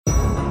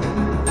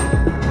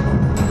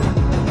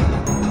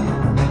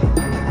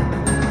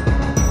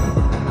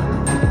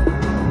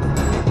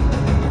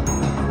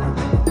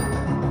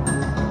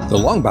The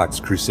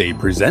Longbox Crusade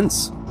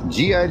presents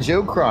G.I.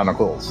 Joe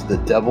Chronicles, The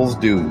Devil's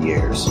Due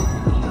Years.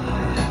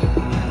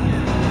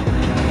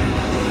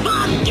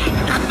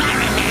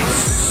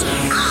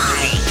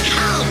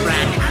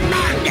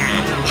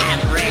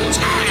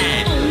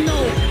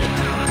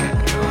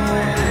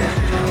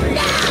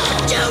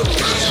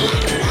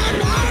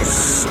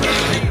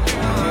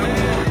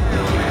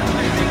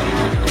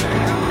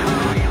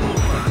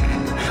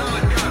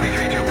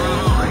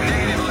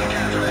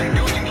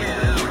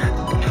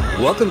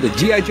 Welcome to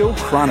G.I. Joe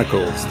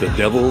Chronicles, The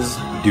Devil's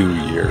Due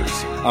Years.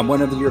 I'm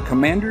one of your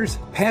commanders,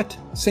 Pat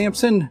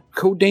Sampson,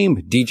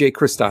 codename DJ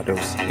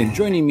Christatos, and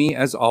joining me,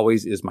 as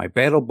always, is my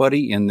battle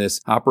buddy in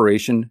this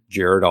operation,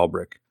 Jared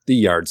Albrick, the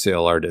yard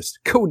sale artist,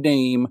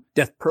 codename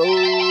Death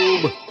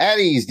Probe. At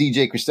ease,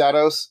 DJ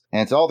Christatos,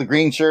 and to all the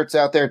green shirts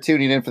out there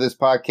tuning in for this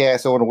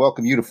podcast, I want to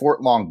welcome you to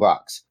Fort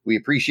Longbox. We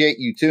appreciate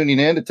you tuning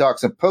in to talk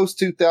some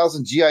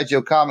post-2000 G.I.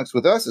 Joe comics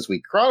with us as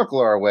we chronicle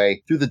our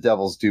way through the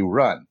Devil's Due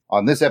run.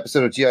 On this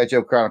episode of G.I.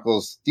 Joe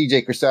Chronicles,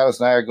 DJ Christatos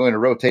and I are going to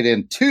rotate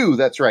in two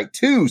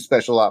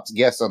special ops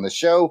guests on the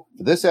show.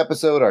 For this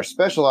episode, our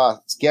special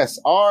ops guests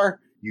are,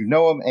 you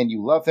know him and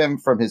you love him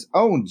from his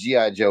own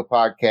G.I. Joe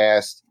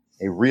podcast,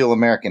 a real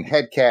American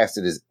headcast.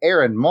 It is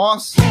Aaron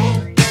Moss.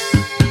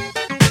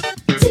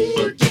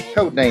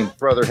 Codename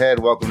Brotherhead.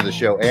 Welcome to the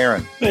show,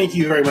 Aaron. Thank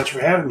you very much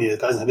for having me.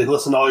 I've been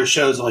listening to all your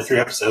shows, only 3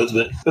 episodes,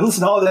 but I've been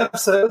listening to all the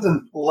episodes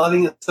and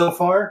loving it so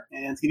far,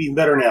 and it's getting even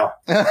better now.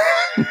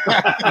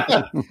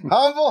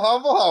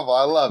 Humble.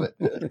 I love it.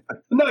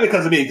 Not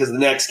because of me, because of the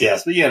next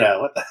guest, but you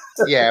know.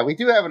 Yeah, we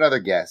do have another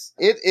guest.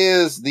 It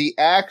is the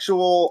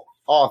actual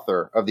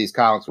author of these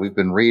comics we've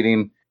been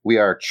reading. We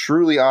are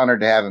truly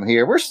honored to have him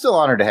here. We're still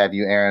honored to have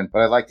you, Aaron,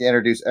 but I'd like to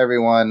introduce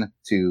everyone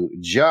to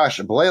Josh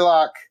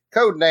Blaylock,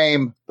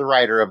 codename the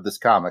writer of this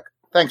comic.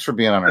 Thanks for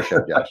being on our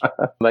show, Josh.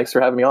 Thanks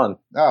for having me on.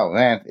 Oh,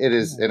 man, it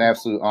is an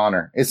absolute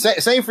honor. It's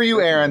same for you,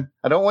 Aaron.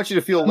 I don't want you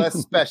to feel less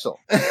special.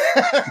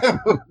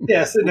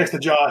 Yeah, sitting next to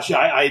Josh,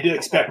 I did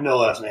expect no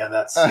less, man.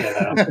 That's, you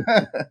know.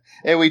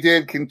 And we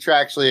did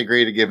contractually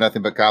agree to give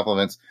nothing but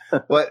compliments.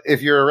 But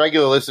if you're a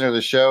regular listener to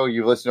the show,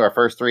 you've listened to our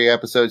first 3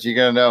 episodes, you're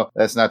going to know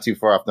that's not too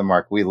far off the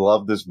mark. We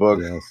love this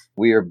book. Yes.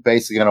 We are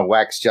basically going to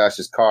wax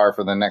Josh's car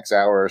for the next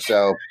hour or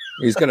so.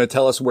 He's going to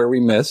tell us where we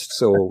missed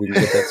so we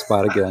can get that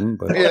spot again.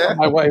 But yeah.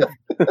 My wife.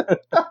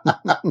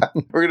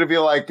 We're going to be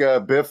like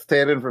Biff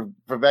Tannen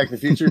from Back to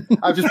the Future.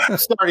 I'm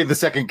just starting the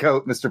second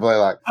coat, Mr.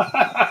 Blaylock.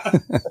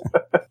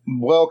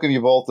 Welcome you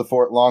both to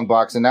Fort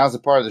Longbox, and now's the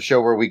part of the show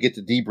where we get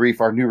to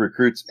debrief our new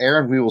recruits.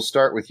 Aaron, we will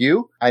start with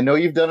you. I know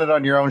you've done it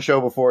on your own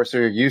show before, so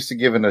you're used to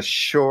giving a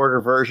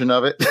shorter version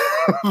of it.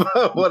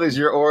 What is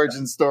your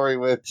origin story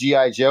with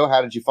G.I. Joe?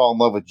 How did you fall in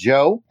love with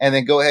Joe? And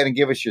then go ahead and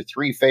give us your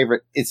 3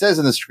 favorite, it says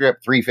in the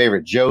script 3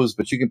 favorite Joes,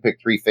 but you can pick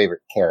 3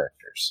 favorite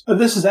characters.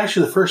 This is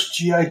actually the first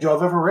G.I. Joe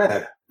I've ever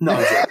read. No,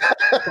 I'm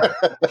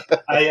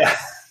joking.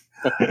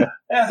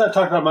 As I've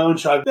talked about my own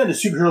show, I've been to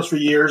superheroes for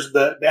years,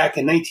 but back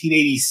in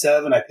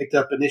 1987, I picked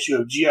up an issue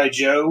of G.I.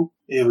 Joe.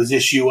 It was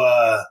issue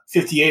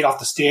 58 off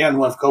the stand,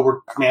 one of Cobra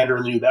Commander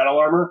in the new battle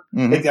armor.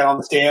 Mm-hmm. Picked that on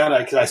the stand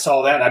because I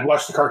saw that, and I'd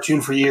watched the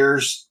cartoon for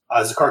years. I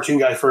was a cartoon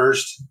guy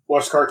first,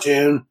 watched the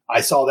cartoon.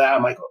 I saw that.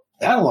 I'm like,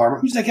 battle armor?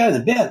 Who's that guy in the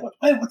bed?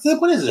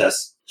 What is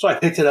this? So I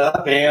picked it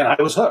up, and I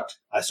was hooked.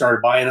 I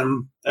started buying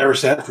them ever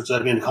since, which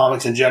led me into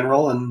comics in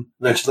general, and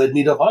eventually led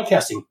me to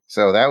podcasting.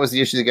 So that was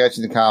the issue that got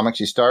you into comics.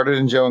 You started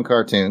in Joe and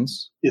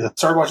cartoons. Yeah, I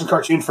started watching the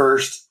cartoon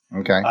first.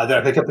 Okay. Then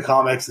I picked up the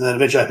comics, and then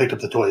eventually I picked up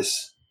the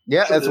toys.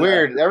 Yeah, that's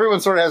weird.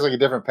 Everyone sort of has like a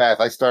different path.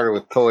 I started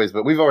with toys,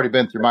 but we've already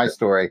been through my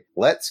story.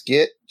 Let's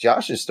get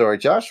Josh's story.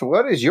 Josh,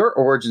 what is your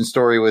origin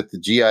story with the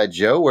G.I.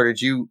 Joe? Where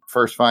did you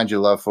first find your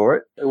love for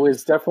it? It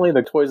was definitely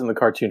the toys in the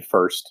cartoon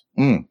first,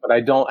 but I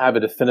don't have a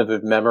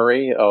definitive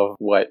memory of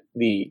what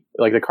the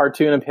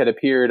cartoon had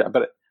appeared,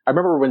 but I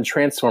remember when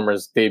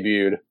Transformers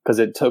debuted because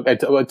it took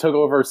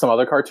over some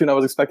other cartoon I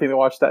was expecting to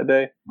watch that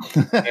day,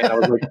 and I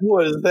was like,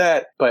 "What is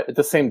that?" But at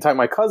the same time,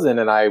 my cousin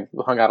and I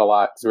hung out a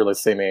lot because we were the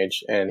same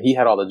age, and he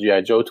had all the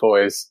G.I. Joe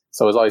toys,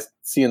 so I was always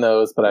seeing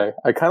those. But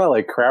I kind of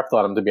like crapped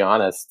on him, to be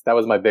honest. That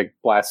was my big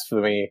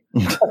blasphemy.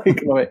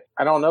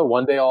 I don't know.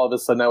 One day, all of a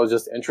sudden, I was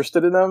just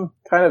interested in them.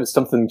 Kind of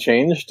something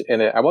changed,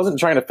 and I wasn't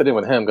trying to fit in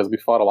with him because we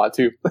fought a lot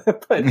too.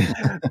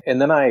 And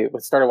then I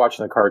started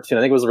watching the cartoon.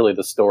 I think it was really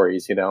the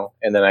stories, you know.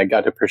 And then I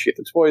got to appreciate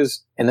the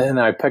toys. And then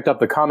I picked up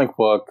the comic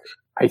book.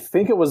 I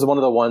think it was one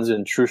of the ones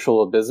in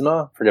Trucial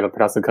Abysma. Forget how to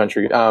pronounce the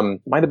country.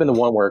 Might have been the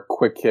one where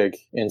Quick Kick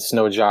and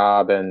Snow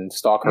Job and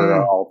Stalker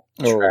are all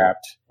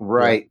trapped.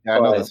 Right. Yeah, I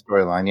know the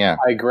storyline. Yeah.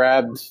 I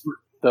grabbed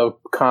the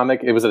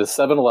comic. It was at a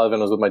 7-Eleven.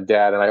 I was with my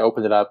dad, and I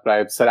opened it up, and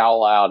I said out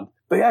loud,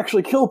 "They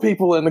actually kill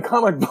people in the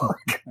comic book."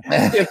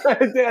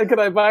 Dad, can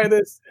I buy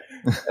this?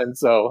 And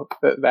so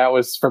that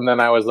was, from then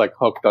I was like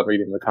hooked on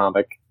reading the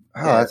comic.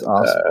 Oh, that's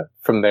awesome.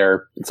 From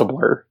there, it's a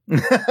blur.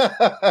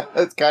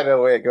 That's kind of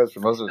the way it goes for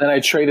most of them. And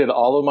I traded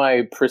all of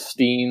my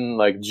pristine,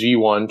 like,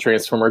 G1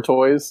 Transformer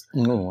toys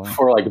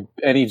for, like,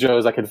 any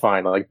Joes I could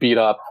find. Like, beat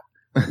up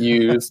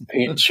used,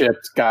 paint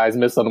chipped guys,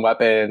 missing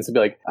weapons, and be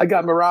like, I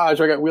got Mirage,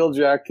 I got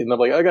Wheeljack, and I'm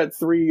like, I got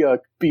 3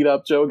 beat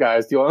up Joe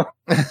guys. Do you want?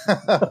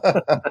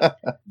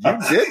 You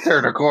did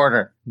turn a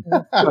corner.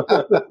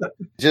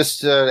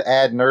 Just to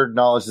add nerd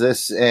knowledge to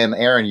this, and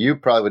Aaron, you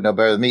probably would know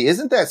better than me.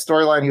 Isn't that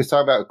storyline he was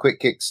talking about with Quick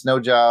Kick, Snow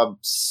Job,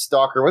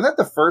 Stalker? Wasn't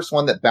that the first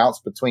one that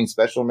bounced between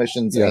special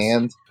missions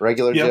and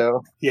regular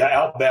Joe? Yeah,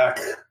 Outback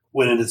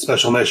went into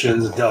special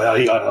missions until how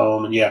he got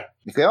home, and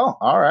Oh,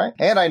 all right.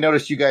 And I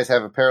noticed you guys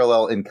have a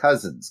parallel in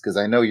Cousins, because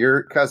I know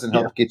your cousin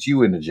helped get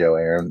you into Joe,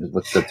 Aaron,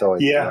 with the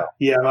toys. Yeah.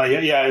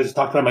 I was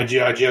talking about my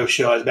G.I. Joe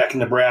show. I was back in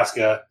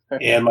Nebraska,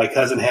 and my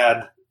cousin had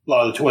a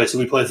lot of the toys, so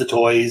we played the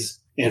toys.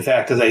 In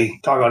fact, as I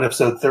talk about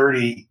episode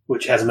 30,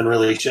 which hasn't been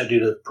released yet due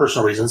to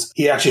personal reasons,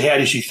 he actually had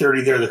issue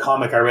 30 there, the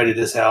comic I read at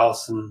his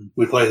house, and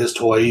we played his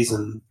toys,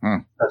 and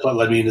that's what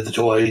led me into the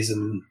toys.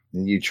 And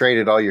you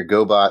traded all your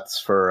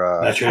GoBots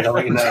for... I traded all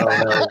your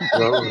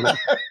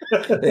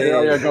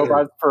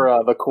GoBots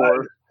for the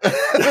core.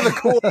 The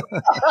core.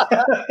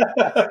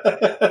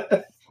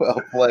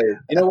 Well played.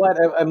 You know what?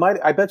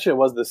 I bet you it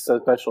was the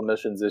special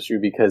missions issue,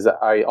 because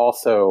I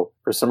also,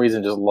 for some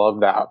reason, just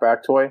loved that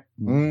Outback toy.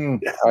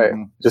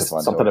 Just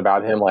something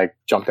about him like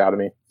jumped out at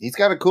me. He's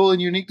got a cool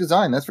and unique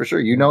design, that's for sure.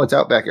 You know it's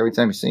Outback every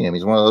time you see him.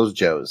 He's one of those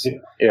Joes.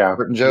 Yeah.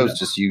 Certain Joes,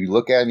 just you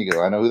look at him, you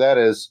go, I know who that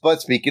is.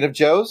 But speaking of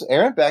Joes,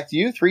 Aaron, back to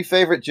you. 3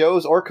 favorite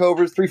Joes or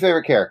Cobras, 3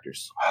 favorite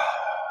characters.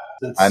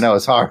 I know,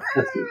 it's hard.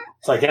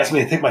 It's like asking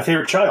me to pick my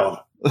favorite child.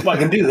 Well, I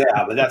can do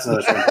that, but that's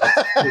another story.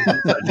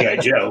 It's not G.I.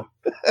 Joe.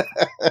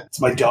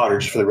 It's my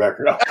daughters, for the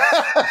record.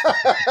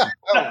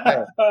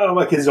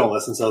 My kids don't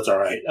listen, so it's all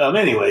right.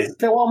 Anyways,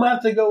 okay, well, I'm going to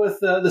have to go with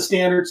the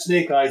standard.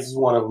 Snake Eyes is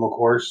one of them, of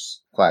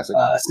course. Classic.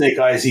 Snake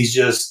Eyes, he's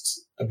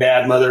just a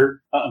bad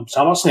mother. I'm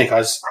talking about Snake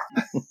Eyes.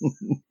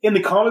 In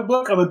the comic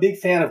book, I'm a big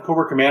fan of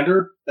Cobra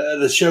Commander.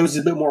 The show's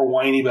a bit more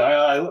whiny,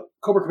 but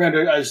Cobra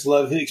Commander, I just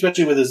love,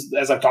 especially with his,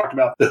 as I've talked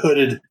about, the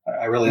hooded.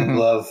 I really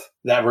love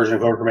that version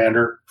of Cobra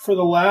Commander. For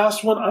the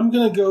last one, I'm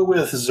going to go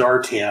with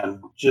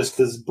Zartan, just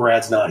because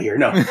Brad's not here.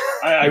 No,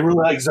 I really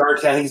like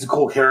Zartan. I think he's a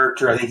cool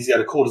character. I think he's got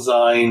a cool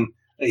design.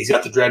 He's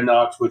got the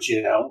dreadnoughts, which,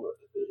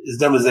 as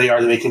dumb as they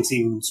are, they make him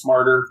seem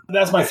smarter.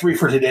 That's my 3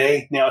 for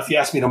today. Now, if you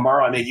ask me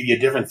tomorrow, I may give you a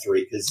different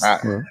 3, because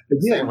they're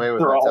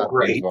all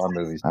great.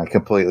 Movies. I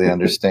completely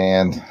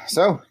understand.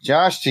 So,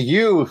 Josh, to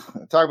you,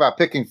 talk about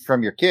picking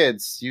from your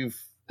kids. You've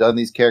done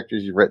these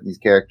characters, you've written these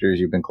characters,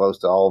 you've been close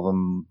to all of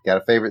them. Got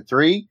a favorite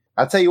 3?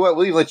 I'll tell you what,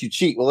 we'll even let you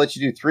cheat. We'll let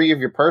you do 3 of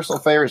your personal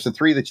favorites and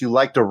 3 that you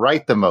like to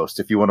write the most,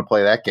 if you want to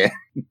play that game.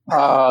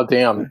 Oh,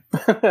 damn.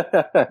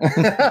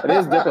 It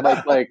is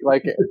different. Like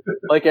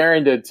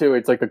Aaron did too.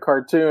 It's like the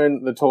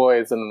cartoon, the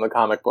toys, and the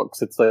comic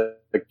books. It's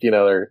like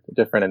they're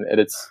different,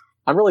 and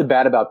I'm really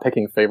bad about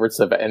picking favorites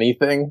of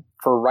anything.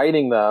 For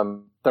writing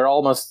them, they're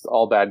almost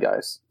all bad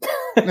guys.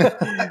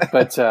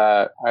 But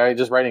I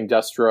just writing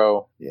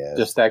Destro,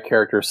 just that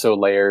character is so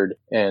layered,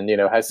 and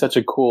has such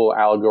a cool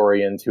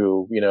allegory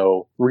into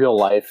real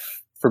life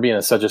for being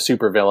such a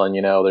super villain.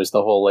 There's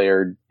the whole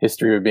layered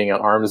history of being an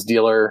arms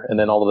dealer, and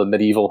then all of the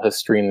medieval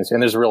history, and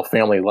there's a real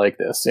family like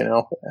this, and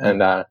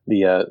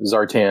the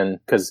Zartan,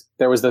 because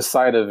there was this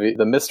side of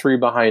the mystery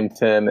behind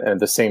him, and at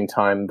the same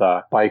time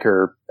the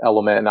biker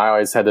element. And I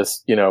always had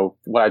this,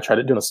 what I try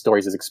to do in the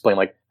stories is explain,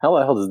 like, how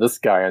the hell does this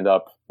guy end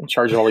up in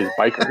charge of all these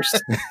bikers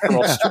from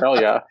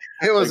Australia?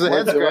 It was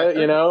like,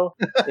 and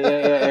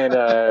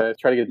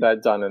try to get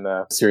that done in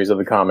a series of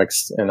the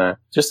comics. And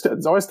just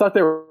always thought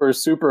they were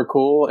super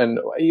cool. And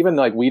even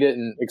like we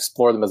didn't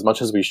explore them as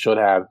much as we should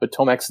have. But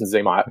Tomax and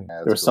Zaymot,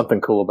 there was something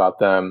cool about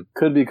them.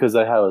 Could be because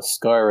I have a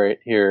scar right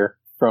here.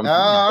 From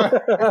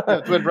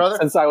twin brother?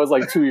 Since I was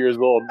like 2 years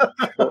old.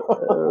 I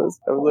was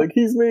like,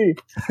 he's me.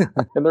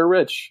 And they're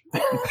rich.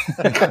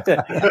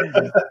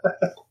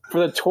 For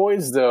the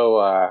toys,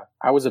 though,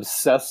 I was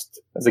obsessed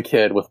as a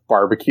kid with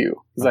Barbecue.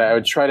 Because I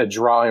would try to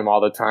draw him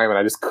all the time, and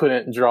I just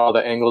couldn't draw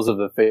the angles of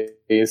the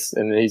face.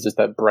 And he's just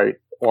that bright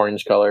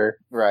orange color.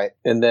 Right.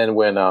 And then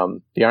when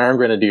the Iron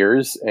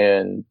Grenadiers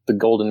and the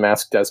Golden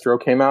Mask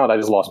Destro came out, I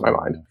just lost my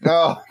mind.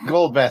 Oh,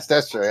 Gold Mask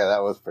Destro. Yeah,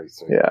 that was pretty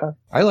sweet. Yeah.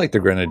 I like the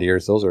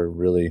Grenadiers. Those are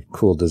really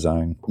cool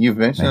design. You've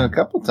mentioned it a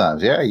couple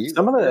times. Yeah.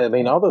 Some of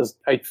all those,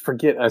 I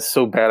forget. It's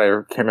so bad. I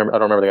don't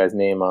remember the guy's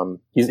name.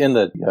 He's in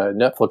the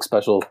Netflix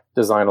special,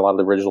 designed a lot of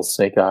the original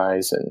Snake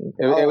Eyes. And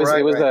it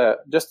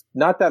was just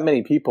not that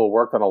many people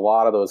worked on a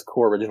lot of those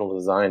core original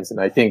designs. And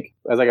I think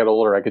as I got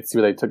older, I could see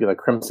where they took the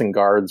Crimson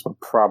Guards were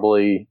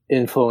probably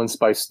influenced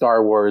by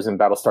Star Wars and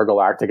Battlestar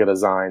Galactica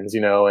designs,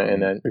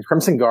 and then the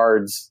Crimson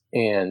Guards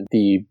and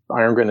the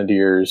Iron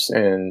Grenadiers,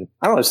 and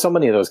I don't know, so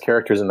many of those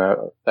characters in that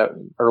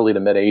early to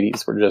mid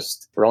 80s were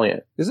just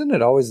brilliant. Isn't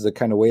it always the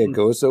kind of way it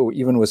goes, though?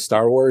 Even with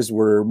Star Wars,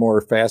 we're more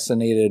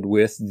fascinated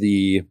with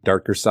the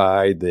darker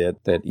side,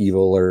 that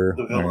eviler,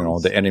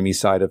 the enemy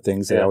side of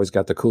things. They always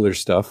got the cooler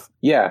stuff.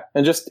 Yeah,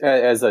 and just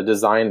as a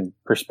design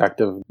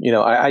perspective,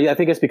 I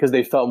think it's because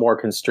they felt more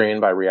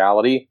constrained by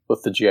reality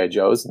with the G.I.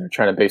 Joes, and they're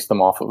trying to base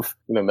them off of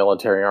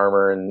military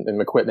armor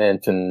and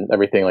equipment and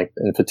everything, like,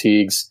 and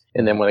fatigues.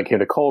 And then when it came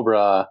to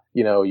Cobra,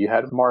 you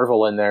had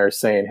Marvel in there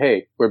saying,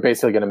 hey, we're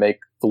basically going to make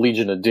the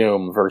Legion of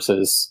Doom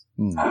versus,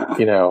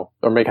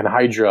 or making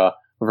Hydra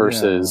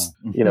versus,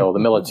 the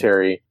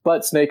military.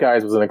 But Snake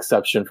Eyes was an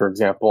exception, for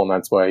example, and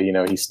that's why,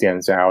 he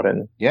stands out.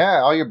 And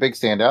all your big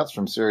standouts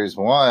from Series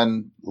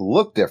 1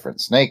 look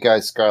different. Snake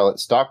Eyes, Scarlet,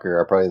 Stalker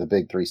are probably the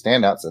big three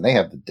standouts, and they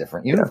have the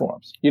different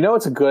uniforms.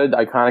 It's a good,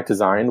 iconic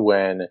design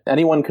when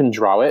anyone can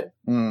draw it,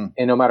 and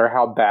no matter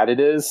how bad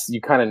it is,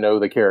 you kind of know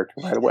the character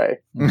right away.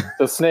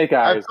 So Snake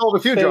Eyes... I've sold a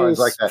few drawings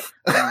like that.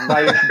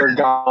 Viper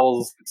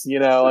goggles,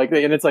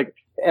 and it's like,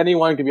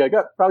 anyone can be like,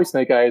 oh, probably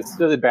Snake Eyes.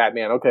 Does it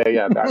Batman? Okay,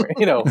 yeah,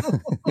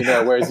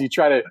 Batman. Whereas you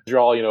try to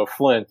draw,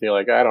 Flint, you're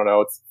like, I don't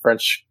know, it's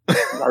French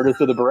artist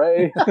with a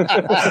beret.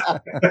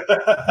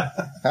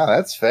 Oh,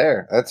 that's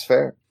fair. That's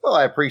fair. Well,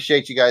 I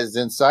appreciate you guys'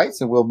 insights,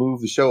 and we'll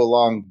move the show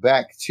along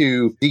back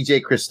to DJ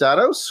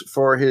Christados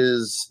for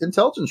his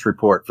intelligence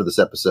report for this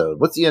episode.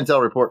 What's the intel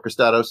report,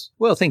 Christados?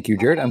 Well, thank you,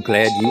 Jared. I'm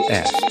glad you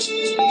asked.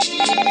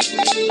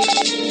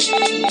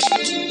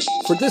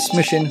 For this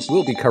mission,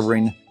 we'll be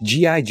covering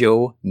G.I.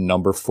 Joe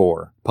number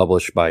 4,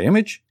 published by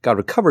Image, got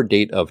a cover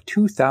date of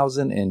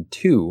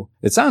 2002.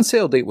 Its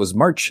on-sale date was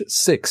March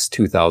 6,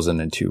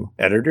 2002.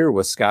 Editor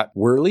was Scott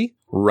Worley.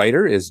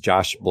 Writer is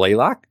Josh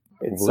Blaylock.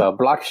 It's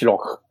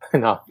Blackschloch.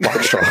 No,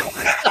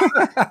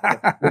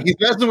 Blackschloch. He's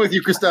messing with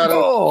you, Christados.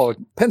 Oh,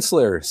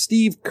 penciler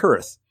Steve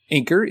Kurth.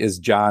 Inker is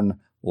John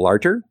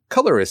Larter.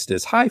 Colorist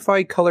is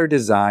Hi-Fi Color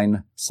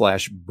Design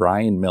 /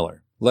 Brian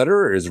Miller.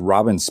 Letterer is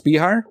Robin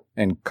Spihar,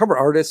 and cover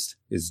artist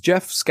is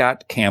Jeff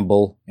Scott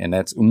Campbell, and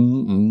that's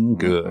good.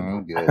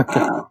 Good.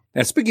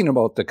 And speaking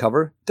about the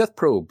cover, Death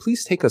Probe,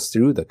 please take us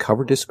through the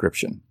cover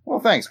description. Well,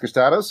 thanks,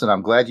 Christados, and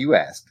I'm glad you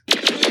asked.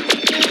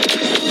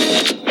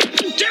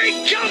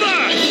 Take cover!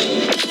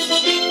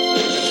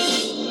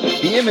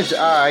 The Image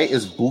eye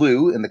is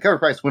blue, and the cover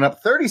price went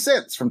up 30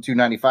 cents from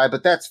 $2.95,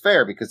 but that's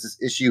fair because this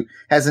issue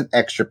has an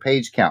extra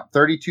page count,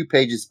 32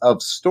 pages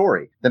of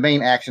story. The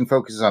main action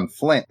focuses on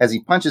Flint as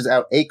he punches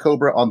out a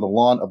Cobra on the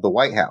lawn of the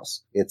White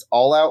House. It's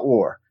all-out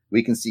war.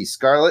 We can see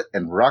Scarlet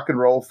and Rock and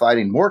Roll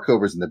fighting more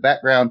Cobras in the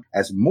background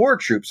as more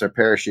troops are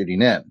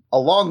parachuting in.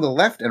 Along the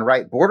left and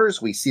right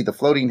borders, we see the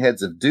floating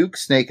heads of Duke,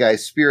 Snake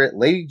Eyes, Spirit,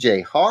 Lady J,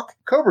 Hawk,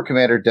 Cobra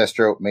Commander,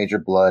 Destro, Major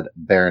Blood,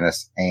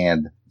 Baroness,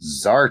 and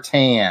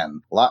Zartan.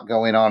 A lot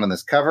going on in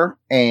this cover.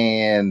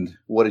 And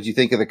what did you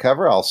think of the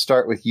cover? I'll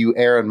start with you,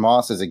 Aaron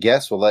Moss, as a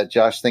guest. We'll let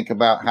Josh think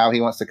about how he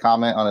wants to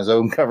comment on his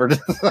own cover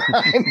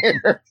design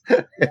here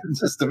in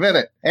just a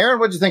minute. Aaron,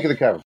 what did you think of the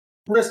cover?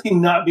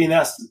 Risking not being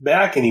asked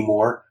back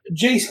anymore.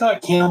 J.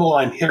 Scott Campbell,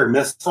 I'm hit or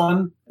miss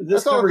on.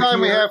 That's all the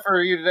time we have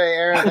for you today,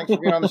 Aaron. Thanks for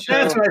being on the show.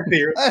 That's what I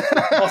figured.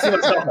 I'll see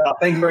myself out.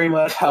 Thank you very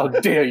much. How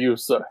dare you,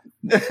 sir?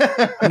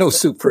 No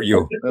soup for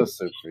you. No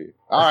soup for you.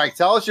 All right,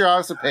 tell us your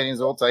honest opinions.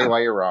 We'll tell you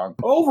why you're wrong.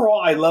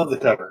 Overall, I love the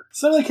cover.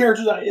 Some of the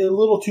characters are a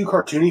little too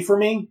cartoony for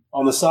me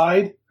on the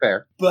side.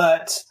 Fair.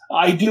 But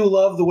I do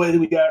love the way that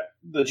we got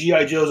the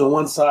G.I. Joes on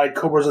one side,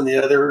 Cobras on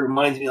the other. It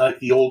reminds me like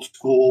the old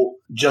school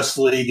Justice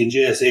League and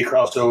JSA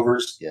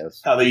crossovers.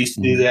 Yes. How they used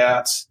to do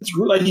that. It's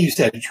like you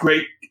said, it's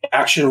great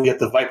action. We got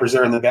the Vipers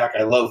there in the back.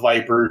 I love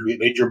Vipers. We have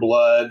Major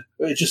Blood.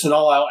 It's just an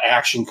all-out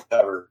action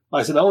cover.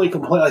 Like I said, the only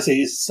complaint I say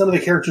is some of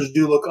the characters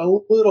do look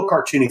a little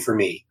cartoony for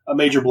me.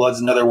 Major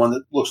Blood's another one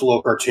that looks a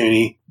little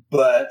cartoony,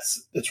 but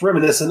it's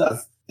reminiscent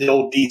of the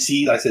old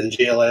DC, like I said, the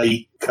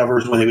JLA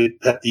covers when they would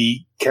put the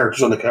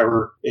characters on the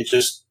cover. It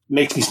just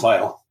makes me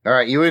smile. All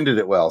right, you ended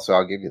it well, so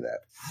I'll give you that.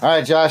 All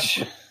right,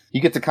 Josh,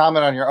 you get to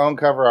comment on your own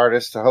cover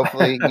artist. So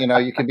hopefully,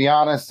 you can be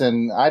honest.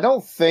 And I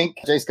don't think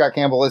J. Scott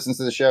Campbell listens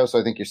to the show, so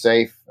I think you're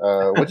safe.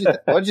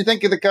 What'd you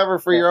think of the cover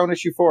for your own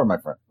issue 4, my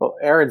friend? Well,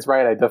 Aaron's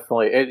right. I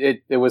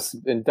definitely it was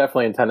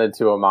definitely intended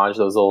to homage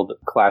those old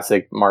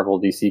classic Marvel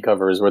DC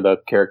covers where the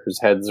characters'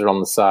 heads are on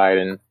the side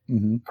and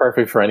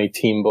perfect for any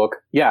team book.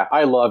 Yeah,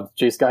 I loved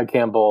J. Scott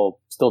Campbell.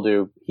 Still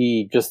do.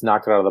 He just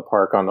knocked it out of the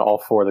park on all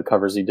 4 of the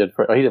covers he did.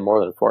 He did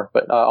more than 4,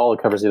 but all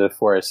the covers he did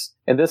for us.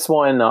 And this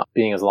one,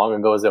 being as long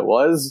ago as it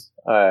was,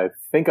 I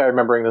think I'm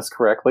remembering this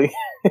correctly.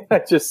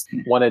 I just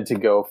wanted to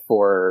go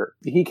for...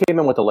 He came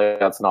in with the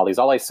layouts and all these.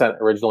 All I sent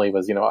originally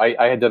was,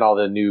 I had done all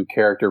the new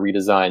character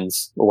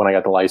redesigns when I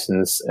got the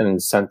license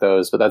and sent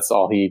those, but that's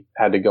all he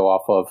had to go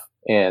off of.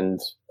 And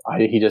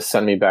he just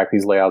sent me back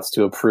these layouts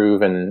to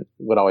approve and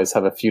would always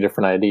have a few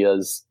different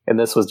ideas. And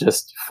this was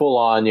just full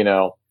on,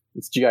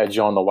 it's G.I.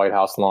 Joe on the White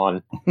House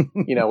lawn.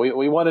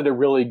 We wanted to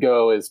really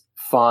go as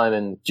fun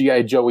and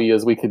G.I. Joey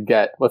as we could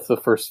get with the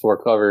first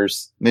 4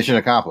 covers. Mission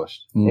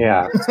accomplished.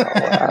 Yeah. So,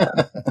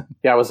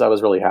 I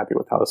was really happy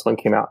with how this one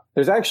came out.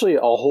 There's actually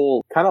a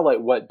whole kind of like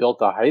what built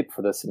the hype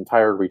for this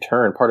entire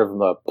return. Part of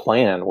the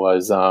plan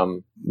was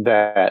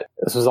that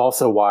this was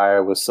also why I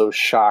was so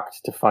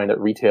shocked to find that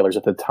retailers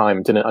at the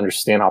time didn't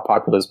understand how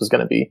popular this was going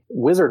to be.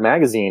 Wizard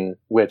Magazine,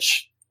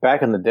 which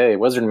back in the day,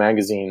 Wizard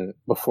Magazine,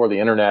 before the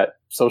internet,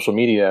 social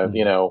media,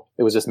 you know,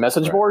 it was just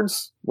message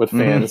boards with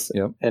fans.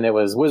 Yep. And it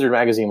was Wizard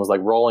Magazine was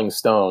like Rolling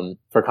Stone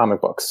for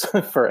comic books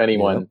for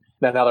anyone. Yep.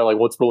 Now they're like,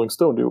 what's Rolling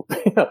Stone do?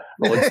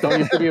 Rolling Stone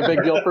used to be a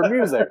big deal for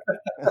music.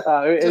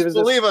 Just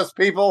believe us,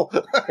 people.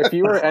 If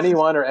you were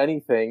anyone or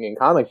anything in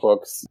comic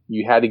books,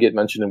 you had to get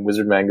mentioned in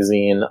Wizard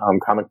Magazine,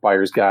 Comic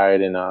Buyer's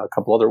Guide, and a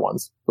couple other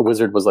ones. The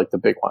Wizard was like the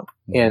big one.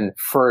 Mm-hmm. And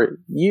for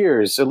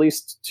years, at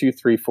least 2,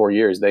 3, 4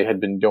 years, they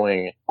had been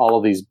doing all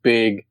of these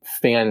big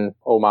fan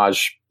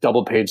homage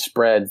double page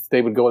spreads.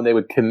 They would go and they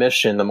would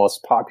commission the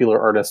most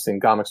popular artists in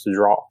comics to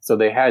draw. So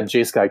they had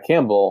J. Scott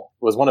Campbell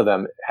was one of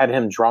them, had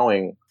him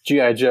drawing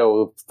G.I.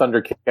 Joe,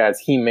 Thundercats,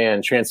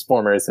 He-Man,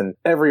 Transformers, and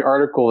every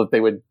article that they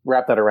would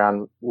wrap that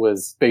around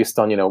was based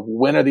on, you know,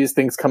 when are these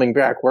things coming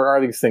back? Where are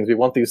these things? We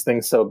want these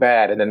things so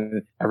bad. And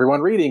then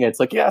everyone reading it's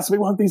like, yes, we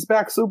want these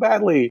back so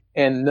badly.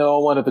 And no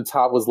one at the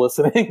top was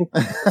listening.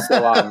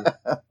 So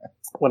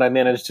when I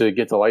managed to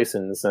get the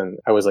license, and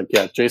I was like,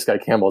 yeah, J. Scott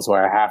Campbell is who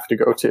I have to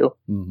go to.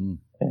 Mm-hmm.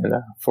 And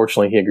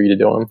fortunately, he agreed to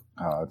do them.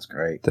 Oh, that's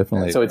great.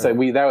 Definitely. So it's like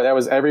that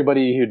was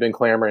everybody who'd been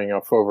clamoring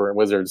over in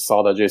Wizards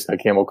saw that J. Scott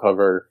Campbell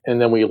cover, and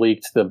then we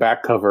leaked the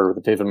back cover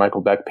with the David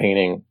Michael Beck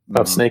painting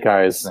of Snake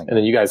Eyes, and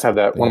then you guys have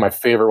that one of my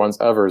favorite ones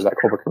ever is that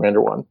Cobra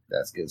Commander one.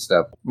 That's good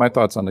stuff. My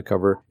thoughts on the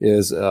cover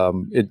is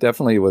it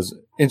definitely was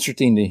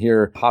interesting to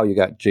hear how you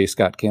got J.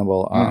 Scott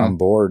Campbell on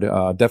board.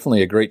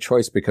 Definitely a great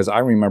choice because I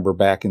remember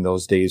back in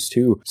those days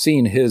too,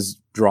 seeing his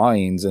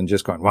drawings and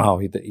just going, wow,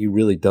 he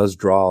really does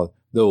draw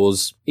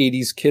those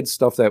 80s kid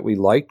stuff that we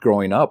liked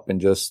growing up and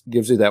just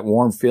gives you that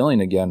warm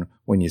feeling again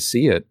when you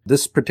see it.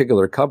 This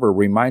particular cover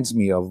reminds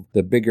me of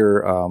the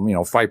bigger,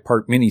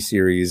 5-part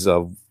miniseries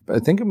of, I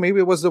think maybe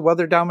it was the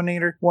Weather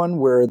Dominator one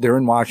where they're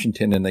in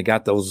Washington and they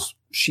got those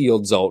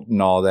shields out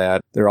and all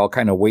that. They're all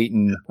kind of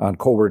waiting on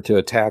Cobra to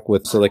attack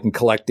with so they can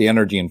collect the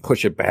energy and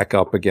push it back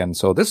up again.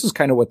 So this is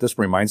kind of what this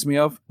reminds me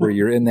of, where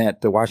you're in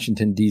the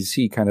Washington,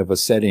 D.C. kind of a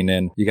setting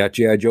and you got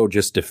G.I. Joe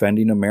just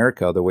defending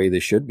America the way they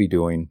should be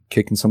doing,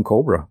 kicking some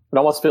Cobra. It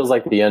almost feels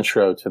like the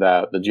intro to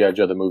the G.I.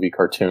 Joe, the movie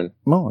cartoon.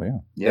 Oh, yeah.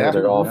 Yeah.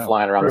 They're all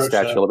flying around the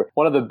Statue of Liberty.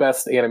 One of the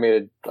best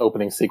animated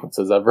opening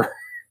sequences ever.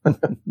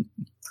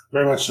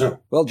 Very much so.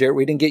 Well, Jared,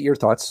 we didn't get your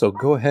thoughts, so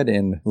go ahead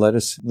and let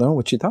us know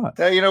what you thought.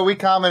 We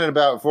commented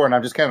about it before, and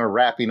I'm just kind of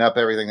wrapping up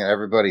everything that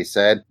everybody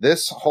said.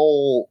 This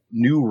whole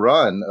new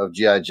run of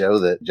G.I. Joe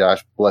that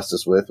Josh blessed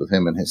us with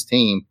him and his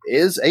team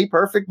is a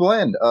perfect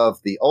blend of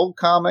the old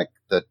comic,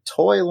 the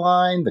toy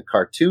line, the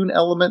cartoon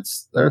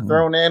elements that are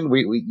thrown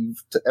in.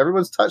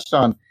 Everyone's touched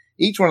on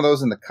each one of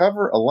those in the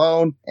cover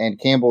alone, and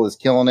Campbell is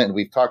killing it. And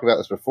we've talked about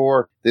this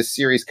before. This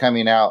series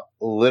coming out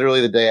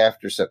literally the day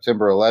after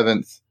September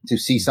 11th to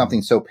see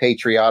something so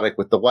patriotic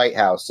with the White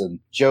House and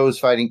Joe's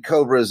fighting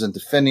Cobras and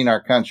defending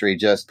our country.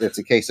 It's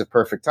a case of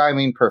perfect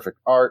timing, perfect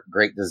art,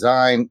 great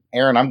design.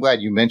 Aaron, I'm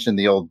glad you mentioned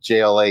the old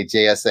JLA,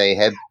 JSA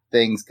head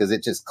things because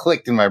it just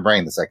clicked in my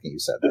brain the second you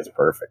said that's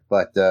perfect.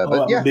 But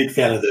I'm yeah, a big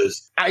fan of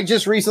those. I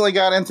just recently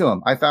got into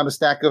them. I found a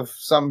stack of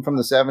some from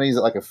the 70s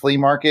at like a flea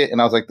market,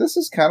 and I was like, this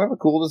is kind of a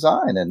cool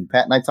design. And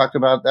Pat and I talked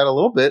about that a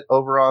little bit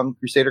over on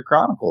Crusader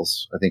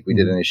Chronicles. I think we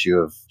did an issue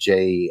of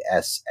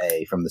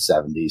JSA from the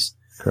 70s.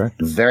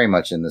 Correct. Very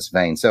much in this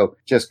vein. So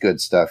just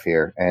good stuff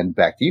here. And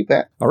back to you,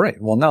 Pat. All right.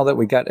 Well, now that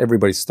we got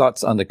everybody's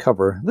thoughts on the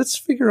cover, let's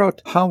figure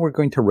out how we're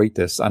going to rate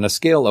this on a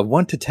scale of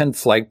 1 to 10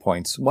 flag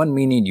points. 1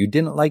 meaning you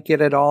didn't like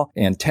it at all,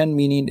 and 10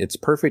 meaning it's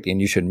perfect and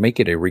you should make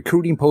it a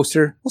recruiting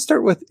poster. We'll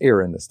start with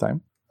Aaron this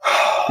time.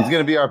 He's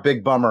going to be our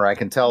big bummer. I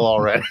can tell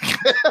already.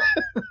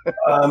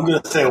 I'm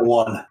going to say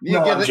 1.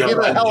 Get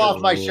the hell off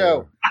my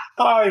show.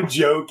 I'm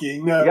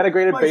joking. No. You got to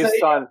grade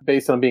it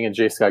based on being a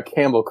J. Scott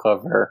Campbell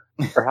cover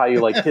or how you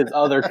like his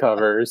other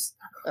covers.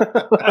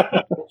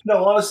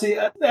 No, honestly,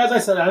 as I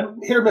said,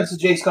 I'm here with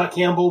J. Scott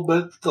Campbell,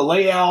 but the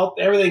layout,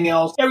 everything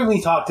else, everything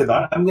we talked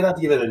about, I'm going to have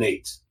to give it an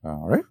 8.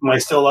 All right. Am I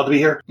still allowed to be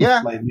here? Yeah.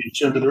 Am I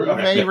to the You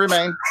may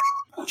remain.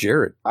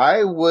 Jared.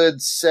 I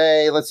would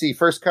say, let's see,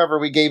 first cover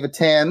we gave a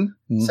 10.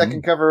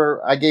 Second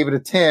cover, I gave it a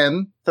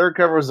 10. Third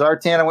cover was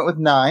Zartan. I went with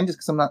 9 just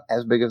because I'm not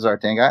as big of a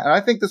Zartan guy. And I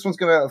think this one's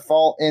going to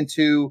fall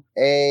into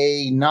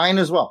a 9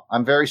 as well.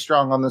 I'm very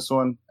strong on this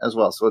one as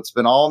well. So it's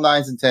been all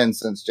 9s and 10s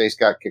since J.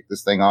 Scott kicked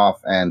this thing off,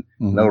 and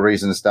no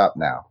reason to stop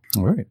now.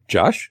 All right.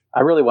 Josh?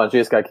 I really want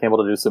J. Scott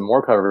Campbell to do some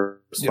more covers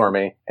for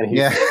me. And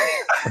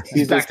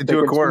he's back to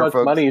do a corner, too much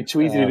folks. money. It's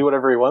too easy to do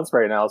whatever he wants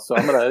right now. So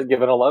I'm going to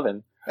give it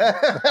 11.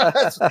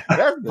 That's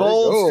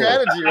bold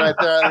strategy right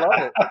there. I love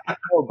it.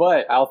 Oh,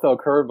 but I'll throw a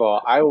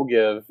curveball. I will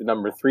give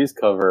number 3's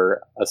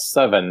cover a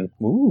 7.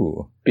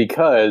 Ooh.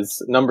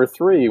 Because number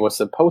 3 was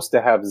supposed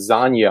to have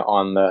Zanya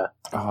on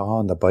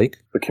the bike?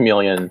 The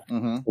chameleon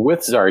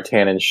with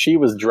Zartan, and she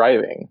was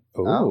driving.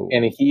 Oh.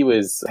 And he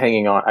was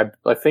hanging on.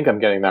 I think I'm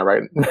getting that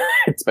right.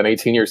 It's been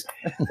 18 years.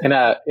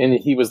 And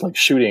he was like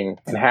shooting,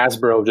 and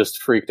Hasbro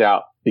just freaked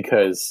out.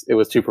 because it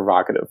was too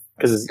provocative.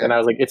 And I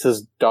was like, it's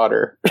his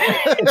daughter.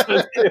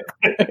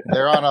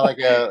 They're on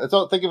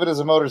think of it as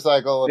a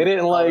motorcycle. They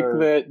didn't like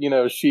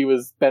that, she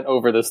was bent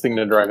over this thing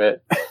to drive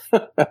it.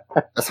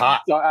 That's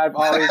hot. So I've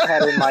always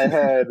had in my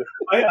head.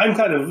 I'm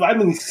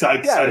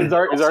excited. Yeah, his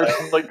art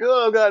like,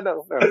 oh god,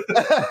 no.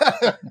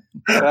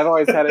 And I've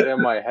always had it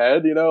in my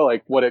head,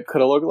 like what it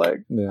could have looked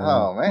like. Yeah.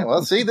 Oh man,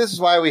 well, see, this is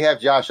why we have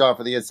Josh on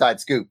for the inside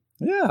scoop.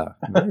 Yeah,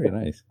 very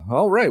nice.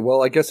 All right,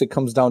 well, I guess it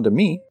comes down to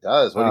me. It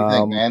does. What do you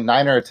think, man?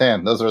 9 or a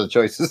 10? Those are the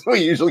choices we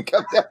usually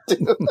come down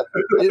to.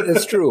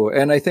 It's true,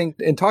 and I think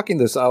in talking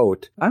this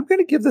out, I'm going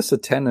to give this a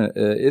 10.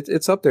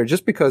 It's up there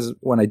just because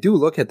when I do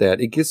look at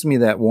that, it gives me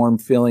that warm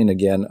feeling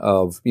again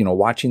of,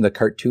 watching the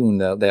cartoon,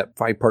 that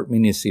 5-part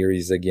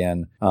miniseries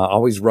again,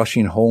 always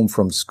rushing home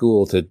from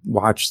school to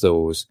watch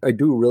those. I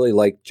do really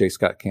like J.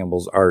 Scott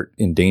Campbell's art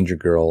in Danger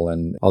Girl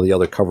and all the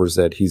other covers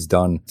that he's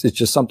done. It's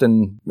just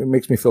something, it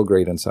makes me feel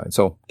great inside.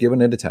 So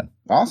giving it a 10.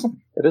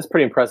 Awesome. It is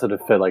pretty impressive to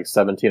fit like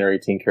 17 or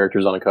 18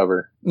 characters on a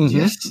cover. Mm-hmm.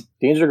 Yes.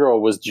 Danger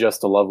Girl was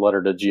just a love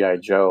letter to G.I.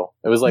 Joe.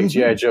 It was like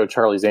G.I. Joe,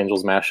 Charlie's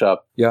Angels mashup.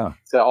 Yeah.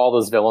 So all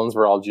those villains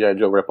were all G.I.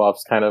 Joe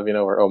ripoffs, kind of,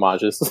 or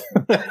homages.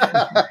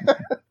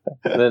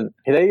 And then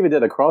they even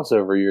did a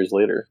crossover years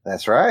later.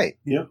 That's right.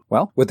 Yeah.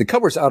 Well, with the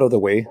covers out of the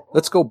way,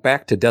 let's go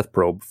back to Death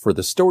Probe for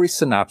the story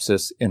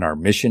synopsis in our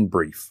mission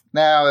brief.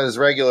 Now, as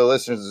regular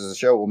listeners of the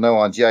show will know,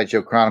 on G.I.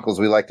 Joe Chronicles,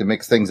 we like to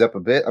mix things up a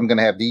bit. I'm going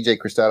to have DJ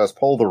Christados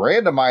pull the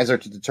randomizer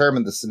to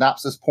determine the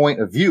synopsis point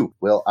of view.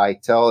 Will I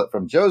tell it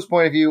from Joe's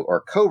point of view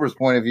or Cobra's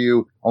point of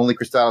view? Only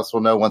Christados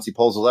will know once he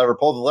pulls the lever.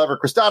 Pull the lever,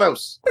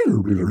 Christados!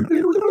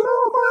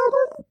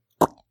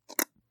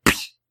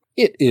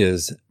 It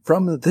is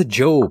from the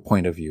Joe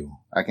point of view.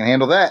 I can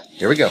handle that.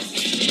 Here we go. Look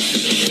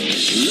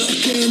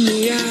in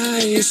the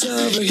eyes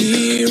of a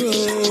hero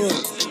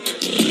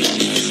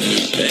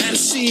and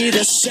see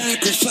the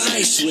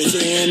sacrifice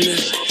within.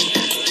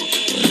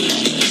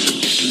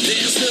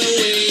 There's no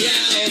way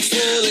out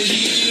for the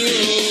hero.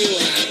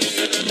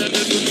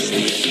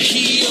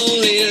 He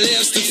only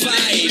lives to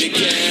fight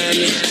again.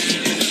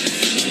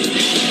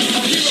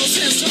 A hero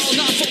stands tall,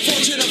 not for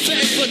fortune or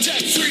fame, but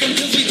death, freedom,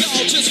 because we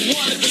all just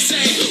want it the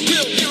same.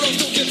 Real heroes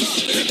don't give up,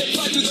 they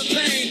fight through the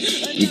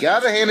pain. You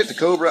gotta hand it to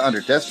Cobra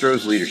under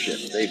Destro's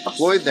leadership. They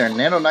deployed their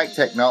nanonite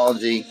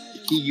technology to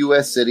key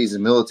U.S. cities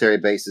and military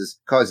bases,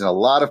 causing a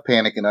lot of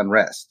panic and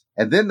unrest.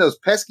 And then those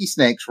pesky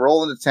snakes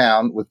roll into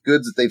town with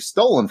goods that they've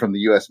stolen from the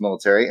U.S.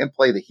 military and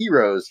play the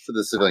heroes to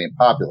the civilian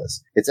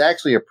populace. It's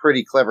actually a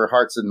pretty clever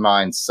hearts and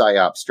minds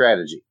psyop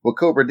strategy. What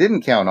Cobra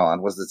didn't count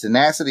on was the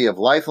tenacity of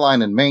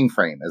Lifeline and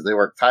Mainframe as they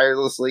worked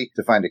tirelessly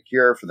to find a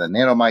cure for the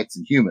nanomites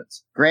and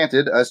humans.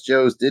 Granted, us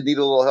Joes did need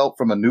a little help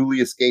from a newly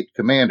escaped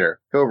commander,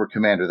 Cobra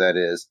Commander that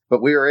is,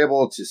 but we were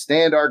able to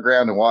stand our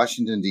ground in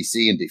Washington,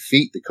 D.C. and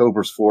defeat the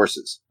Cobra's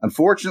forces.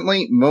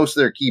 Unfortunately, most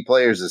of their key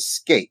players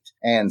escaped,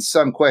 and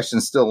some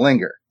questions still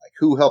linger. Like,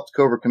 who helped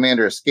Cobra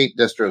Commander escape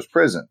Destro's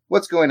prison?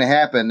 What's going to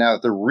happen now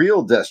that the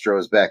real Destro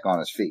is back on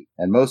his feet?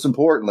 And most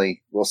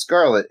importantly, will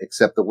Scarlet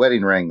accept the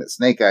wedding ring that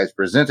Snake Eyes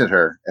presented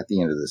her at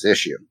the end of this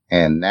issue?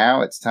 And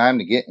now it's time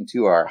to get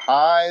into our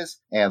highs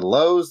and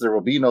lows. There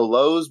will be no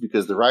lows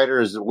because the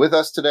writer is with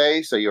us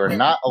today, so you are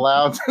not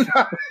allowed to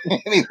have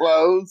any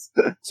lows.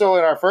 So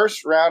in our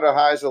first round of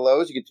highs or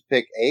lows, you get to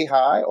pick a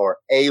high or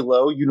a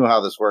low. You know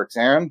how this works,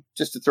 Aaron.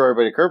 Just to throw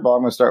everybody a curveball,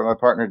 I'm going to start with my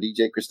partner,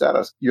 DJ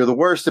Christados. You're the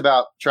worst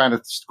about trying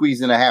to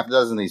squeeze in a half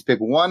dozen of these. Pick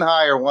one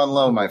high or one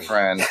low, my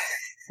friend.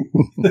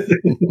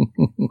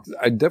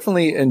 I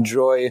definitely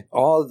enjoy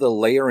all the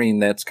layering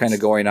that's kind of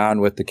going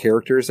on with the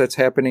characters that's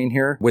happening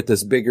here. With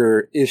this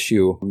bigger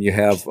issue, you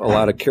have a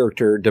lot of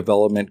character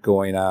development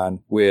going on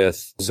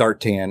with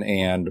Zartan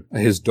and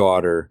his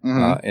daughter,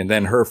 and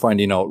then her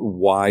finding out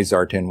why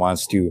Zartan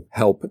wants to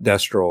help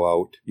Destro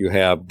out. You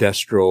have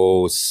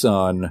Destro's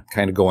son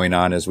kind of going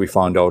on as we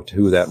found out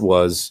who that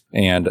was,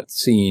 and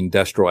seeing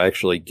Destro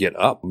actually get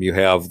up. You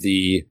have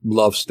the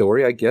love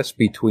story, I guess,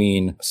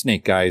 between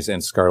Snake Eyes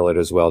and Scarlet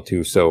as well,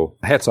 too. So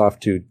hats off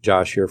to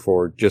Josh here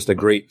for just a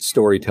great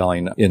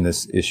storytelling in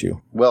this issue.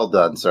 Well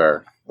done,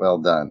 sir. Well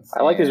done.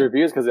 I like his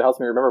reviews because it helps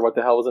me remember what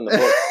the hell was in the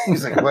book.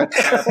 He's like, what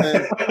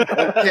happened?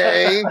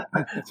 Okay.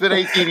 It's been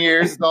 18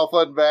 years. It's all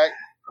flooding back.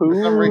 For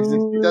some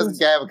reason, he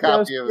doesn't have a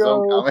copy of his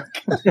own comic.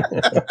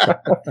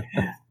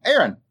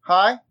 Aaron,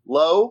 high,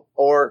 low,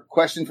 or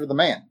question for the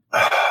man?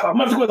 I'm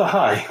going to go with a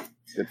high.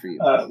 Good for you.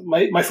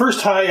 My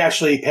first high,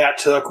 actually, Pat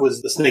took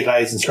was the Snake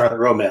Eyes and Scarlet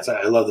Romance.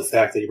 I love the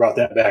fact that he brought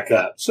that back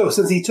up. So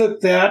since he took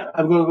that,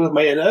 I'm going to go with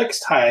my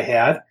next high I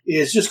had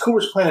is just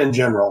Cobra's plan in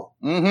general.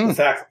 Mm-hmm. The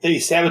fact that they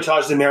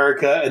sabotaged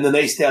America and then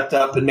they stepped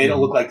up and made it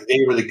look like they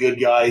were the good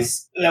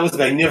guys. That was a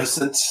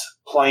magnificent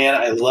plan.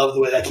 I love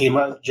the way that came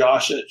out.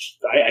 Josh,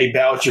 I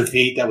bow at your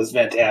feet. That was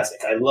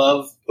fantastic. I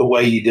love the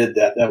way you did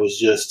that. That was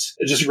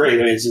just great.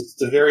 I mean, it's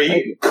a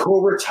very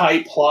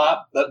Cobra-type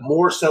plot, but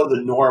more so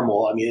than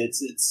normal. I mean,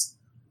 it's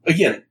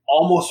again,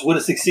 almost would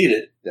have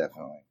succeeded.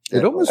 Definitely.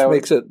 It almost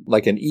makes it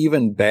like an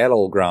even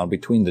battleground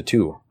between the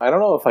two. I don't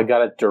know if I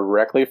got it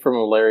directly from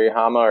Larry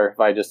Hama or if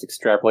I just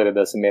extrapolated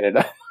this and made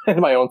it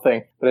my own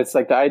thing. But it's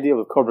like the idea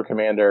with Cobra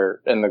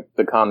Commander in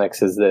the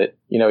comics is that,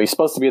 you know, he's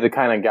supposed to be the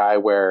kind of guy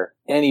where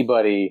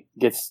anybody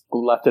gets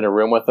left in a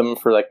room with him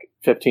for like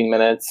 15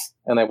 minutes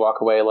and they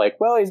walk away like,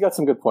 well, he's got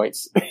some good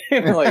points.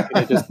 Like,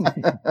 it just,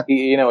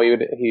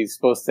 he's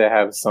supposed to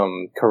have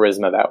some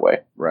charisma that way.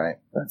 Right.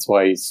 That's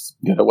why he's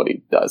good at what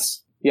he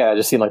does. Yeah, it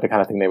just seemed like the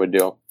kind of thing they would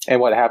do. And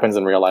what happens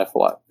in real life a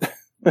lot.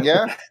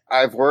 Yeah,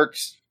 I've worked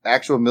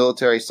actual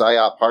military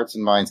PSYOP Hearts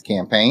and Minds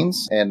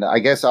campaigns, and I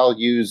guess I'll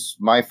use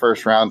my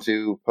first round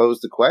to pose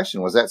the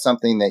question. Was that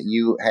something that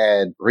you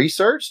had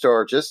researched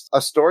or just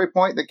a story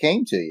point that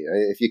came to you,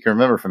 if you can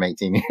remember from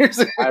 18 years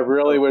ago? I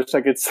really wish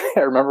I could say I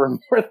remember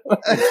more than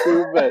I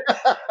do, but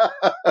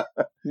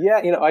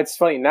yeah, you know, it's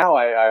funny. Now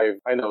I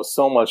know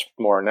so much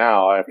more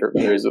now after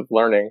years of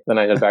learning than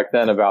I did back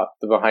then about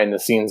the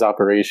behind-the-scenes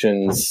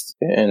operations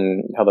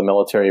and how the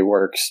military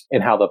works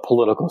and how the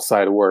political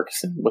side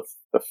works and with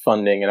the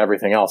funding and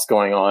everything else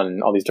going on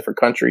in all these different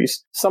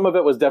countries. Some of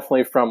it was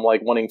definitely from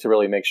like wanting to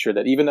really make sure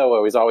that even though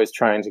I was always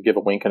trying to give a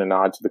wink and a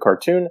nod to the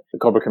cartoon, the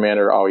Cobra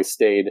Commander always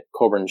stayed,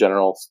 Cobra in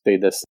general stayed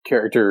this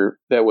character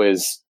that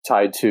was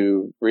tied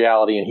to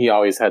reality, and he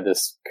always had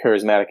this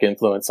charismatic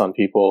influence on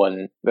people,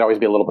 and there'd always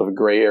be a little bit of a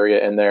gray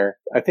area in there.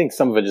 I think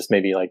some of it just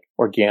maybe like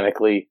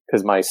organically,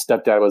 because my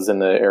stepdad was in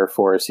the Air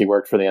Force. He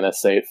worked for the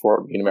NSA at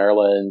Fort Meade,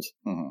 Maryland.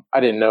 Mm-hmm. I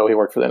didn't know he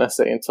worked for the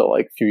NSA until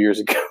like a few years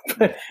ago.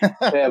 But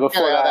yeah,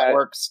 before that,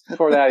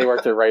 he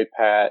worked at Wright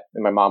Pat,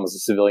 and my mom was a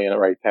civilian at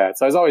Wright Pat.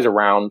 So I was always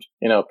around,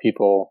 you know,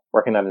 people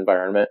working in that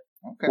environment.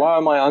 Okay. While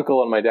my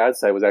uncle on my dad's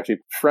side was actually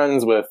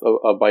friends with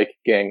a bike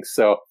gang,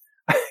 so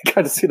I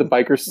got to see the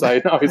biker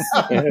side.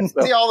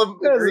 See all the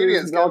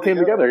ingredients. It all came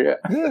together, yeah.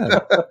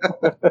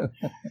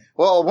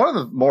 Well, one of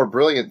the more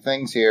brilliant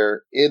things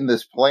here in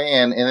this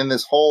plan and in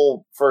this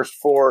whole first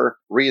 4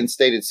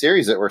 reinstated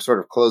series that we're sort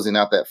of closing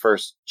out that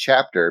first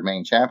chapter,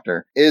 main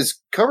chapter,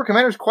 is Cobra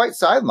Commander's quite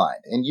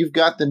sidelined. And you've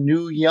got the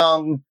new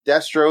young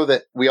Destro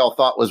that we all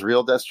thought was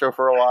real Destro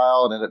for a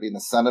while and ended up being the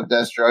son of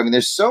Destro. I mean,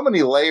 there's so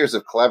many layers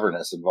of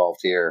cleverness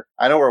involved here.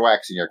 I know we're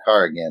waxing your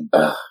car again.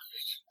 That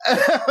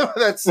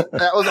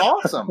was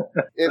awesome.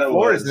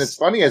 And it's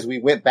funny, as we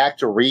went back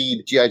to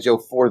read G.I. Joe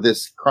for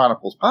this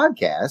Chronicles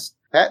podcast,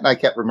 Pat and I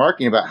kept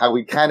remarking about how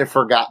we'd kind of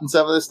forgotten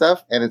some of this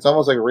stuff, and it's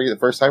almost like reading it the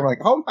first time, we're like,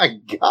 oh my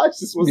gosh,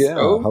 this was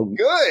so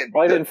good.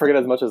 Well, I didn't forget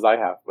as much as I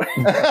have.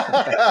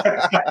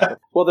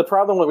 Well, the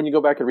problem when you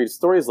go back and read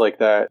stories like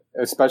that,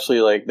 especially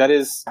like, that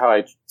is how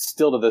I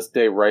still to this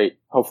day write.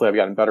 Hopefully I've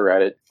gotten better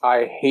at it.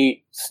 I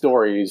hate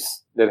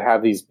stories that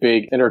have these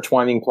big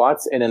intertwining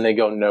plots and then they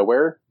go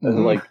nowhere. Mm-hmm.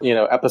 And like, you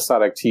know,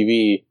 episodic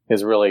TV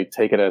has really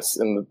taken us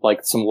in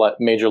like some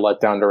major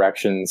letdown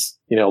directions.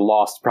 You know,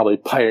 Lost probably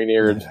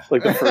pioneered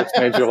like the first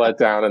major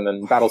letdown, and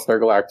then Battlestar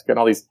Galactica and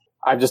all these.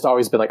 I've just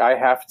always been like, I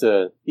have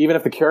to, even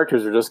if the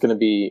characters are just going to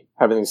be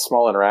having these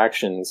small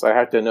interactions, I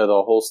have to know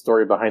the whole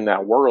story behind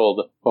that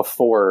world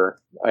before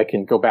I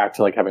can go back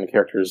to like having the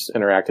characters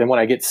interact. And when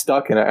I get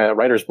stuck in a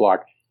writer's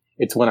block,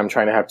 it's when I'm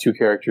trying to have 2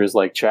 characters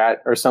like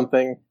chat or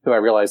something, who I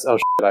realize, oh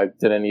shit, I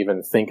didn't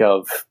even think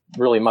of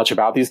really much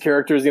about these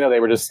characters. You know, they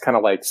were just kind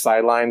of like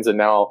sidelines, and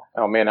now,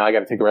 oh man, now I got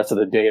to take the rest of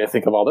the day to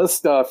think of all this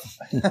stuff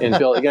and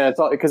build. Again, it's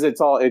all because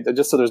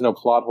just so there's no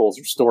plot holes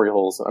or story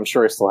holes. I'm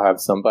sure I still have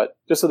some, but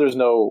just so there's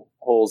no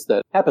holes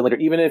that happen later,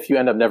 even if you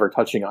end up never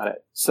touching on it.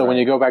 So when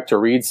you go back to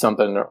read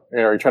something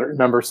or you try to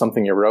remember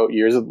something you wrote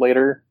years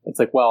later, it's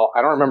like, well,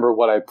 I don't remember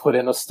what I put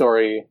in a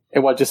story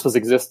and what just was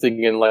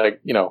existing in like,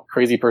 you know,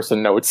 crazy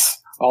person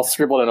notes all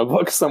scribbled in a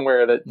book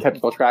somewhere that kept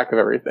track of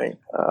everything.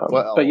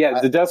 But yeah,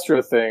 the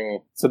Destro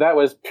thing, so that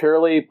was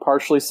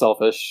partially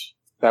selfish.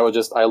 That was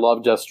just, I love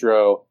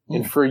Destro.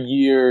 And for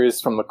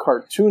years, from the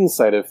cartoon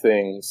side of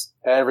things,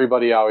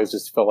 everybody always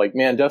just felt like,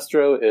 man,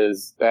 Destro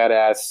is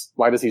badass.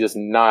 Why does he just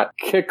not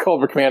kick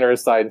Cobra Commander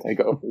aside and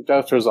go,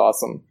 Destro's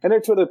awesome? And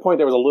there, to the point,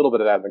 there was a little bit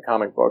of that in the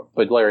comic book,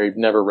 but Larry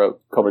never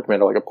wrote Cobra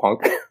Commander like a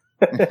punk.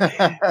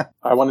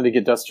 I wanted to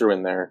get Destro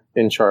in there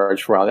in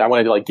charge for a while. I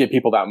wanted to like give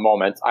people that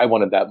moment. I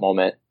wanted that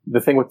moment.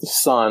 The thing with the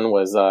son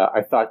was,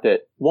 I thought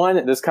that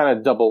this kind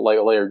of double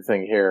layered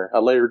thing here,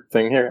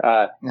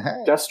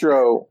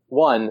 Destro,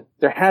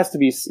 there has to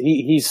be,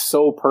 he's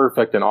so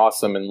perfect and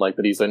awesome, and like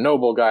that he's a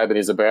noble guy, that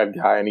he's a bad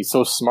guy, and he's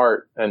so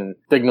smart and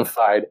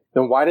dignified.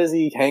 Then why does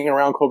he hang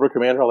around Cobra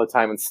Commander all the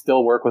time and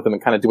still work with him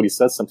and kind of do what he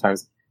says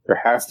sometimes? There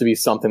has to be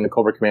something the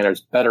Cobra Commander is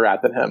better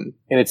at than him.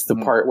 And it's the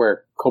part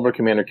where Cobra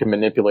Commander can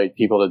manipulate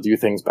people to do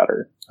things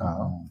better.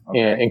 Oh, okay.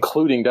 And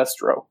including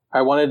Destro.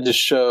 I wanted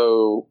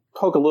to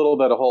poke a little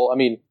bit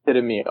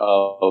epitome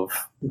of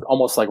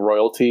almost like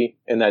royalty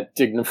and that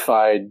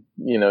dignified,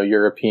 you know,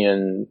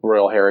 European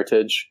royal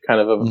heritage kind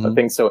of a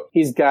thing. So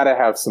he's got to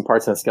have some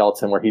parts in the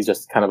skeleton where he's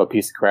just kind of a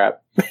piece of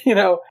crap, you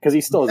know, because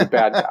he still is a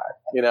bad guy,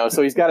 you know,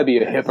 so he's got to be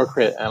a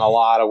hypocrite in a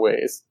lot of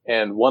ways.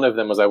 And one of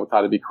them was I thought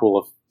it'd be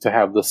cool to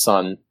have the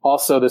sun.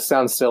 Also, this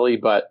sounds silly,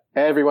 but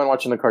everyone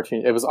watching the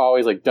cartoon, it was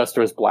always like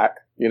Destro's black.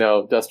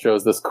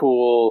 Destro's this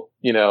cool,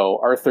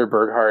 Arthur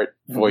Burghardt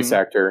voice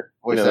actor.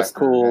 This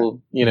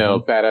cool,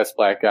 badass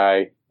black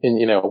guy. And,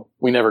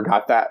 we never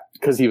got that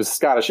because he was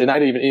Scottish. And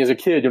as a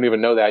kid, you don't even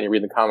know that. And you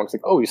read the comics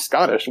like, oh, he's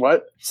Scottish.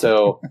 What?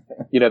 So,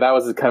 that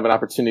was kind of an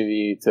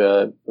opportunity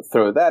to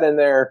throw that in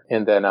there.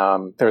 And then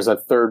there's a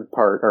third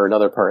part or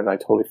another part, and I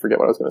totally forget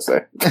what I was going to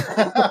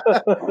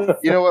say.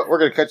 You know what? We're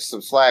going to cut you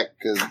some slack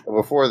because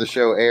before the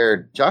show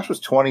aired, Josh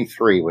was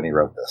 23 when he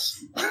wrote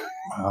this.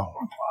 Wow.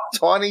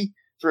 23.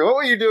 What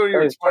were you doing? You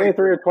were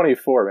 23 or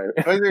 24,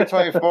 maybe. 23 or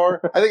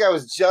 24? I think I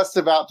was just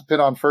about to put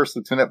on First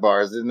Lieutenant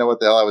bars. Didn't know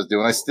what the hell I was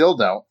doing. I still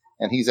don't.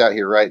 And he's out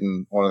here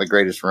writing one of the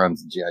greatest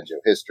runs in G.I.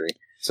 Joe history.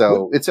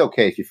 So it's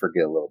okay if you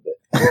forget a little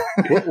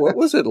bit. what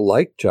was it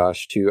like,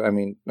 Josh,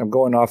 I'm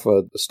going off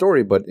of the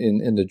story, but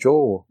in the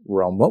Joe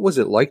realm, what was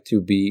it like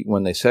to be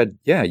when they said,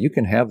 yeah, you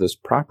can have this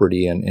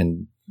property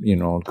and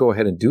go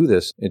ahead and do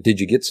this?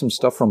 Did you get some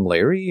stuff from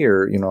Larry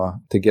or,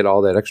 to get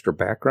all that extra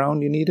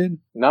background you needed?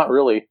 Not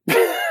really.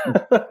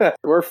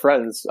 We're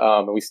friends. I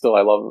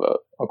love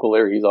Uncle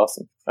Larry. He's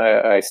awesome.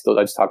 I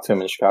just talked to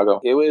him in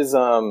Chicago. It was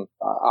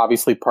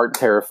obviously part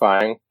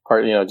terrifying,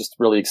 part just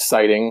really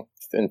exciting,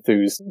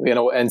 enthused,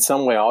 in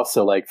some way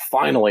also like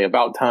finally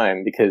about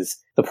time because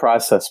the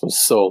process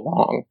was so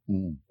long.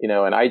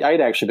 And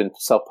I'd actually been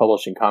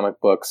self-publishing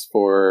comic books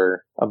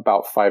for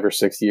about 5 or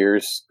 6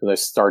 years because I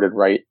started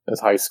right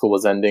as high school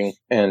was ending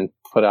and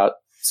put out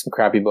some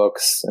crappy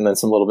books and then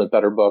some little bit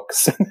better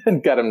books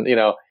and got them,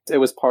 it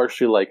was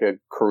partially like a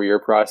career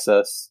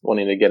process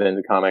wanting to get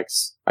into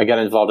comics. I got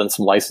involved in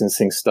some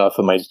licensing stuff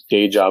in my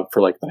day job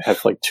I had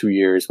for 2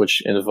 years,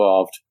 which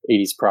involved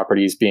 80s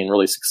properties being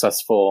really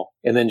successful.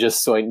 And then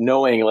just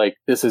knowing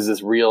this is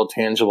this real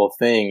tangible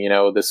thing,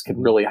 this could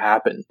really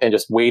happen and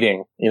just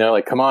waiting,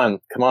 come on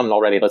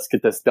already. Let's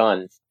get this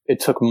done. It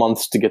took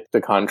months to get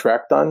the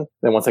contract done.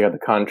 Then once I got the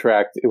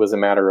contract, it was a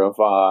matter of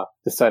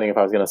deciding if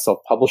I was going to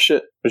self-publish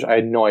it, which I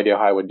had no idea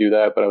how I would do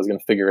that, but I was going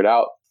to figure it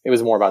out. It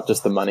was more about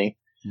just the money.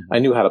 I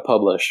knew how to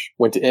publish.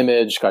 Went to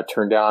Image, got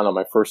turned down on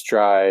my first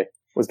try.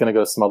 Was going to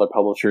go to some other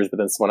publishers, but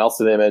then someone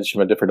else at Image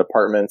from a different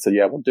department said,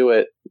 yeah, we'll do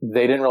it.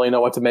 They didn't really know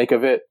what to make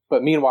of it.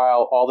 But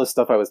meanwhile, all this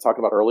stuff I was talking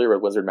about earlier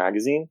with Wizard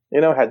Magazine,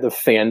 had the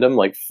fandom,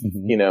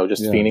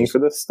 just fiending for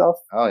this stuff.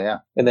 Oh, yeah.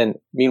 And then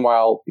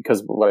meanwhile,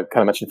 because what I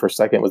kind of mentioned for a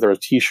second was there was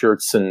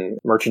t-shirts and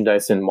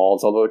merchandise in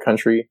malls all over the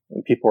country,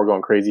 and people were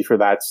going crazy for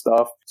that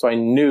stuff. So I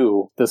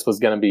knew this was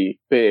going to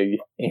be big,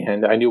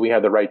 and I knew we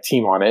had the right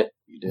team on it.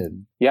 You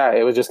did. Yeah,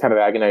 it was just kind of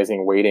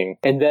agonizing waiting.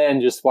 And then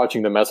just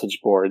watching the message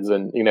boards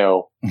and,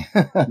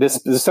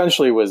 this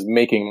essentially was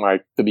making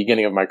the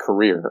beginning of my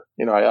career.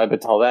 Up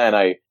until then,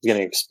 I was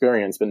getting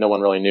experience, but no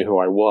one really knew who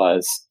I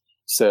was.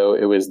 So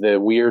it was the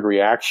weird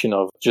reaction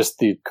of just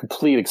the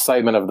complete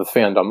excitement of the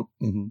fandom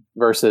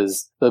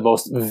versus the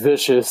most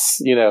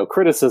vicious,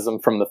 criticism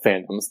from the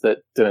fandoms that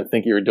didn't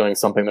think you were doing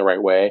something the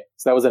right way.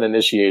 So that was an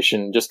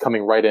initiation, just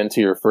coming right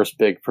into your first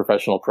big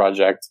professional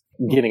project,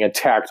 getting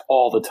attacked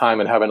all the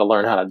time and having to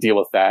learn how to deal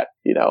with that,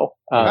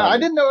 I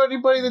didn't know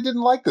anybody that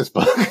didn't like this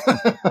book.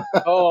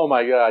 Oh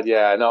my God.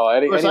 Yeah. No,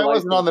 of course, I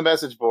wasn't on the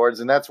message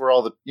boards, and that's where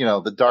all the,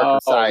 the darker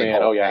side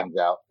hangs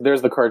out.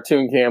 There's the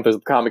cartoon camp, there's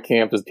the comic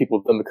camp, there's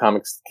people in the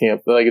comics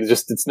camp.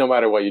 It's no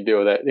matter what you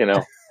do with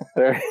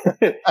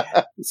it,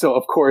 So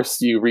of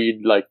course you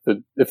read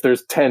if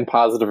there's 10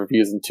 positive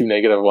reviews and 2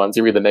 negative ones,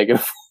 you read the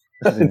negative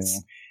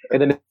ones.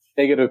 And then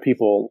negative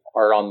people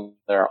are on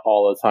there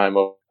all the time.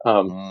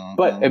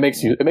 But it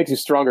makes you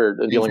stronger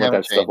dealing with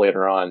that stuff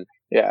later on.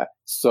 Yeah.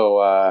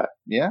 So,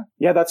 yeah,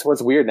 that's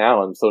what's weird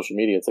now on social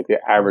media. It's like the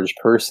average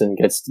person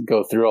gets to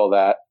go through all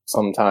that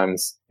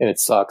sometimes, and it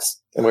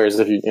sucks. And whereas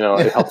if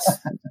it helps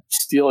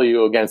steel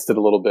you against it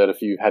a little bit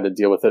if you had to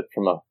deal with it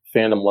from a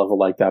fandom level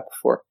like that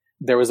before.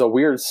 There was a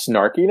weird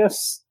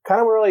snarkiness,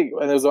 kind of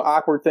and there was an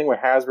awkward thing with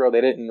Hasbro.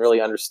 They didn't really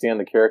understand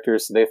the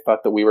characters, so they thought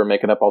that we were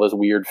making up all this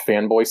weird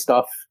fanboy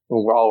stuff.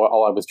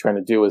 All I was trying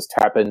to do was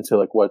tap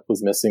into what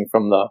was missing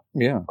from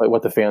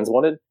what the fans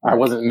wanted. I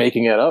wasn't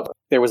making it up.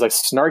 There was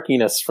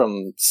snarkiness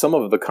from some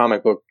of the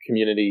comic book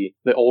community,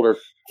 the older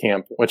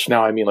camp, which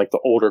now I mean the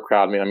older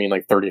crowd. I mean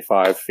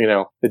 35.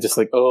 They're just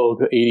the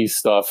 80s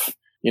stuff.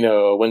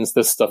 When's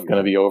this stuff going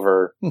to be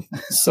over?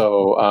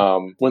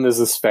 So when is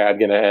this fad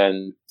going to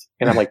end?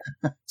 And I'm like,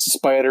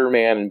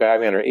 Spider-Man and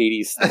Batman are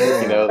 80s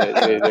things, they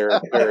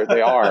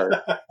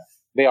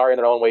are in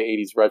their own way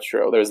 80s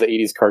retro. There's the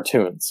 80s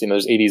cartoons,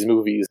 there's 80s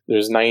movies,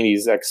 there's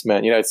 90s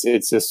X-Men,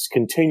 it's this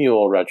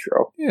continual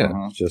retro.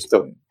 Yeah.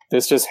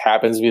 This just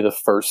happens to be the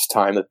first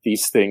time that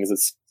these things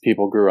that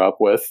people grew up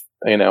with,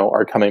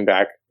 are coming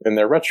back in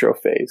their retro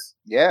phase.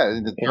 Yeah.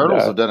 The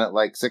Turtles have done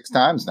it 6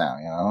 times now,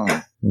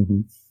 Mm-hmm.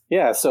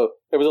 Yeah, so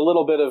there was a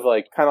little bit of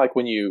kind of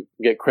when you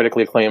get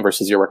critically acclaimed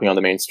versus you're working on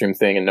the mainstream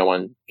thing and no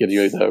one gives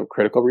you the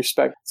critical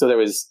respect. So there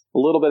was a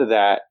little bit of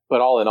that,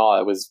 but all in all,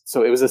 it was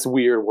this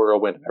weird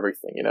whirlwind of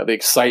everything, the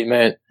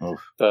excitement,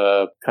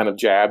 the kind of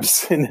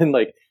jabs, and then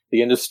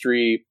the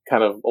industry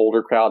kind of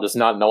older crowd just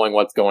not knowing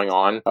what's going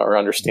on or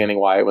understanding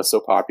why it was so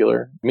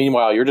popular.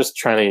 Meanwhile, you're just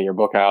trying to get your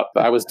book out.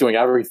 I was doing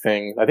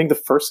everything. I think the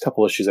first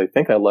couple issues, I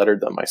think I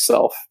lettered them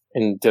myself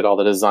and did all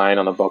the design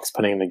on the books,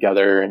 putting them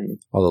together and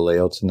all the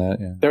layouts and that.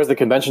 Yeah. There was the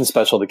convention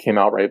special that came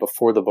out right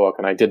before the book,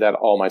 and I did that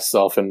all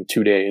myself in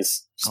 2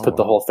 days. Just put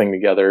the whole thing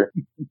together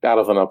out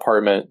of an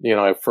apartment. You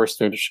know, I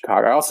first moved to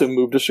Chicago. I also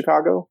moved to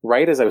Chicago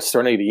right as I was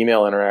starting to get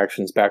email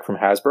interactions back from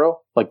Hasbro.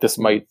 Like, this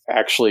might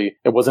actually,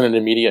 it wasn't an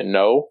immediate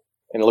no,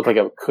 and it looked like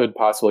it could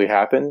possibly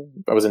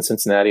happen. I was in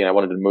Cincinnati and I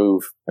wanted to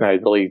move, and I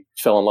really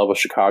fell in love with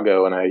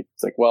Chicago. And I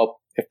was like, well,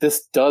 if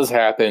this does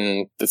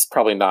happen, it's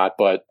probably not,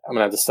 but I'm going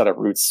to have to set up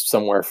roots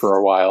somewhere for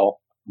a while.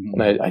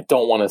 And I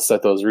don't want to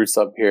set those roots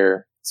up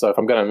here. So if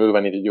I'm going to move, I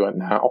need to do it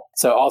now.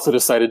 So I also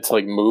decided to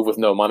like move with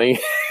no money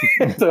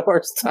at the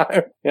worst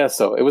time. Yeah.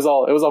 So it was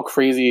all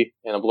crazy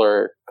and a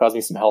blur. Caused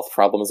me some health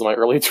problems in my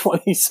early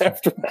 20s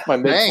after my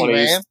mid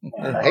 20s.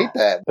 Man. I hate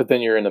that. But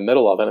then you're in the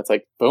middle of it. And it's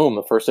like, boom,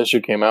 the first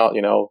issue came out,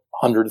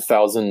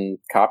 100,000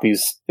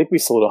 copies. I think we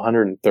sold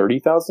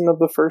 130,000 of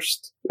the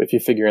first, if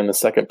you figure in the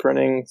second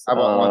printing. I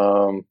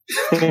bought one.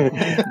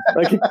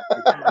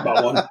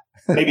 About one.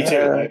 Maybe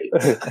two.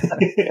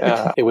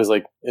 Yeah, it was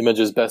like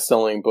Image's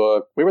best-selling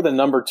book. We were the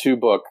number 2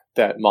 book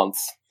that month.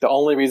 The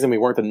only reason we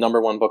weren't the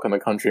number 1 book in the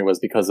country was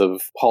because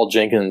of Paul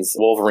Jenkins'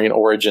 Wolverine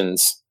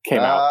Origins came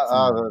out.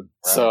 Right.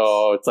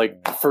 So it's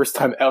like the first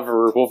time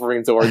ever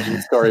Wolverine's origin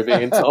story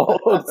being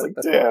told. It's like,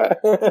 yeah.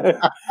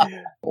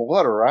 Well,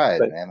 what a ride,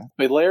 man.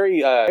 But Larry,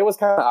 it was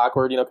kind of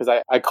awkward, because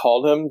I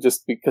called him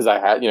just because I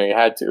had, you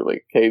had to,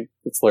 like, hey,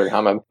 it's Larry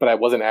Hama, but I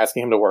wasn't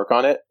asking him to work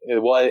on it.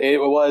 It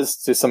was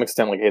to some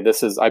extent like, hey,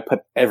 I put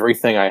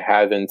everything I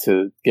have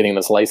into getting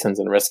this license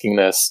and risking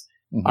this.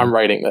 Mm-hmm. I'm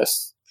writing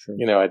this. Sure.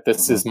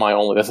 This is my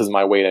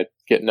way to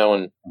get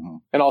known. Mm-hmm.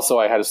 And also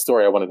I had a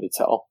story I wanted to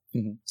tell.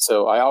 Mm-hmm.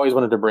 So I always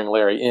wanted to bring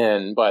Larry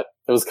in, but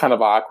it was kind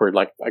of awkward.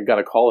 Like, I got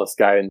to call this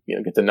guy and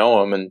get to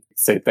know him and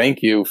say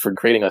thank you for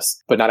creating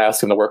us, but not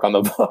ask him to work on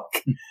the book.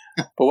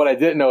 But what I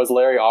didn't know is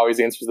Larry always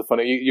answers the phone.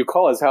 You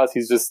call his house,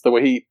 he's just, the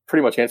way he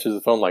pretty much answers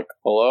the phone, like,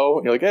 hello?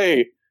 And you're like,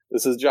 hey,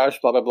 this is Josh,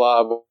 blah, blah,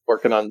 blah,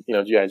 working on,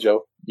 G.I.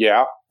 Joe.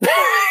 Yeah.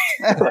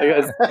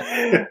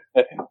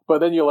 But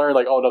then you learn,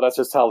 like, oh no, that's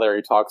just how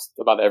Larry talks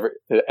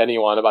to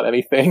anyone about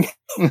anything.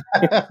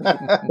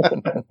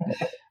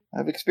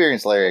 I've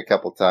experienced Larry a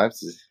couple times.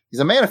 He's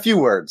a man of few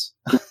words.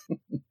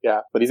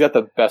 Yeah, but he's got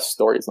the best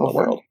stories in the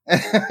world.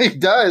 He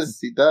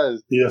does.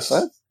 Yes.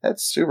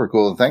 That's super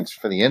cool, and thanks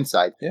for the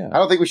insight. Yeah. I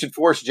don't think we should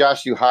force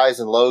Josh to do highs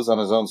and lows on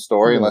his own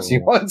story unless he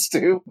wants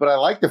to, but I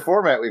like the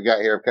format we've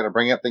got here of kind of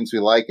bringing up things we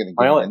like and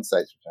giving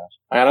insights from Josh.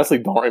 I honestly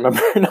don't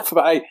remember enough,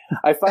 but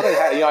I thought I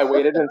had, I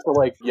waited until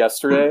like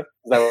yesterday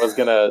because I was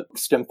going to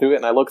skim through it,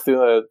 and I looked through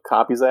the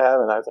copies I have,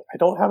 and I was like, I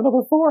don't have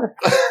number 4.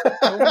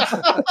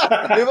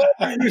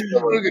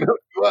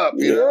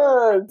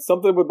 Yeah,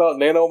 something about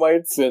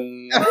nanomites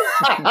and...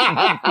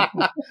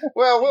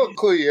 Well, we'll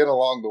clue you in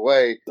along the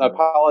way. I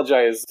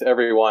apologize to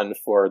everyone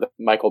for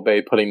Michael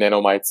Bay putting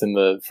nanomites in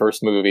the first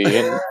movie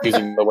and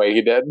using the way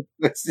he did.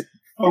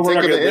 We're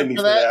not going to blame you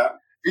for that.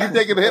 Are you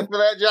taking a hit for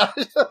that, Josh?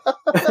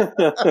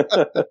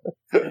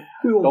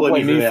 Don't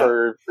blame me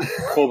for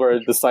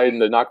Colbert deciding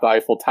to knock the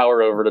Eiffel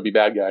Tower over to be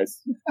bad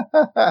guys.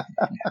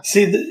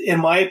 See, in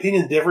my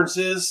opinion, the difference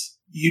is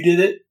you did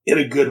it in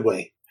a good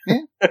way.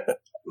 Yeah.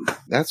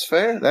 That's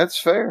fair.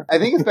 I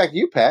think it's back to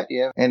you, Pat.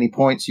 You have any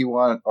points you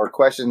want or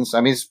questions?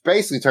 I mean, it's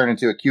basically turned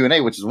into a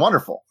Q&A, which is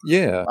wonderful.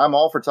 Yeah. I'm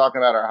all for talking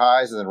about our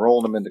highs and then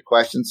rolling them into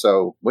questions.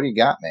 So what do you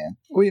got, man?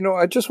 Well,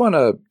 I just want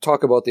to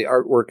talk about the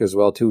artwork as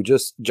well, too.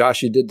 Just,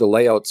 Josh, you did the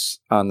layouts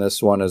on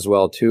this one as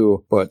well,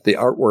 too. But the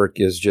artwork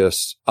is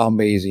just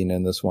amazing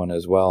in this one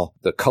as well.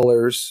 The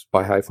colors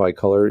by Hi-Fi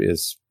Color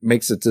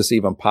makes it just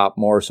even pop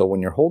more. So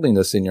when you're holding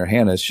this in your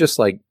hand, it's just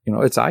like,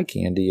 it's eye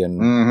candy.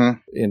 And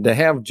and to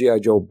have G.I.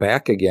 Joe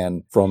back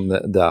again from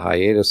the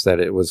hiatus that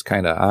it was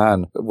kind of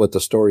on with the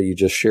story you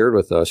just shared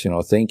with us,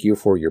 thank you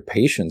for your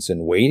patience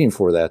in waiting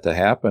for that to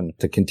happen,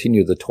 to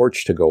continue the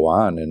torch to go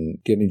on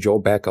and getting Joe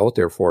back out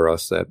there for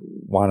us that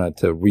wanted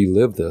to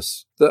relive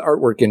this. The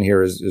artwork in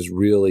here is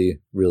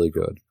really, really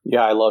good.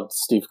 Yeah, I loved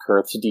Steve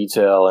Kurth's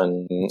detail,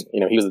 and,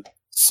 he was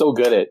so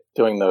good at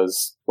doing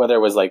those, whether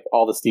it was like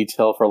all this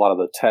detail for a lot of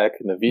the tech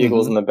and the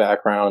vehicles in the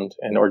background,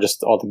 or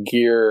just all the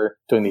gear,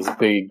 doing these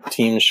big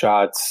team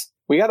shots.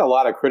 We got a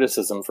lot of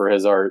criticism for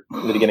his art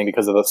in the beginning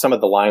because of some of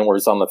the line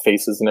words on the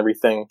faces and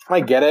everything. I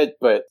get it,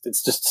 but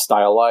it's just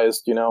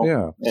stylized,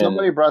 Yeah.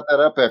 Somebody brought that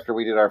up after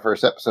we did our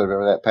first episode.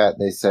 Remember that, Pat?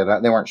 They said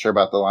they weren't sure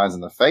about the lines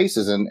and the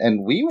faces,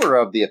 and we were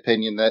of the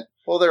opinion that,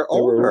 well, they're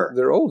older.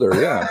 They're older,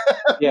 yeah.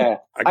 Yeah.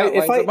 I got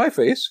lines on my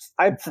face.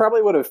 I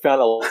probably would have found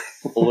a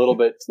little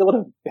bit, still would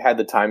have had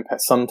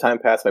some time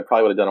pass, but I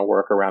probably would have done a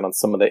workaround on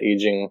some of the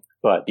aging.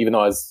 But even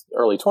though I was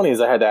early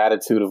 20s, I had the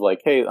attitude of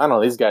like, hey, I don't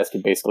know, these guys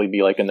could basically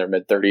be like in their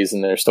mid-30s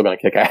and they're still going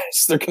to kick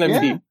ass. They're going to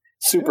be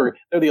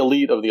They're the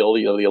elite of the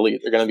elite of the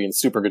elite. They're going to be in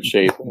super good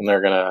shape, and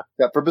they're going to.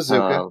 Except for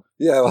Bazooka.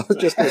 Yeah, I was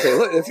just going to say,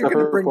 look, if you're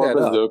going to bring that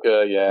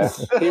Bazooka, yeah.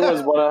 He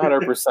was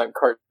 100%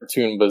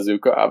 cartoon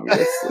Bazooka,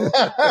 obviously.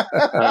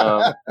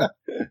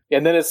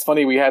 And then it's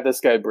funny, we had this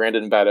guy,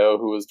 Brandon Badeau,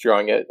 who was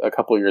drawing it a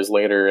couple years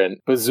later, and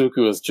Bazooka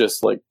was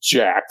just like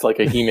jacked like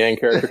a He-Man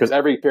character, because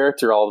every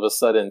character all of a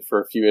sudden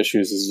for a few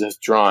issues is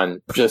just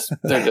drawn, they're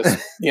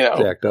just,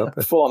 jacked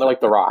up. Full on, they're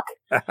like The Rock.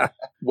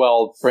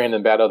 Well,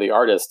 Brandon Badeau, the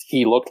artist,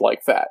 he looked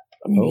like that.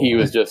 I mean, he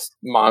was just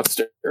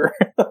monster.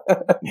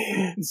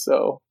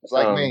 So it's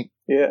like me.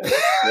 Yeah,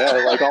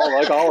 like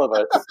all of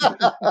us.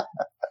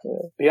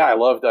 Yeah, I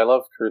loved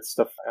Kurt's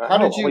stuff. How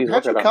did you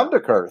come to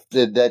Kurt?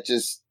 Did that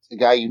just a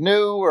guy you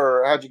knew,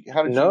 or how did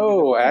you?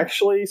 No,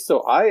 actually,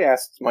 so I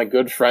asked my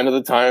good friend at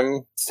the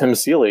time, Tim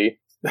Seeley,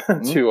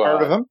 to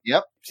heard of him.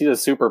 Yep. He's a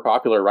super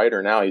popular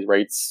writer now. He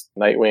writes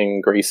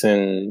Nightwing,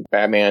 Grayson,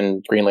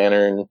 Batman, Green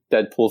Lantern,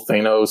 Deadpool,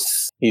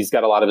 Thanos. He's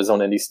got a lot of his own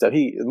indie stuff.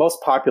 The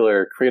most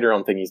popular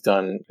creator-owned thing he's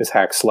done is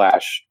Hack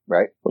Slash,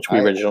 right? Which we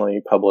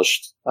originally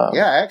published. I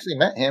actually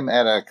met him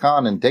at a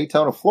con in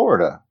Daytona,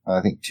 Florida.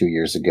 I think 2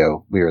 years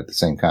ago. We were at the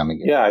same con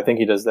again. Yeah, I think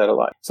he does that a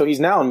lot. So he's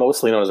now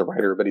mostly known as a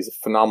writer, but he's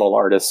a phenomenal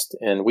artist.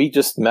 And we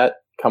just met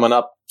coming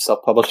up,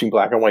 self-publishing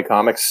black and white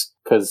comics,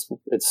 because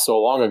it's so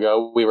long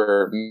ago. We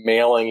were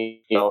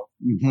mailing,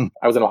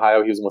 I was in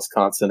Ohio, he was in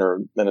Wisconsin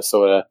or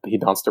Minnesota. He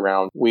bounced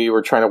around. We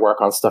were trying to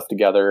work on stuff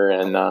together,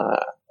 and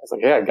I was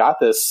like, hey, I got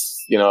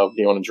this, do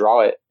you want to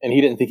draw it? And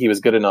he didn't think he was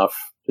good enough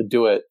to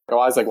do it. So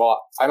I was like,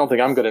 well, I don't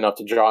think I'm good enough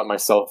to draw it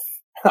myself.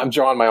 I'm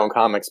drawing my own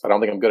comics, but I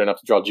don't think I'm good enough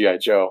to draw G.I.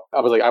 Joe.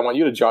 I was like, I want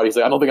you to draw it. He's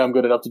like, I don't think I'm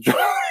good enough to draw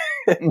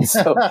it.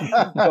 so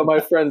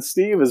my friend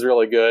Steve is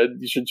really good.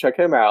 You should check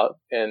him out.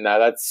 And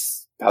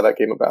that's how that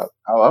came about.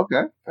 Oh,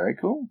 okay. Very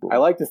cool. I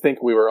like to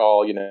think we were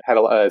all,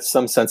 had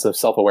some sense of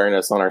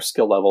self-awareness on our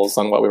skill levels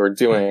on what we were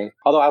doing.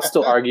 Although I'll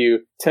still argue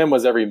Tim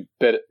was every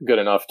bit good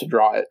enough to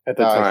draw it at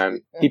the time.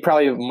 He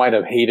probably might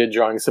have hated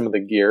drawing some of the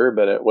gear,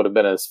 but it would have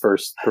been his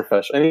first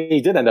professional. And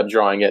he did end up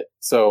drawing it.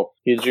 So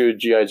he drew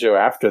G.I. Joe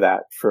after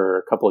that for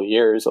a couple of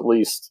years at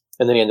least.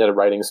 And then he ended up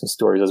writing some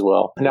stories as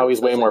well. Now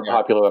he's way more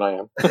popular than I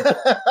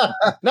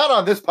am. Not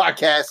on this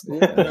podcast.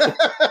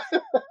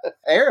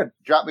 Aaron,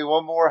 drop me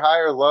one more high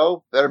or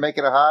low. Better make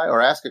it a high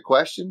or ask a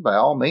question. By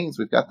all means,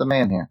 we've got the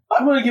man here.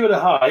 I'm going to give it a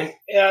high.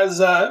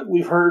 As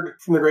we've heard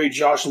from the great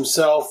Josh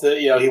himself that,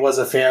 he was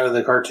a fan of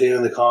the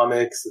cartoon, the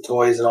comics, the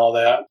toys, and all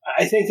that.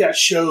 I think that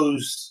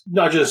shows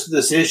not just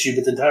this issue,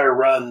 but the entire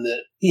run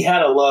that he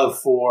had a love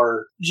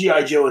for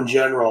G.I. Joe in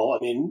general.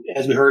 I mean,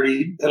 as we heard,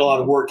 he put a lot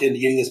of work into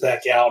getting this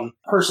back out. And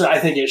personally, I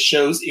think it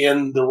shows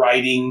in the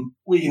writing.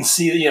 We can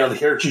see, the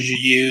characters you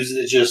use.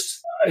 It just,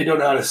 I don't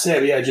know how to say it,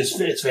 but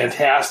yeah, it's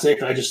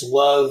fantastic. I just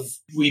love,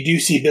 we do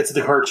see bits of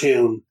the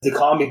cartoon, the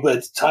comic, but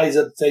it ties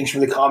up things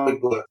from the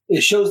comic book.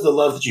 It shows the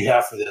love that you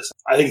have for this.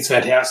 I think it's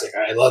fantastic.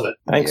 I love it.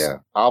 Thanks. Yeah,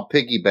 I'll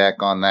piggyback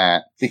on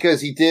that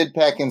because he did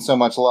pack in so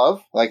much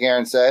love, like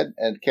Aaron said,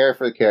 and care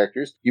for the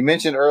characters. You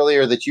mentioned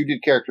earlier that you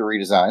did character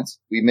redesigns.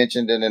 We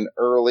mentioned in an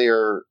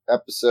earlier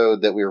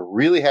episode that we were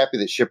really happy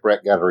that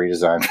Shipwreck got a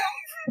redesign.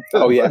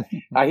 Oh, yeah.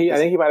 I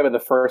think he might have been the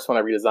first one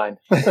I redesigned.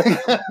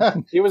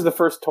 He was the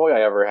first toy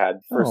I ever had.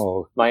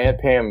 My Aunt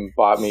Pam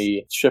bought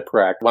me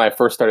Shipwreck when I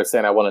first started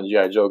saying I wanted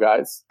G.I. Joe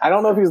guys. I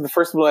don't know if he was the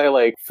first one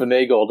I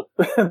finagled,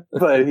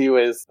 but he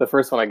was the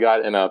first one I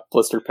got in a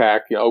blister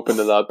pack, opened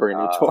it up, bring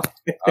a new toy.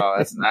 Oh,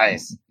 that's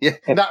nice. Yeah,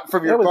 not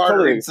from your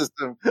bartering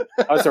system.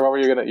 Oh, sorry, what were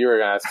you going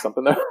to ask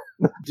something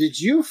though? Did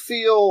you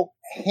feel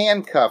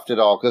handcuffed at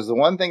all? Because the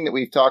one thing that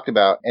we've talked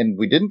about, and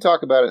we didn't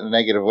talk about it in a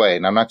negative way,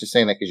 and I'm not just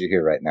saying that because you're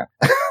here right now,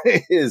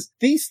 is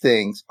these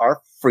things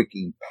are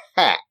freaking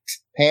packed.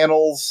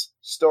 Panels,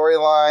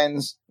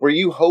 storylines. Were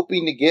you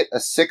hoping to get a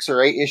 6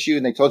 or 8 issue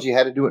and they told you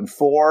how to do it in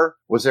 4?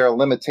 Was there a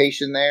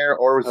limitation there?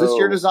 Or was this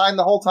your design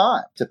the whole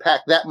time to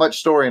pack that much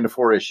story into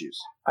 4 issues?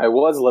 I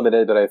was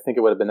limited, but I think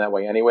it would have been that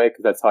way anyway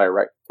because that's how I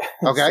write.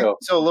 Okay.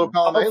 so a little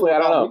column A. Hopefully, I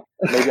don't know.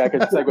 Maybe I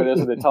could segue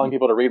this with telling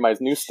people to read my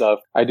new stuff.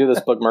 I do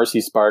this book,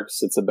 Mercy Sparks.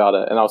 It's about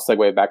and I'll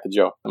segue back to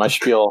Joe. My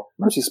spiel,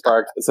 Mercy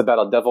Sparks. It's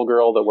about a devil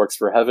girl that works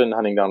for heaven,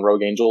 hunting down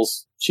rogue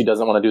angels. She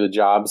doesn't want to do the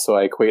job, so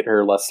I equate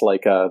her less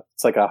like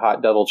it's like a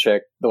hot devil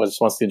chick that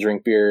just wants to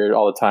drink beer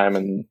all the time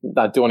and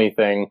not do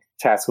anything,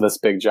 tasked with this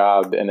big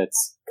job. And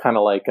it's kind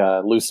of like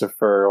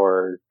Lucifer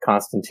or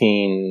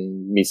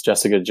Constantine meets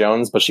Jessica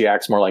Jones, but she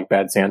acts more like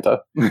Bad Santa.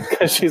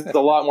 She's a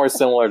lot more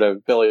similar to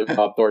Billy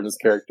Bob Thornton's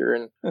character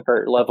and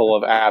her level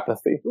of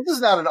apathy. This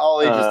is not an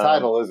all ages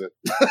title, is it?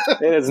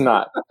 It is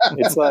not.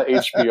 It's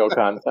HBO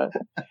content.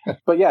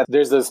 But yeah,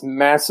 there's this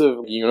massive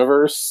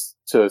universe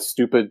to a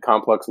stupid,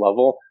 complex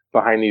level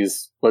behind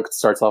these, what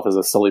starts off as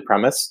a silly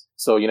premise.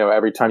 So,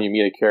 every time you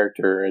meet a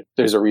character,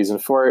 there's a reason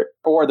for it.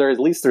 Or at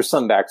least there's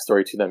some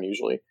backstory to them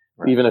usually.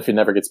 Right. Even if it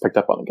never gets picked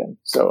up on again.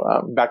 So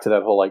back to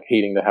that whole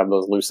hating to have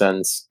those loose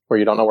ends where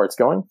you don't know where it's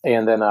going.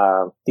 And then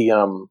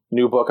the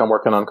new book I'm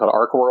working on called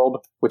Arc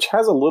World, which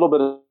has a little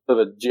bit of of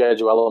a G.I.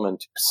 Joe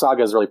element.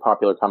 Saga is a really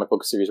popular comic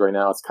book series right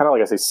now. It's kind of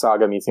like I say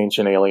Saga meets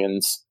Ancient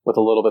Aliens with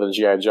a little bit of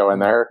G.I. Joe in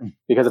there,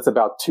 because it's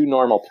about two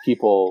normal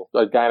people,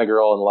 a guy and a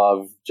girl in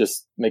love,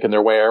 just making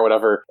their way or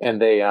whatever.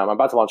 And they, I'm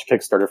about to launch a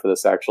Kickstarter for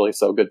this actually,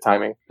 so good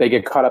timing. They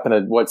get caught up in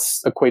what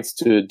equates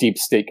to a deep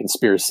state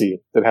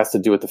conspiracy that has to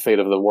do with the fate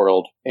of the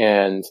world.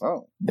 And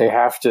they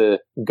have to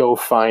go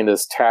find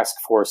this task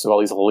force of all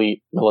these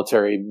elite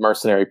military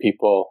mercenary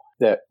people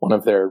that one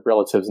of their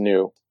relatives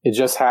knew. It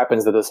just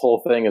happens that this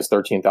whole thing is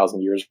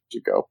 13,000 years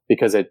ago,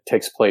 because it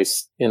takes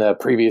place in a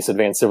previous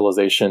advanced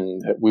civilization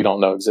that we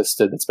don't know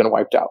existed that's been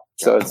wiped out.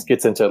 So it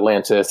gets into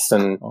Atlantis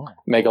and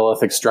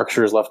megalithic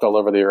structures left all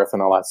over the earth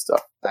and all that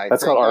stuff.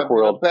 That's called Arc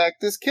World. Back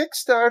this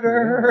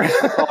Kickstarter.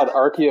 It's called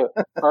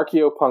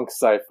Archeopunk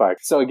Sci-Fi.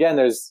 So again,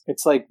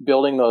 it's like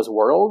building those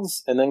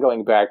worlds and then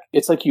going back.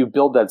 It's like you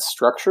build that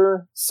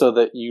structure so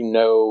that you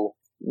know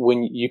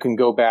when you can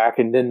go back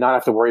and then not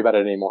have to worry about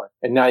it anymore.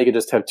 And now you can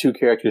just have two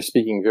characters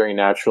speaking very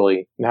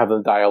naturally and have the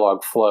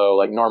dialogue flow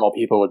like normal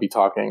people would be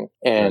talking,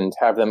 and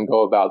have them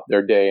go about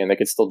their day, and they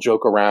can still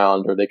joke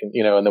around, or they can,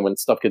 and then when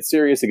stuff gets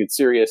serious, it gets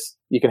serious.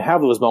 You can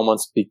have those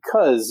moments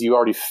because you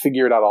already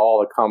figured out all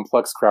the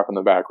complex crap in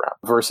the background,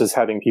 versus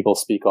having people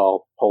speak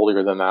all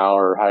holier than thou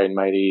or high and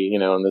mighty,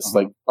 in this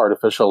like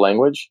artificial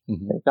language.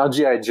 Now,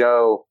 G.I.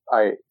 Joe,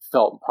 I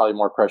felt probably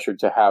more pressured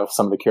to have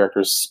some of the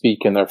characters speak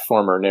in their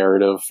former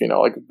narrative,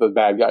 like the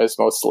bad guys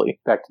mostly.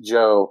 Back to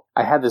Joe,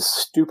 I had this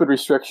stupid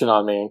restriction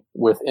on me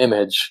with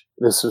Image.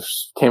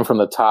 Came from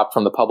the top,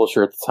 from the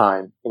publisher at the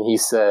time. And he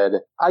said,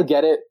 I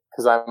get it,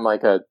 because I'm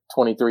like a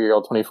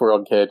 23-year-old,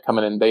 24-year-old kid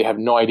coming in. They have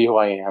no idea who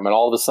I am. And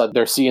all of a sudden,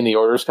 they're seeing the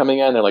orders coming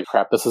in. They're like,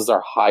 crap, this is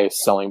our highest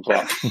selling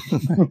book.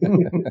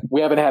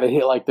 We haven't had a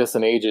hit like this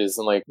in ages.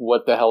 And like,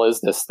 what the hell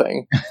is this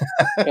thing?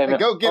 And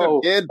go get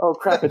him, kid. Oh,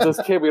 crap, it's this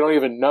kid we don't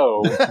even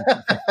know.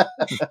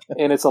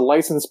 And it's a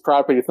licensed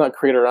property. It's not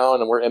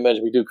creator-owned, and we're Image.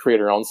 We do create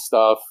our own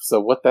stuff.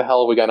 So what the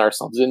hell have we gotten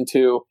ourselves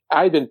into?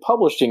 I'd been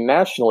publishing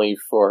nationally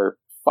for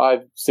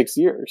 5-6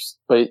 years,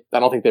 but I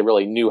don't think they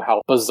really knew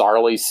how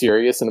bizarrely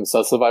serious and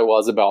obsessive I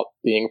was about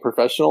being a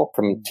professional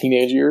from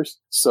teenage years.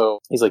 So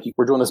he's like,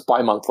 we're doing this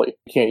bi-monthly.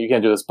 You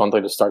can't do this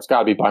monthly to start. It's got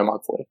to be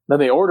bi-monthly. Then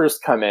the orders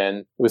come in.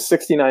 It was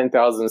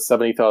 69,000,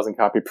 70,000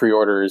 copy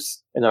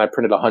pre-orders. And then I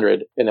printed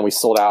 100, and then we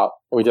sold out.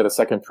 And we did a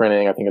second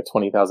printing, I think of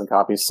 20,000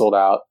 copies, sold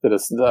out. Did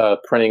the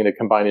printing the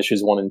combined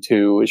issues 1 and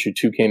 2. Issue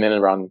 2 came in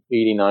around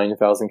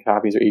 89,000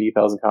 copies or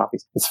 80,000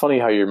 copies. It's funny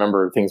how you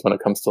remember things when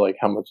it comes to like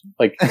how much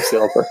like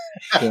sales are.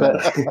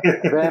 But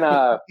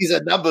then he's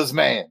a numbers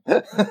man.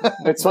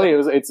 It's funny.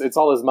 It's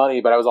all his money,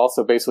 but I was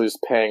also basically just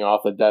paying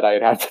off the debt I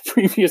had the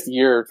previous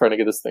year trying to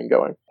get this thing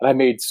going. And I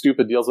made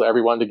stupid deals with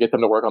everyone to get them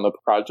to work on the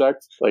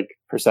project, like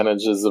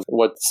percentages of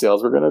what the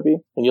sales were going to be.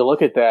 And you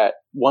look at that.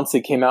 Once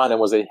it came out and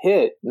was a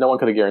hit, no one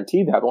could have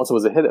guaranteed that. But once it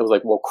was a hit, it was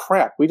like, well,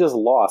 crap, we just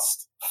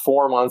lost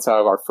 4 months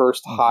out of our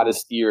first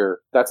hottest year.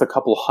 That's a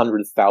couple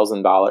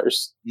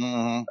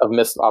 $100,000 of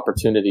missed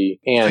opportunity.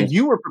 And so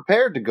you were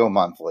prepared to go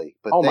monthly,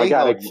 but oh my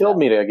God, it killed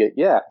me to get,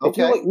 yeah.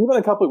 Okay. Even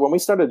when we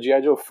started G.I.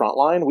 Joe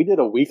Frontline, we did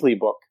a weekly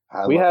book.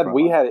 We had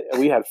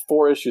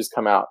 4 issues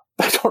come out.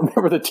 I don't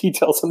remember the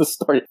details in the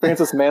story.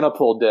 Francis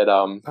Manipold did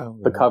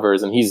the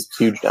covers, and he's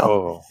huge now.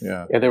 Oh,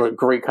 yeah. Yeah, they were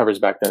great covers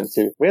back then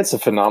too. We had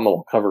some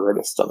phenomenal cover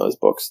artists on those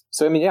books.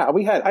 So I mean, yeah,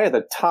 I had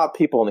the top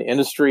people in the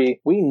industry.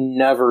 We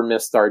never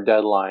missed our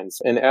deadlines.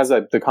 And as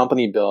the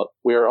company built,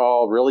 we were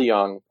all really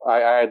young. I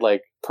had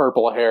like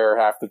purple hair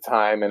half the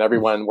time, and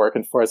everyone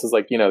working for us is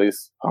like,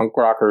 these punk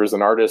rockers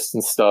and artists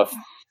and stuff.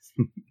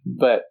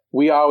 But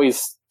we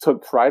always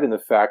took pride in the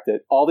fact that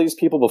all these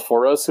people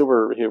before us who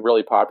were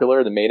really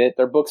popular that made it,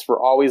 their books were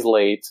always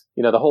late.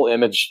 The whole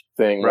Image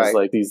thing was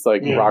like these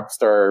rock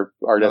star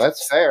artists. Well,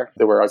 that's fair.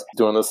 They were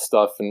doing this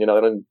stuff, and they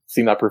didn't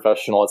seem that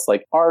professional. It's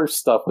like our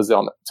stuff was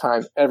on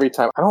time every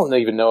time. I don't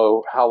even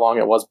know how long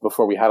it was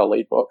before we had a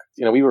late book.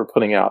 We were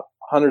putting out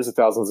hundreds of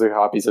thousands of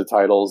copies of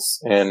titles,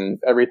 and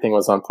everything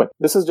was on point.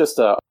 This is just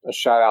a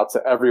shout out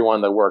to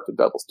everyone that worked at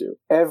Devil's Due.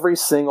 Every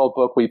single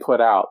book we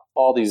put out,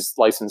 all these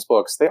licensed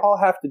books, they all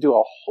have to do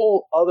a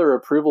whole other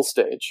approval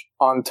stage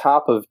on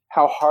top of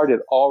how hard it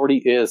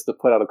already is to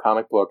put out a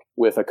comic book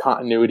with a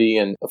continuity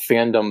and a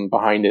fandom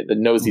behind it that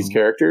knows these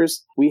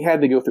characters. We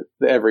had to go through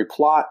every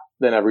plot,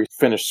 then every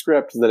finished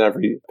script, then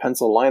every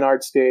pencil line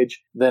art stage,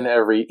 then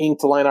every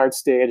inked line art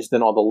stage,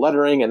 then all the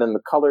lettering, and then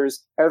the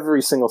colors.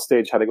 Every single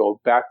stage had to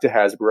go back to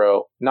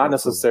Hasbro, not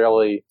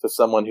necessarily to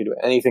someone who knew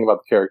anything about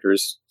the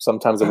characters.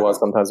 Sometimes it was,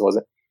 sometimes it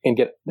wasn't. And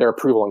get their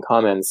approval and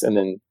comments, and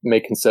then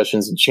make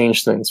concessions and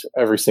change things for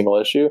every single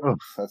issue.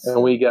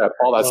 And we get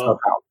all that stuff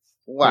out.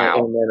 Wow.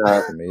 And then,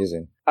 That's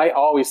amazing. I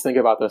always think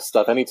about this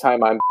stuff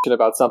anytime I'm bitching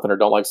about something or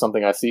don't like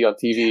something I see on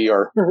TV,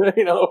 or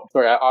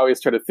or I always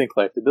try to think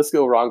like, did this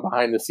go wrong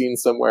behind the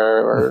scenes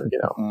somewhere, or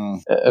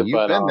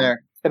You've been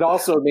there. It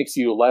also makes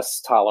you less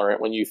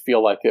tolerant when you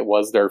feel like it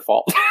was their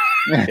fault.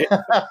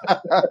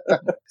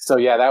 So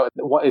yeah,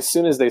 as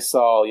soon as they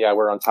saw,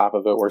 we're on top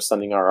of it, we're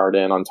sending our art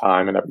in on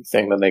time and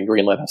everything, then they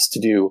greenlit us to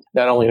do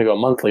not only to go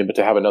monthly, but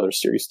to have another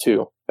series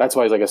too. that's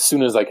why, like, as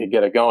soon as I could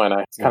get it going,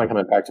 it's kind of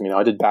coming back to me now.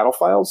 I did Battle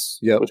Files,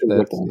 which was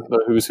like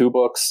the Who's Who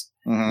books.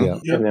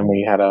 Mm-hmm. And then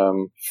we had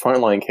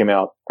Frontline came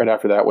out right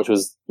after that, which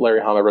was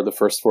Larry Hama read the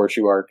first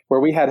 4-issue arc,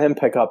 where we had him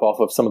pick up off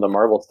of some of the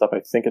Marvel stuff,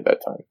 I think, at that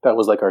time. That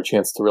was like our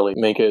chance to really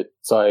make it.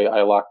 So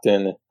I locked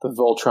in the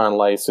Voltron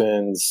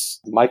license.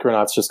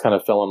 Micronauts just kind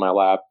of fell in my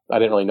lap. I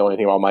didn't really know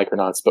anything about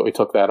Micronauts, but we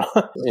took that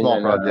on.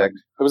 Small project.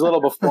 It was a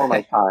little before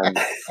my time.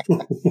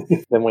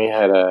 Then we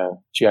had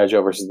G.I.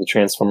 Joe versus the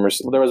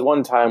Transformers. There was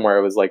one time where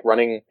I was like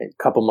running a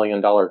couple $1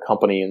 million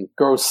company and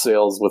gross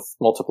sales with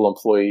multiple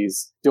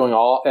employees, doing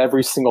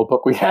every single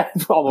book we had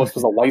almost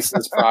was a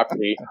licensed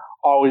property,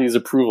 all of these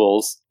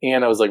approvals,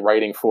 and I was like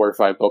writing 4 or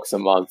 5 books a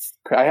month.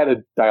 I had to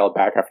dial it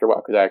back after a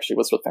while because I actually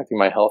was affecting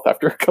my health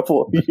after a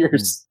couple of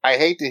years. I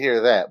hate to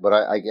hear that, but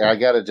I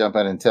got to jump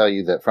in and tell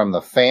you that from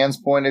the fans'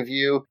 point of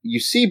view, you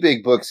see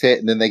big books hit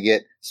and then they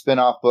get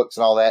spin-off books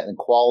and all that, and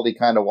quality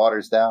kind of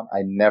waters down. I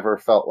never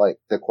felt like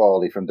the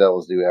quality from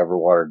Devil's Due ever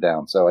watered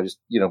down. So I just,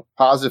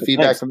 positive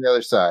feedback from the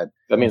other side.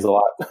 That means a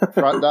lot.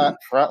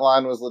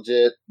 Frontline was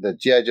legit. The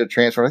G.I. Joe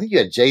Transformer, I think you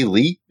had Jay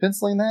Lee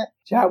penciling that.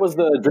 Yeah, it was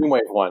the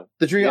Dreamwave one.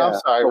 I'm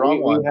sorry,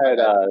 wrong one. We had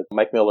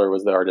Mike Miller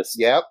was the artist.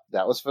 Yep,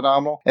 that was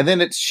phenomenal. And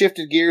then it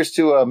shifted gears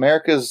to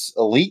America's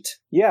Elite.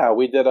 Yeah,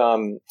 we did.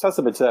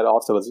 Testament to that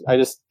also is I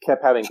just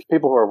kept having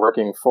people who were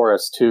working for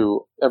us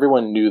too.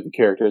 Everyone knew the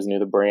characters, knew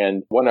the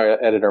brand. One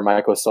editor,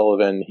 Mike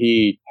O'Sullivan,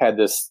 he had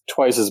this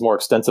twice as more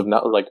extensive,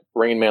 like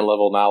Rain Man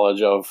level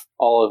knowledge of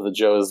all of the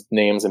Joe's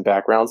names and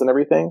backgrounds and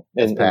everything,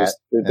 and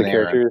the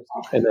characters.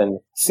 And then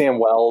Sam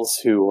Wells,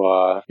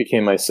 who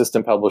became my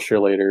assistant publisher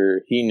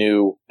later, he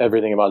knew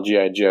everything about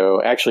G.I.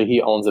 Joe. Actually,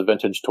 he owns a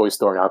vintage toy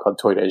store now called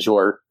Toy de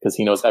Jour because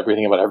he knows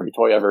everything about every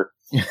toy ever.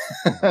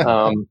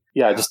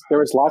 Just there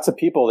was lots of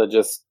people that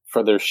just,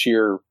 for their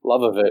sheer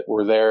love of it,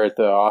 were there at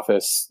the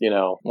office,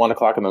 1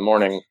 o'clock in the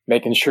morning,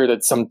 making sure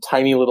that some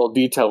tiny little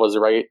detail was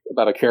right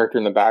about a character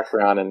in the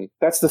background. And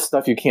that's the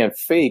stuff you can't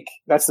fake.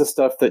 That's the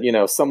stuff that,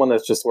 someone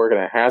that's just working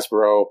at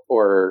Hasbro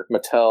or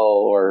Mattel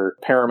or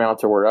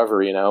Paramount or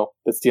wherever,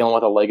 that's dealing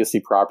with a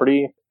legacy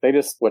property. They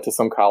just went to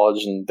some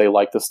college and they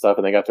like the stuff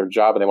and they got their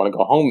job and they want to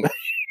go home.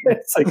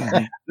 It's like,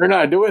 they're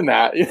not doing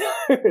that. It's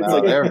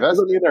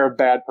doesn't mean they're a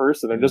bad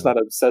person. They're just not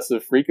an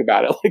obsessive freak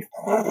about it like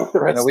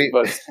the rest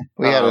of us.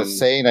 We had a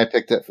saying I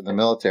picked up from the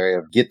military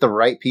of get the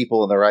right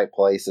people in the right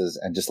places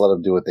and just let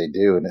them do what they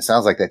do. And it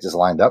sounds like that just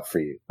lined up for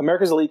you.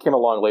 America's Elite came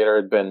along later.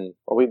 It'd been,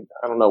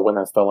 I don't know when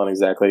that fell in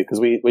exactly because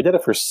we did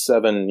it for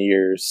 7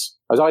 years.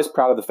 I was always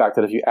proud of the fact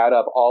that if you add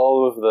up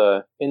all of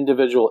the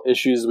individual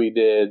issues we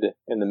did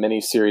in the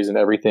miniseries and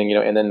everything,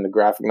 and then the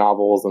graphic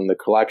novels and the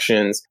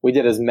collections, we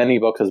did as many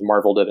books as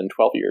Marvel did in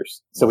 12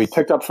 years. So we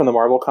picked up from the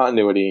Marvel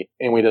continuity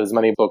and we did as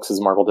many books as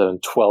Marvel did in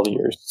 12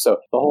 years. So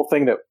the whole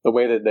thing, the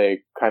way that they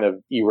kind of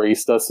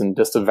erased us and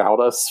disavowed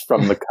us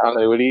from the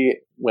continuity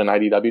when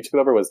IDW took it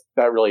over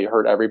that really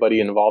hurt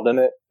everybody involved in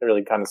it. It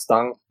really kind of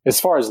stung.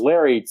 As far as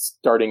Larry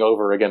starting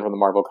over again from the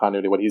Marvel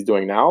continuity, what he's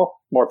doing now,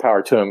 more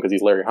power to him because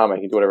he's Larry Hama.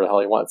 He can do whatever the hell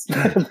he wants.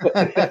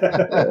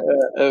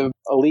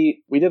 Elite,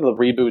 we did a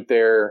reboot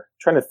there.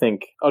 Trying to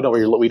think. Oh, no,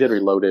 we did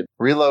Reloaded.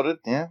 Reloaded,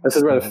 yeah. This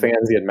is where the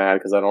fans get mad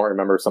because I don't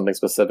remember something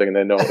specific and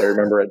they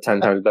remember it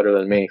 10 times better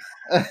than me.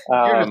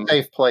 You're in a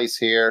safe place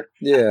here.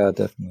 Yeah,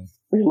 definitely.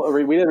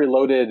 We did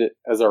Reloaded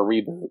as our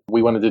reboot.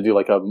 We wanted to do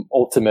like a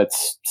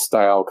Ultimates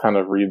style kind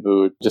of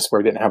reboot, just where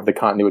we didn't have the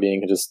continuity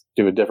and could just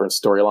do a different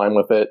storyline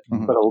with it.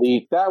 Mm-hmm. But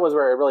Elite, that was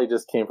where it really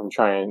just came from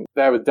trying.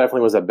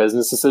 Definitely was a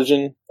business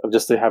decision of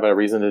just to have a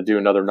reason to do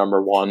another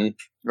number one.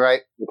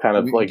 Right. Kind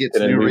of like get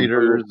new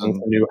readers and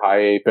new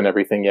hype and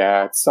everything.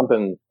 Yeah, it's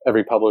something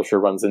every publisher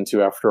runs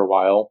into after a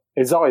while.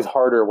 It's always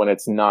harder when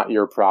it's not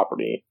your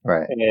property.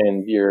 Right.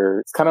 And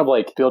it's kind of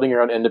like building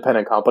your own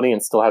independent company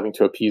and still having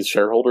to appease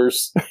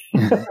shareholders.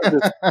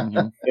 Good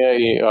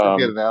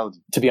analogy.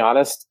 To be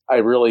honest, I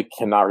really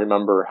cannot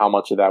remember how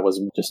much of that was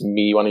just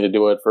me wanting to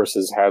do it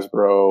versus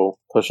Hasbro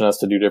pushing us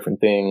to do different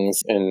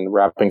things and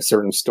wrapping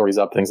certain stories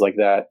up, things like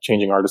that,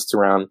 changing artists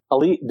around.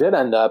 Elite did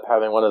end up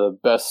having one of the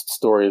best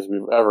stories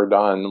we've ever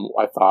done,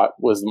 I thought,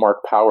 was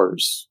Mark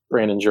Powers,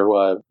 Brandon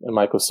Jerwa, and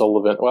Mike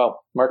O'Sullivan.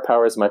 Well, Mark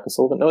Powers, Mike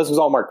O'Sullivan. No, this was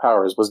all Mark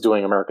Powers was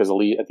doing America's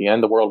Elite at the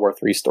end of the World War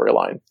III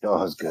storyline. Oh,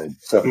 that was good.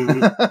 So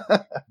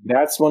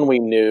that's when we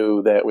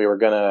knew that we were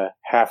going to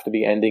have to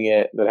be ending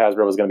it, that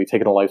Hasbro was going to be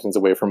taking the license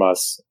away from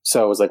us.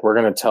 So it was like, we're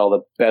going to tell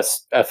the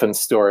best effing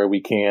story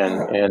we can.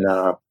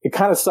 And it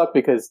kind of sucked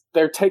because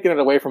they're taking it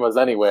away from us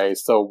anyway.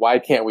 So why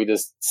can't we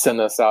just send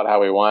this out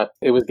how we want?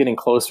 It was getting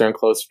closer and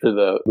closer to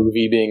the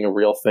movie being a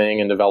real thing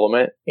in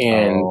development.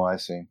 And I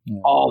see.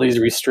 All these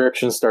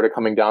restrictions started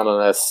coming down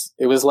on us.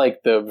 It was like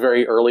the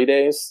very early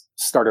days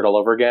started all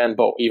over again,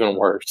 but even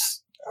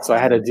worse. So I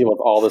had to deal with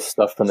all this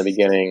stuff from the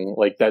beginning.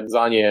 Like that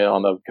Zanya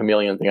on the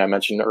chameleon thing I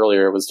mentioned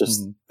earlier was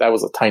just, that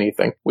was a tiny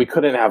thing. We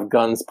couldn't have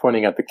guns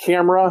pointing at the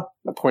camera,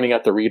 pointing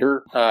at the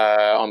reader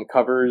on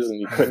covers, and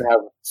you couldn't have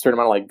a certain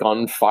amount of like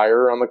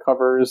gunfire on the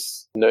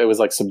covers. It was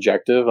like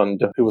subjective on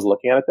who was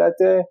looking at it that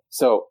day.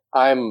 So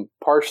I'm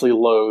partially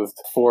loathed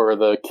for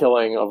the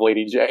killing of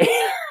Lady J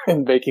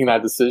and making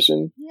that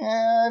decision.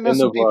 Yeah, I know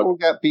some people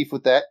got beef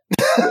with that.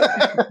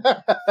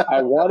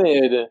 I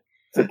wanted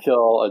to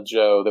kill a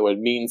Joe that would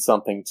mean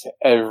something to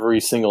every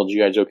single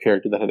G.I. Joe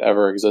character that had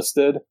ever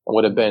existed. It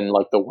would have been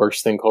like the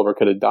worst thing Cobra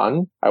could have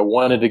done. I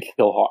wanted to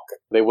kill Hawk.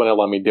 They wouldn't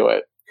let me do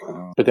it.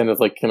 But then it's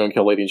like, can I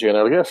kill Lady J? And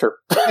they're like, yeah, sure.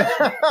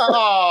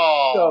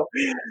 So,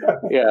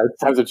 yeah,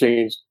 times have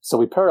changed. So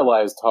we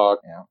paralyzed Hawk.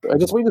 Yeah. We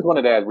just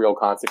wanted to add real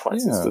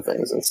consequences to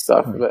things and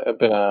stuff.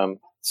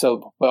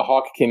 But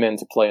Hawk came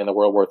into play in the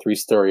World War III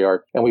story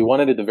arc, and we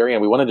wanted at the very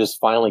end, we wanted to just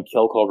finally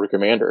kill Cobra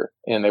Commander,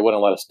 and they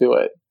wouldn't let us do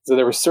it. So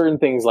there were certain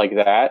things like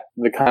that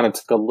kind of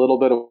took a little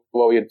bit of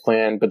what we had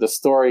planned, but the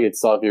story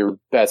itself, your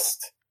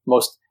best,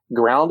 most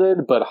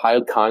grounded, but high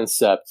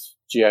concept,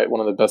 one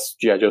of the best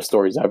G.I. Joe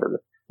stories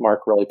ever.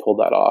 Mark really pulled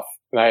that off.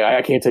 And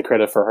I can't take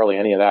credit for hardly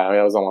any of that. I mean,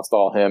 it was almost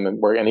all him.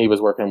 And he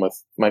was working with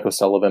Mike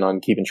O'Sullivan on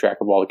keeping track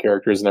of all the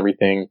characters and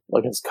everything,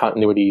 like his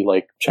continuity,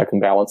 like check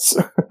and balance.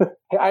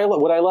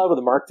 What I love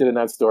that Mark did in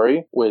that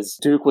story was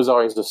Duke was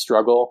always a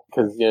struggle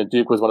because,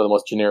 Duke was one of the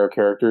most generic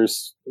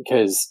characters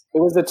because it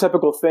was the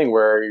typical thing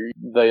where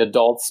the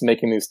adults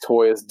making these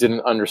toys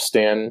didn't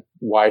understand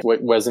what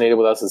resonated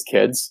with us as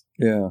kids.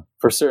 Yeah.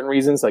 For certain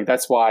reasons. Like,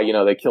 that's why,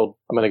 they killed...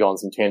 I'm going to go on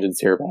some tangents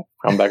here, but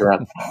come back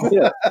around.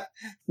 Yeah.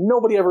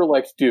 Nobody ever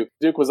liked Duke.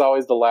 Duke was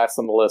always the last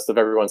on the list of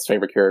everyone's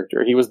favorite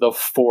character. He was the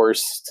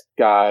forced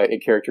guy, a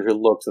character who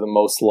looked the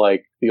most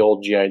like the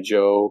old G.I.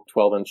 Joe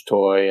 12-inch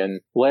toy,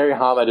 and Larry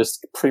Hama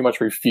just pretty much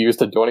refused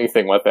to do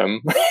anything with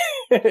him.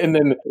 And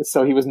then,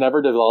 so he was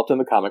never developed in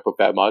the comic book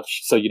that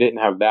much, so you didn't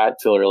have that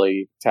to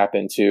really tap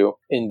into.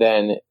 And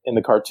then in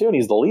the cartoon,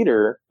 he's the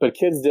leader, but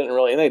kids didn't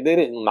really, they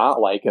didn't not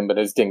like him, but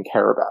they just didn't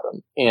care about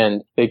him.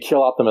 And they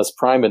kill Optimus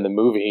Prime in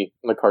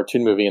the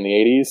cartoon movie in the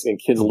 80s, and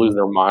kids lose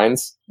their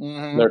minds.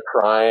 Mm-hmm. They're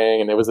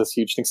crying, and it was this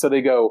huge thing. So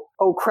they go,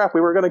 oh crap,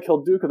 we were going to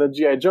kill Duke in the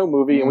G.I. Joe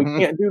movie, and we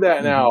can't do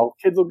that now.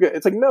 Kids will get,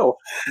 it's like, no,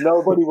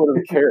 nobody would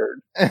have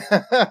cared.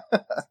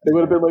 They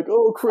would have been like,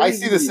 oh, crazy. I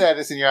see the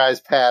sadness in your eyes,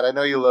 Pat. I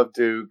know you love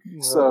Duke.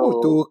 So,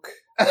 Duke.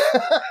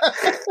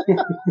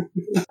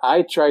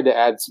 I tried to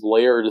add some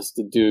layers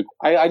to Duke.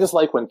 I just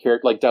like when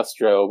character like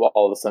Destro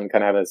all of a sudden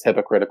kind of had this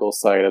hypocritical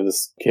side of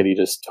this kid he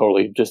just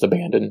totally just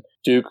abandoned.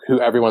 Duke, who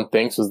everyone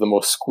thinks is the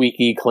most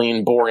squeaky,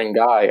 clean, boring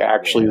guy,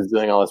 actually is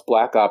doing all this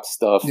Black Ops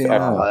stuff. Yeah,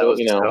 that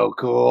was so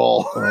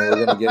cool.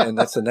 We're gonna get, and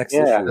that's the next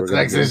issue. That's the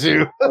next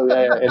issue. Oh,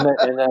 yeah.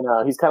 And then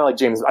he's kind of like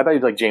James. I thought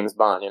he'd like James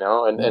Bond,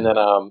 and then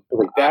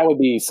like that would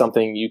be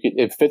something you could.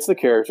 It fits the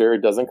character.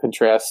 It doesn't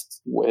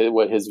contrast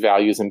what his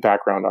values and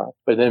background are.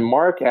 But then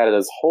Mark added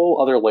this whole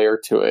other layer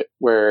to it,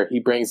 where he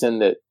brings in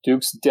that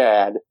Duke's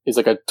dad is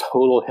like a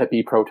total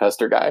hippie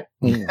protester guy.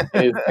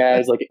 His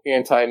dad's like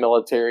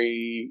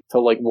anti-military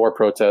to like war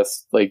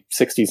protests, like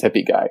 60s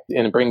hippie guy.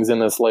 And it brings in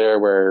this layer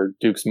where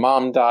Duke's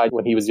mom died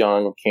when he was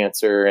young of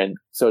cancer. And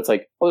so it's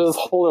like, well, there's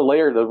this whole other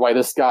layer to why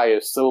this guy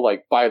is so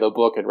like by the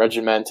book and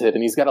regimented.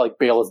 And he's got to like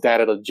bail his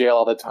dad out of jail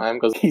all the time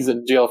because he's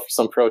in jail for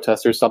some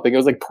protest or something. It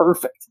was like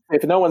perfect.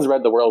 If no one's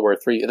read the World War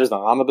III, there's an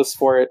omnibus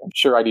for it. I'm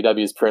sure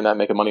IDW is printing that,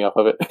 making money off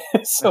of it.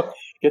 So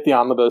get the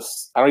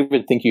omnibus. I don't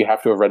even think you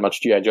have to have read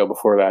much G.I. Joe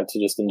before that to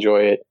just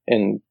enjoy it.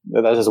 And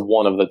that is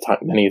one of the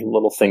many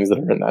little things that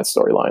are in that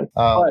storyline.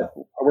 But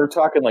we're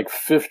talking like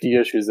 50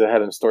 issues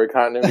ahead in story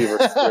continuity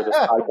versus where this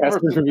podcast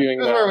is reviewing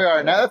now. Where we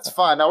are now. That's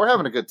fine. Now we're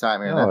having a good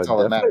time here. That's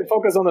all that matters.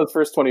 Focus on those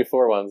first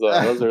 24 ones.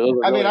 Those are really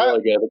good.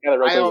 The guy that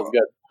wrote those is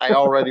good. I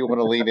already want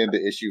to lean into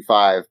issue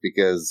 5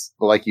 because,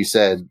 like you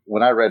said,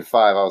 when I read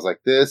 5, I was like,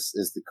 this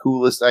is the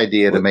coolest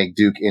idea to make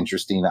Duke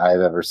interesting I've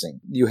ever seen.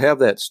 You have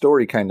that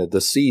story kind of, the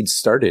seeds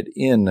started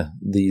in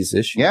these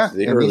issues. Yeah,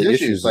 the early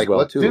issues like,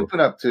 what's Duke been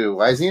up to?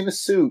 Why is he in a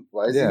suit?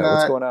 Why is he not?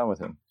 What's going on with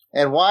him?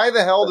 And why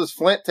the hell does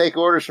Flint take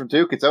orders from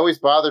Duke? It's always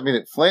bothered me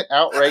that Flint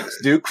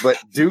outranks Duke, but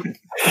Duke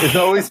is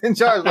always in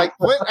charge. Like,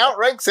 Flint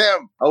outranks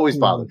him. Always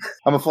bothered.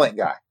 I'm a Flint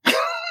guy.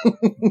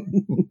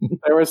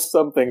 There were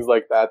some things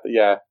like that,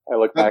 I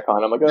look back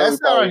on. I'm like, that's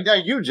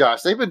not you,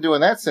 Josh. They've been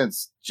doing that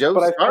since Joe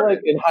started. But I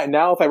feel like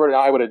now, if I were to,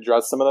 I would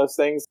address some of those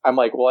things. I'm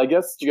like, well, I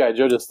guess G.I.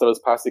 Joe just throws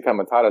Posse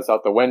Comitatus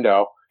out the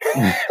window.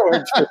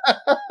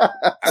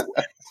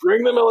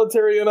 Bring the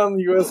military in on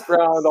the U.S.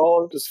 ground,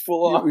 all just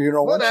full on.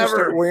 Once you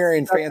start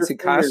wearing fancy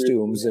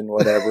costumes and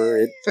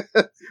whatever,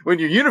 when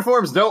your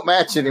uniforms don't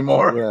match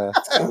anymore. Yeah.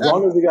 As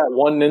long as you got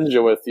one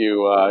ninja with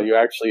you,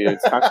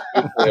 it's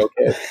constitutionally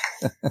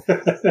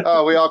okay.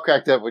 Oh, we all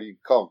cracked up when you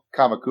call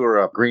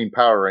Kamakura a Green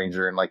Power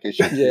Ranger in like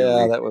issue 2.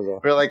 Yeah, that was.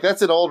 We're like,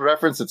 that's an old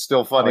reference. It's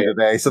still funny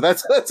today. So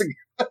that's a.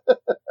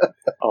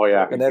 Oh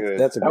yeah, And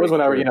that's a that was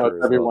great when character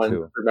as everyone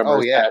well, too.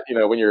 remembers that.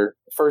 When you're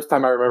first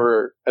time I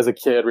remember as a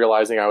kid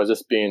realizing I was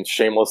just being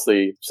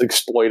shamelessly just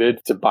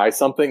exploited to buy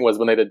something was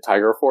when they did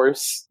Tiger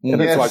Force,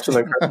 and then watching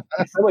them. I'm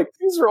like,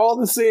 these are all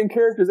the same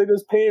characters. They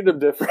just painted them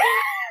different.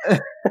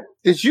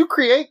 Did you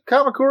create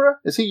Kamakura?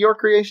 Is he your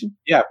creation?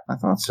 Yeah. I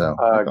thought so.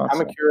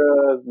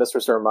 Kamakura,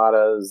 Mistress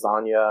Armada,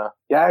 Zanya.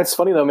 Yeah, it's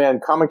funny though, man.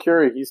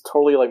 Kamakura, he's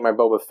totally like my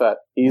Boba Fett.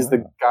 He's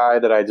the guy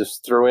that I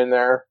just threw in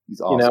there.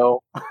 He's awesome.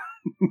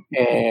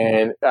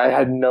 And I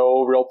had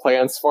no real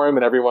plans for him,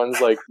 and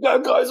everyone's like,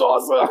 that guy's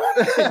awesome.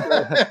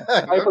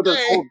 I put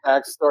this whole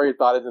backstory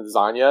thought into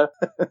Zanya,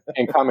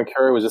 and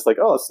Kamakura was just like,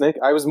 oh, Snake.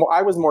 I was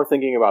more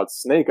thinking about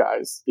Snake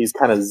Eyes. He's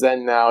kind of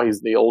Zen now.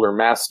 He's the older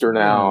master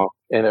now.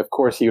 And of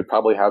course, he would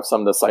probably have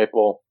some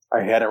disciple.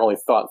 I hadn't really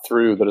thought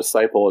through the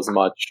disciple as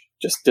much.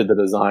 Just did the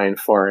design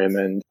for him,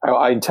 and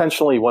I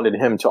intentionally wanted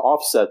him to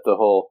offset the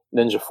whole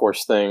Ninja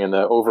Force thing and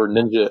the over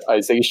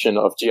ninjaization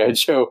of G.I.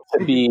 Joe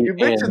to be. You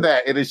mentioned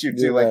that in issue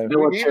 2, like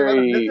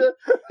military.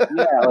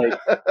 Like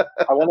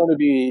I want him to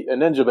be a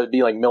ninja, but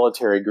be like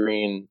military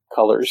green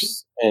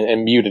colors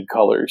and muted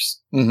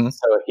colors, so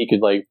he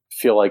could like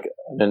feel like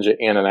a ninja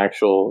and an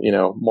actual,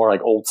 more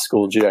like old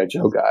school G.I.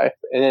 Joe guy.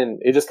 And then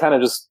it just kind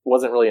of just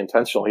wasn't really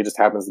intentional. He just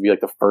happens to be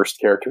like the first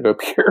character to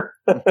appear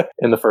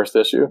in the first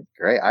issue.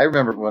 Great. I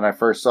remember when I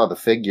first saw the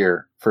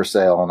figure for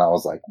sale and I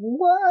was like,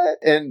 what?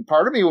 And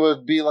part of me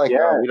would be like,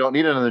 oh, we don't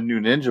need another new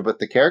ninja, but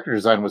the character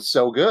design was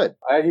so good.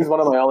 He's one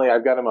of my only,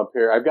 I've got him up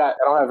here. I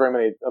don't have very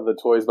many of the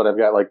toys, but I've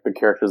got like the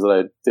characters that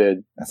I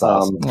did. That's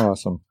awesome.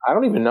 Awesome. I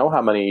don't even know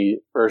how many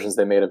versions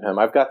they made of him.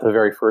 I've got the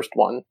very first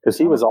one because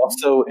he was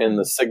also in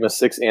the Sigma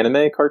 6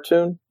 anime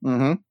cartoon.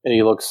 And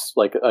he looks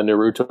like a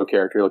Naruto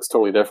character. He looks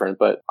totally different,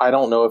 but I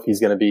don't know if he's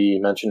going to be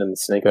mentioned in the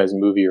Snake Eyes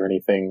movie or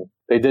anything.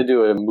 They did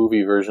do a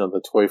movie version of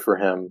the toy for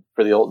him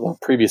for the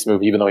previous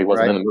movie, even though he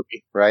wasn't in the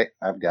movie. Right.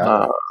 I've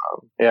got it.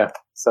 Yeah.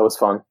 So it was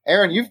fun.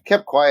 Aaron, you've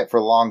kept quiet for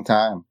a long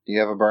time. Do you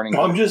have a burning?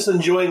 I'm just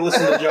enjoying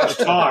listening to Josh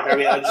talk. I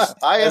mean,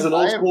 as an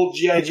old school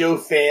G.I. Joe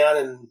fan,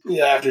 and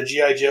after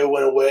G.I. Joe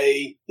went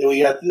away, then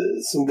we got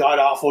some god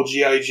awful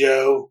G.I.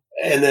 Joe.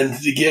 And then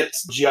to get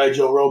G.I.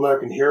 Joe Real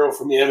American Hero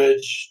from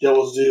Image,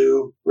 Devil's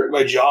Due, written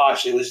by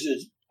Josh, it was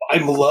just,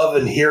 I'm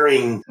loving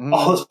hearing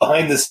all this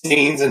behind the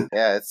scenes. And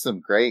it's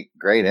some great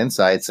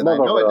insights. And I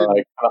know it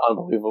didn't,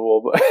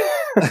 unbelievable, but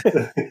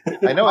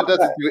I know it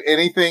doesn't do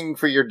anything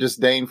for your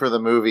disdain for the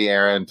movie,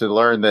 Aaron, to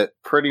learn that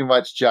pretty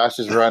much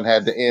Josh's run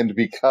had to end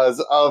because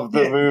of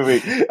the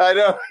movie. I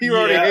know he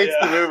already hates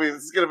the movie.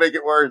 This is going to make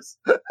it worse.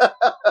 Well,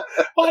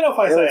 I don't know if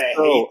I say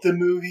I hate the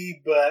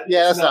movie, but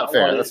that's not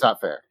fair. That's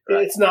not fair.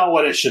 It's not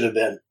what it should have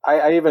been.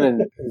 I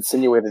even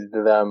insinuated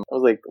to them. I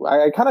was like,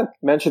 I kind of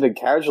mentioned it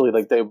casually,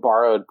 like they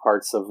borrowed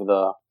parts of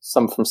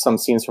some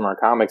scenes from our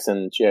comics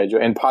and G.I. Joe,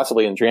 and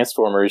possibly in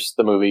Transformers,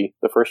 the movie,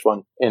 the first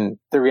one. And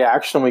the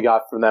reaction we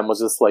got from them was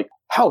just like,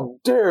 how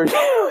dare you?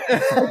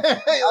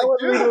 I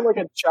wasn't even like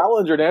a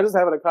challenger. And I was just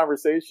having a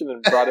conversation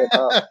and brought it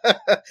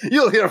up.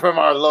 You'll hear from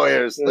our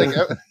lawyers. Like,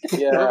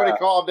 everybody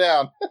calm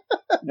down.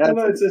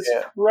 It's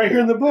right here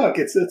in the book.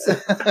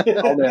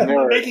 I'm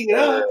not making it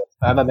up.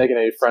 I'm not making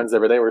any friends there,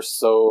 but they were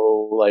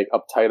so like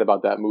uptight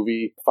about that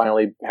movie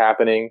finally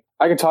happening.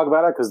 I can talk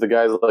about it because the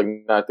guy's like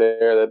not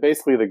there. That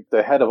basically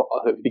the head of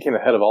became the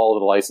head of all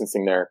of the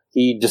licensing there.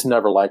 He just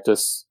never liked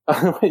us.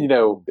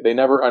 They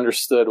never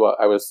understood what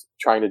I was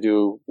trying to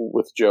do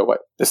with Joe.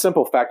 The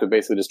simple fact of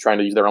basically just trying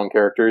to use their own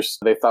characters.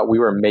 They thought we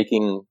were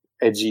making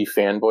edgy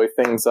fanboy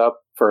things up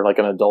for like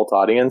an adult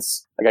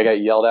audience. Like I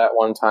got yelled at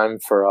one time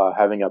for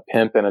having a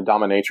pimp and a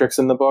dominatrix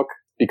in the book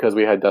because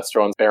we had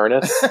Destro and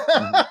Baroness.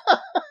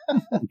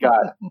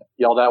 Got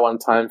yelled at one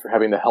time for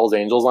having the Hells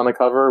Angels on the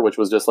cover, which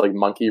was just like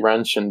Monkey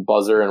Wrench and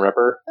Buzzer and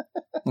Ripper.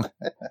 These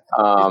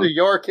are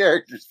your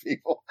characters,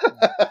 people.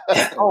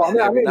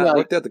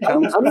 Looked at the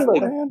comics. I'm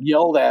like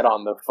yelled at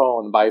on the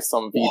phone by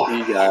some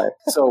VP guy.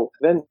 So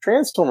then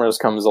Transformers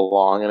comes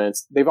along, and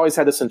they've always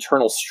had this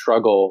internal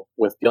struggle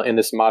with in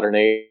this modern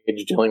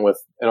age dealing with,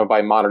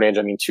 by modern age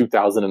I mean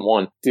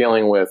 2001,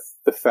 dealing with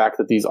the fact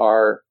that these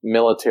are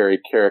military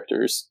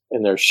characters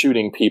and they're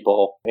shooting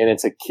people and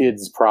it's a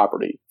kid's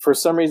property. For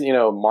some reason,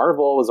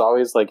 Marvel was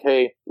always like,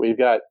 hey, we've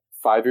got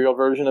 5-year-old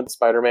version of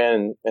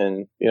Spider-Man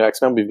and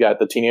X-Men. We've got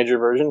the teenager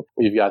version.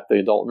 We've got the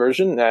adult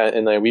version.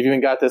 And then we've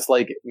even got this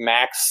like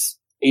Max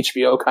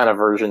HBO kind of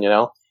version,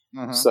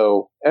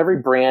 So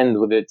every brand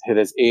with it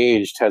has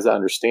aged, has that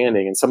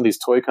understanding. And some of these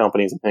toy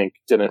companies, I think,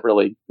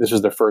 this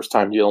was their first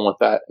time dealing with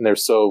that. And they're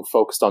so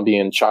focused on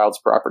being child's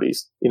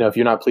properties. If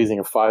you're not pleasing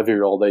a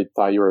 5-year-old, they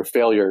thought you were a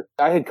failure.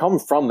 I had come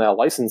from that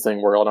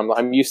licensing world.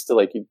 I'm used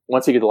to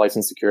once you get the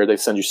license secured, they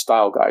send you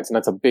style guides. And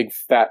that's a big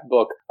fat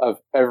book of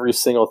every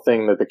single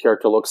thing that the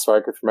character looks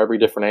like from every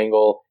different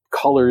angle,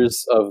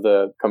 colors of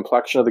the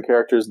complexion of the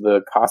characters,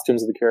 the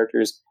costumes of the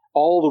characters.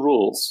 All the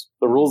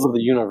rules of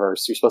the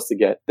universe you're supposed to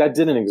get. That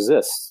didn't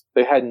exist.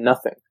 They had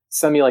nothing.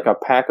 Send me like a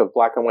pack of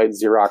black and white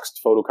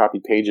Xeroxed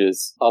photocopy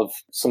pages of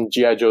some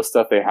G.I. Joe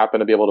stuff they happen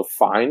to be able to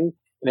find.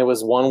 And it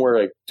was one where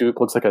like Duke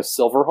looks like a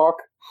Silverhawk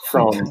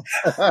from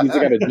he's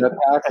got a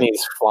jetpack and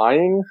he's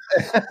flying,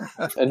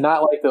 and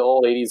not like the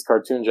old 80s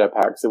cartoon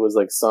jetpacks. It was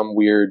like some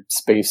weird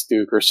Space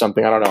Duke or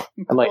something. I don't know.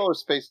 I'm like,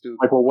 Space Duke.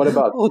 Like, well, what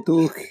about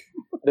Duke?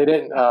 They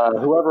didn't.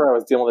 Whoever I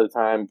was dealing with at the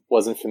time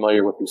wasn't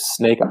familiar with who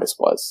Snake Eyes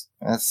was.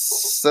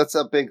 That's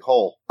a big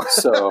hole.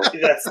 So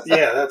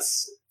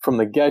that's from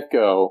the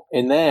get-go.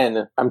 And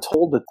then I'm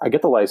told that I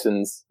get the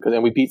license, because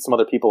then we beat some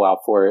other people out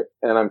for it.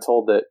 And I'm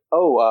told that,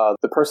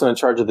 the person in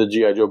charge of the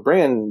G.I. Joe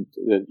brand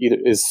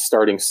is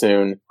starting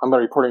soon. I'm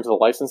going to be reporting to the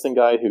licensing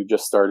guy who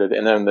just started,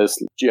 and then this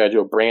G.I.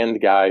 Joe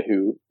brand guy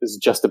who is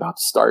just about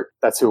to start.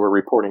 That's who we're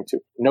reporting to.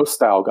 No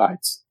style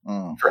guides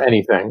for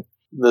anything.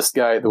 This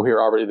guy,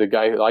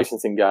 the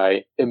licensing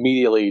guy,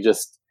 immediately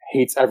just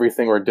hates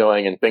everything we're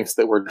doing and thinks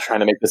that we're trying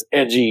to make this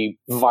edgy,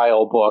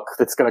 vile book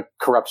that's going to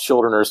corrupt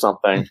children or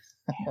something.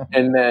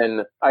 And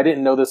then I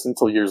didn't know this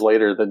until years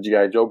later. The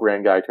G.I. Joe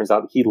brand guy, turns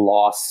out he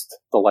lost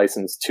the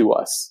license to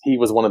us. He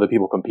was one of the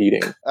people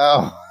competing.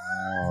 Oh.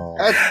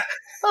 That's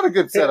not a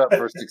good setup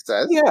for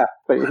success. Yeah,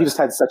 but he just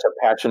had such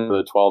a passion for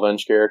the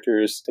 12-inch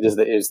characters. It's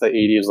the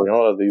 80s, like,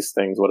 oh, these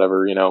things,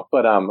 whatever,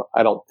 But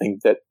I don't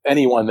think that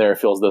anyone there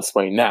feels this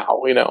way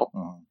now,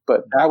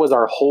 But that was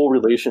our whole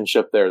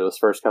relationship there those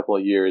first couple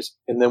of years.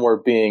 And then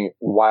we're being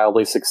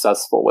wildly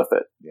successful with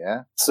it.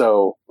 Yeah.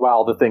 So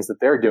while the things that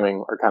they're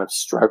doing are kind of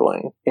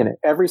struggling in it,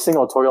 every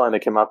single toy line they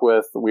came up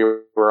with, we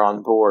were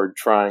on board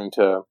trying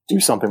to do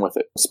something with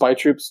it. Spy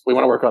Troops, we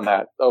want to work on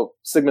that. Oh,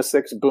 Sigma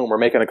 6, boom, we're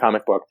making a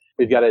comic book.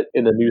 We've got it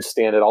in the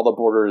newsstand at all the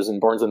Borders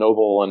and Barnes &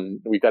 Noble, and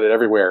we've got it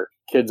everywhere.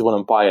 Kids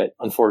wouldn't buy it,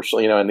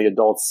 unfortunately, and the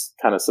adults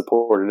kind of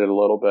supported it a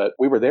little bit.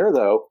 We were there,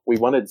 though. We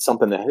wanted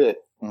something to hit.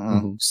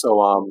 Mm-hmm.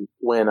 So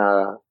when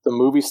the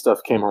movie stuff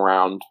came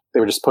around, they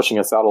were just pushing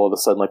us out all of a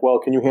sudden, like, well,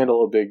 can you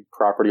handle a big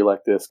property like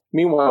this?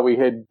 Meanwhile, we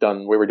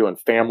were doing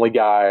Family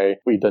Guy,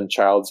 we'd done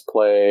Child's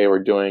Play,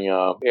 we're doing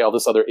all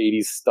this other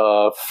 80s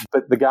stuff.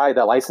 But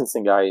that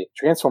licensing guy,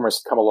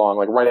 Transformers come along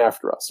like right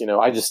after us.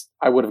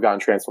 I would have gotten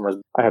Transformers.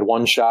 I had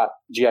one shot.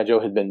 G.I. Joe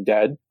had been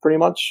dead pretty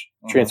much.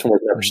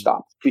 Transformers never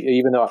stopped.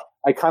 Even though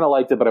I kind of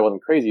liked it, but I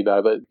wasn't crazy about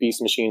it. But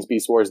Beast Machines,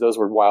 Beast Wars, those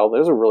were wild.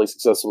 Those were really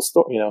successful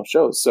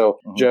shows. So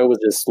Joe was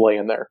just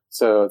laying there.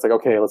 So it's like,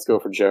 okay, let's go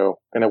for Joe.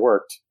 And it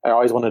worked. I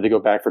always wanted to go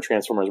back for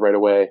Transformers right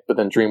away. But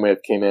then Dreamwave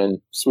came in,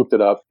 swooped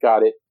it up,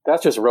 got it.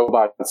 That's just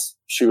robots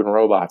shooting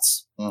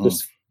robots.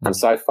 Just on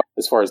sci-fi.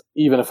 As far as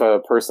even if a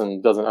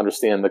person doesn't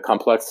understand the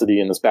complexity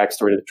in this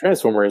backstory to the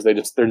Transformers,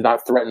 they're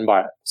not threatened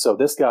by it. So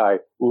this guy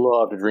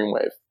loved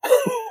Dreamwave.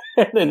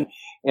 And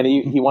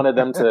he wanted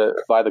them to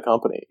buy the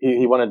company.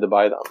 He wanted to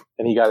buy them.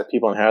 And he got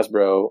people in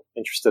Hasbro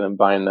interested in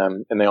buying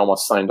them. And they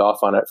almost signed off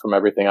on it from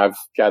everything I've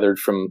gathered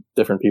from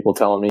different people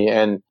telling me.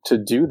 And to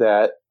do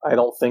that, I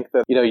don't think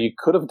that, you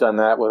could have done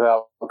that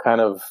without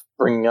kind of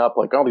bringing up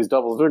like, oh, these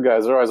Devil's Due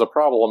guys are always a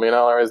problem. They're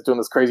always doing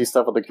this crazy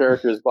stuff with the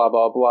characters, blah,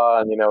 blah,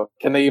 blah. And,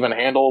 can they even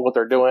handle what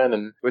they're doing?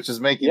 And which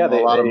is making a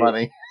lot of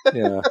money.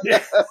 Yeah.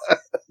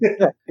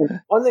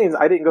 One thing is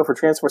I didn't go for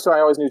Transformers. So I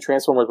always knew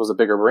Transformers was a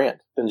bigger brand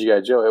than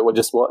G.I. Joe. It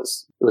just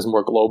was. It was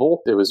more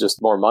global. It was just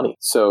more money.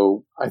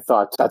 So I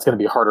thought that's going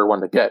to be a harder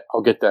one to get.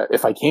 I'll get that.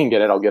 If I can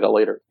get it, I'll get it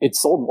later. It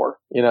sold more,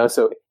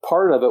 So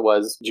part of it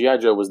was G.I.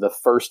 Joe was the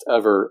first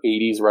ever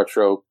 80s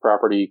retro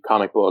property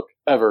comic book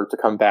ever to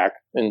come back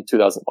in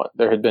 2001.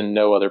 There had been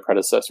no other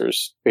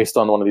predecessors based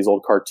on one of these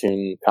old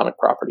cartoon comic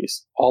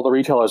properties. All the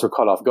retailers were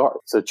caught off guard.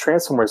 So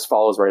Transformers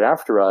follows right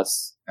after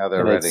us. Now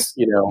they're ready.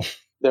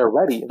 They're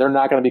ready. They're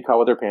not going to be caught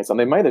with their pants on.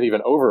 They might have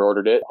even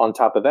over-ordered it. On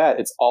top of that,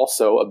 it's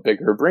also a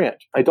bigger brand.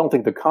 I don't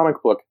think the comic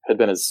book had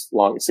been as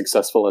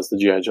successful as the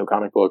G.I. Joe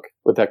comic book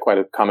with that quite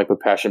a comic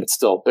book passion, but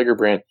still, bigger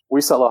brand.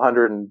 We sell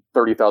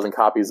 130,000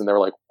 copies, and they were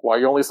like, why are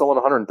you only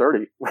selling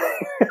 130?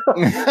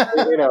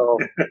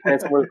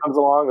 Transformers comes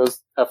along, those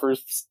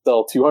efforts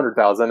sell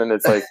 200,000, and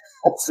it's like,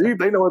 see,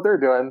 they know what they're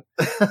doing.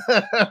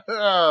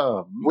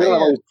 Oh, we don't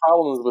have all these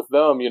problems with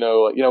them.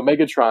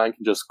 Megatron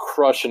can just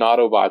crush an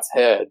Autobot's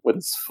head with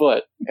his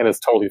foot, and it's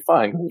totally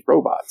fine because it's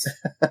robots.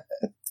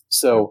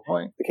 So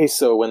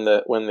when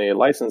the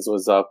license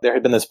was up, there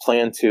had been this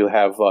plan to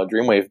have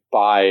Dreamwave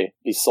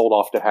be sold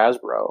off to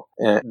Hasbro,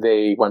 and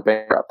they went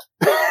bankrupt.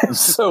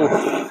 So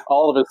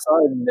all of a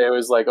sudden it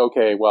was like,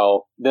 okay,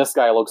 well, this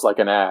guy looks like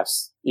an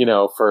ass,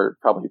 for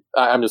probably,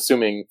 I'm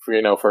assuming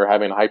for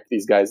having hyped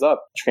these guys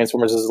up.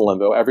 Transformers is in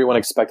limbo. Everyone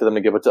expected them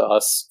to give it to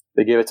us.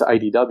 They gave it to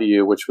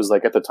IDW, which was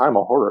like at the time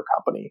a horror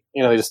company.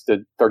 They just did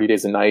 30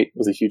 Days a Night. It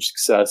was a huge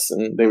success,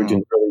 and they were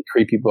doing really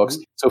creepy books.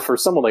 So for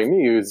someone like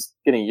me who's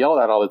getting yelled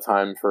at all the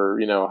time for,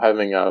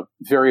 having a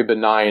very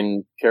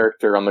benign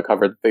character on the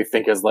cover that they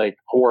think is like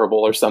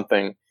horrible or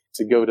something,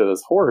 to go to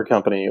this horror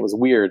company, it was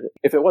weird.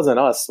 If it wasn't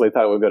us, they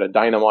thought it would go to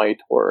Dynamite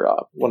or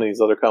one of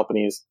these other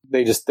companies.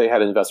 They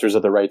had investors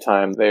at the right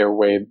time. They were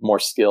way more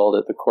skilled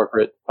at the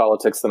corporate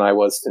politics than I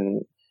was,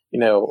 and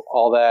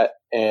all that.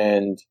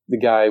 and the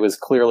guy was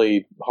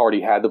clearly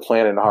already had the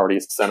plan and already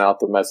sent out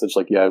the message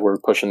like, yeah, we're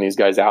pushing these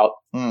guys out.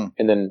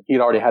 And then he'd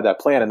already had that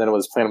plan, and then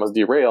his plan was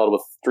derailed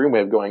with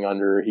Dreamwave going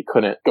under. He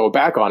couldn't go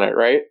back on it,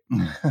 right?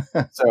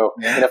 So,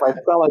 and if I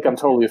felt like I'm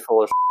totally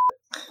full of shit,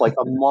 like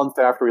a month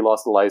after we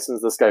lost the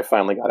license, this guy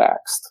finally got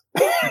axed.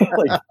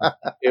 Like,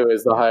 it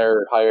was the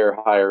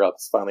higher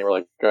ups finally were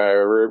like,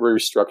 we're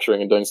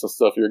restructuring and doing some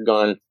stuff. You're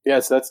gone.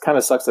 Yeah, so that's kind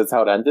of sucks. That's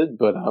how it ended,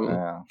 but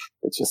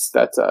it's just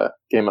that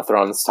Game of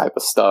Thrones type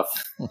of stuff.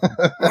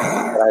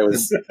 I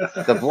was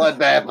the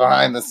bloodbath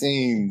behind the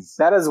scenes.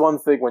 That is one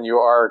thing when you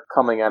are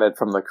coming at it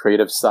from the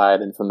creative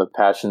side and from the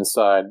passion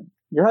side.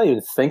 You're not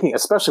even thinking,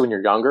 especially when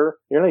you're younger,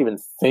 you're not even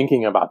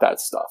thinking about that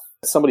stuff.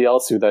 Somebody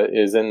else who that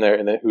is in there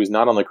and who's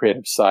not on the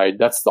creative side,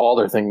 that's all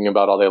they're thinking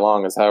about all day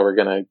long is how we're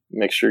going to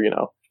make sure,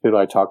 who do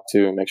I talk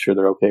to and make sure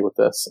they're okay with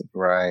this.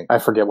 Right. I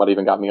forget what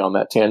even got me on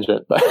that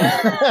tangent. But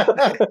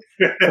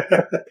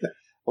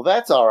well,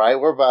 that's all right.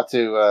 We're about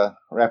to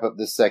wrap up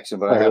this section,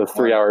 but I have a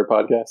 3-hour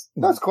podcast.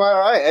 That's quite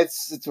all right.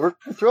 We're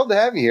thrilled to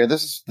have you here.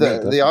 This is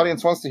the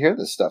audience wants to hear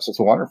this stuff, so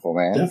it's wonderful,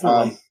 man.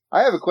 Definitely.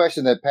 I have a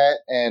question that Pat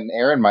and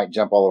Aaron might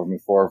jump all over me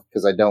for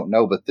because I don't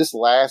know, but this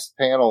last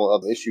panel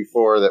of issue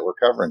 4 that we're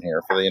covering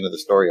here for the end of the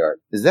story arc,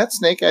 is that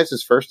Snake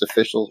Eyes' first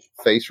official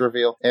face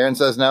reveal? Aaron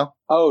says no?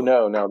 Oh,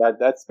 no.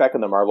 That's back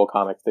in the Marvel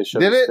comics. They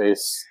showed his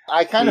face.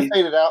 I kind of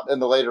faded out in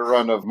the later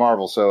run of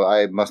Marvel, so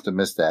I must have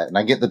missed that. And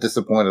I get the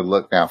disappointed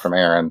look now from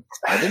Aaron.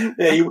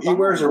 Yeah, he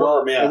wears a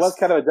rubber mask. It was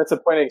kind of a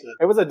disappointing.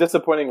 It was a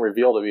disappointing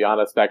reveal, to be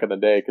honest, back in the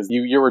day, because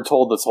you were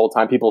told this whole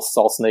time people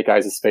saw Snake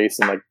Eyes' face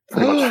and like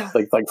pretty much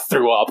like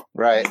threw up.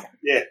 Right.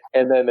 Yeah.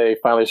 And then they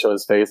finally show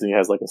his face and he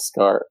has like a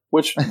scar,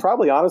 which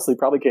probably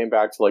came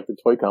back to like the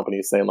toy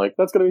company saying like,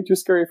 that's going to be too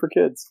scary for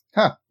kids.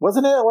 Huh.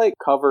 Wasn't it like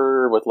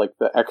cover with like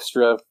the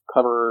extra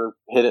cover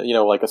hidden,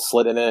 like a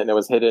slit in it and it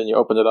was hidden, you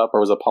opened it up,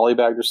 or was it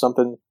polybagged or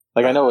something?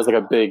 Like, I know it was like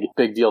a big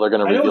deal. They're going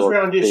to reveal. I know it was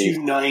around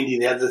issue 90.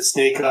 They had the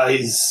Snake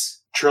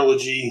Eyes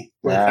trilogy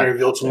where they kind of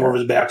revealed some more of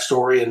his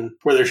backstory and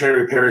where they're trying to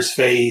repair his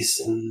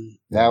face. And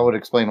that would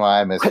explain why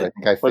I missed it. I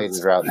think I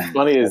faded out. What's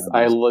funny is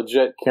I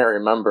legit can't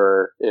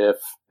remember if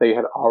they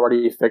had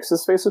already fixed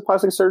his face with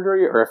plastic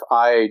surgery or if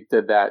I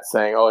did that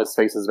saying, oh, his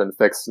face has been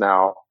fixed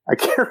now. I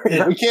can't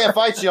remember. We can't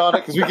fight you on it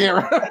because we can't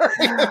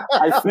remember.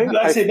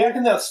 I say back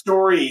in that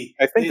story,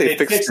 I think they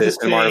fixed it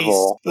in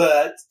Marvel.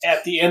 But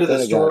at the end of the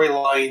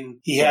storyline,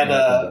 he had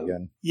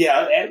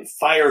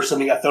fire or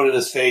something got thrown in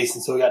his face,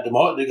 and so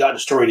it got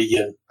destroyed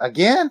again.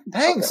 Again?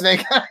 Dang,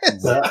 Snake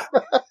Eyes.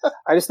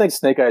 I just think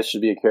Snake Eyes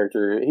should be a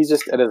character. He's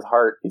just at his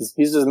heart. He's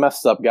just a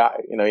messed up guy.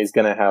 He's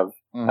going to have.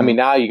 Mm-hmm. I mean,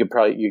 now you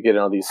get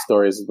all these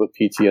stories with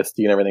PTSD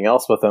and everything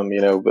else with him.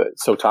 But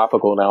so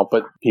topical now.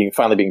 But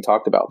finally being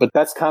talked about. But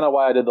that's kind of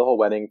why I did the whole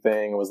wedding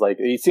thing. It was like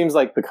he seems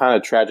like the kind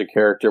of tragic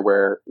character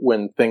where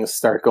when things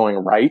start going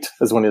right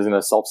is when he's going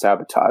to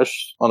self-sabotage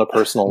on a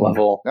personal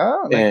level.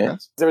 Oh, and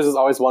there was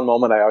always one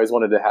moment I always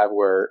wanted to have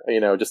where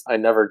just I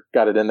never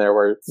got it in there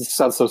where it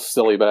sounds so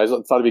silly, but I just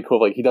thought it'd be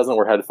cool. Like he doesn't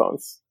wear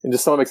headphones, and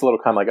just someone makes a little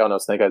comment like, "Oh no,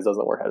 Snake Eyes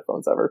doesn't wear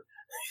headphones ever."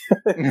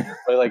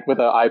 Or like with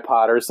an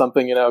iPod or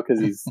something,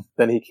 because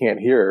then he can't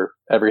hear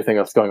everything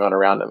that's going on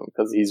around him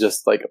because he's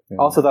just like. Yeah.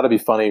 Also, thought it'd be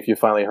funny if you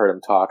finally heard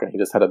him talk and he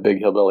just had a big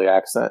hillbilly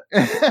accent. He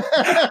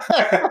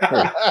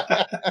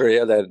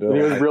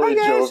was really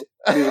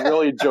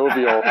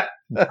jovial.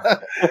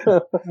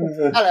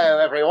 Hello,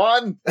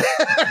 everyone.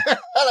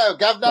 Hello,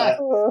 Governor.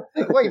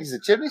 Wait, he's a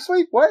chimney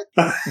sweep? What?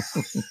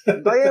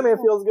 Damn, it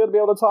feels good to be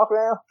able to talk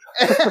now.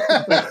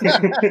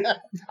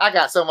 I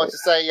got so much to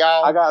say,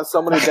 y'all. I got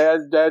so many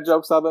dad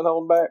jokes I've been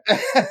holding back.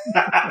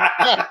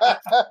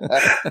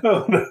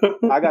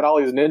 I got all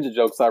these ninja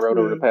jokes I wrote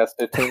over the past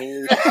 15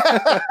 years.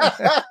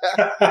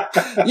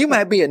 You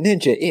might be a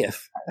ninja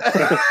if.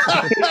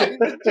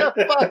 Jeff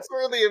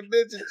Foxworthy of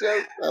ninja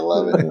jokes. I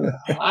love it.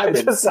 I've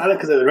been silent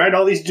because I write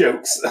all these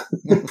jokes.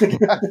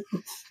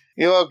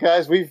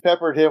 Guys, we've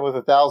peppered him with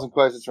 1,000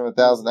 questions from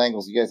 1,000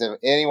 angles. You guys have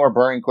any more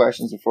burning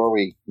questions before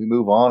we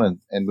move on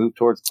and move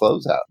towards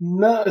closeout?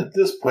 Not at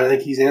this point. I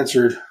think he's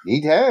answered.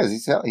 He has.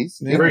 He's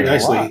very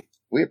nicely.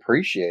 We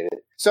appreciate it.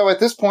 So at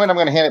this point, I'm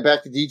going to hand it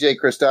back to DJ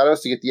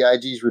Christados to get the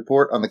IG's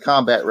report on the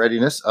combat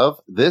readiness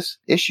of this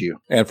issue.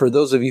 And for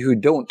those of you who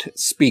don't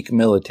speak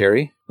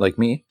military, like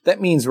me,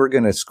 that means we're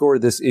going to score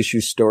this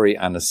issue story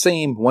on the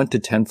same 1 to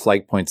 10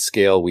 flag point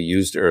scale we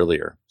used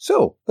earlier.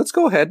 So let's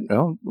go ahead.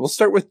 We'll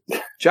start with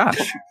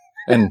Josh.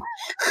 And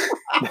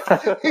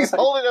he's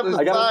holding up his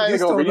sign. I gotta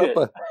go read it.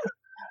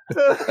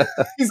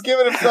 He's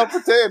giving himself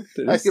a 10.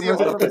 I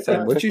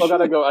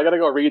gotta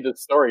go read the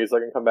story so I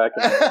can come back.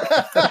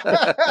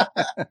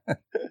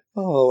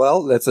 Oh,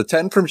 well, that's a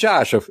 10 from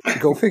Josh.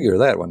 Go figure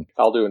that one.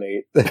 I'll do an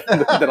 8.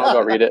 Then I'll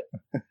go read it.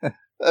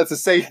 That's a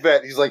safe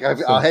bet. He's like,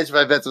 I'll hedge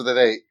my bets with an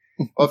 8.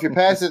 Well, if you're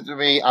passing it to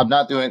me, I'm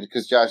not doing it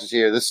because Josh is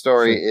here. This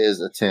story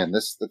is a 10.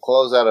 This is the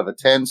closeout of a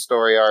 10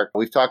 story arc.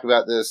 We've talked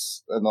about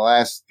this in the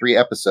last 3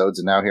 episodes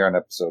and now here on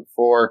episode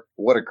 4.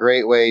 What a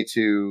great way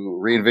to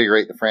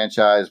reinvigorate the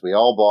franchise. We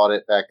all bought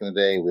it back in the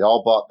day. We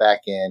all bought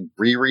back in.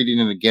 Rereading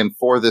it again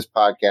for this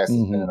podcast has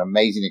been an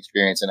amazing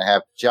experience. And to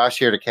have Josh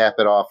here to cap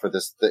it off for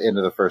this, the end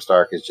of the first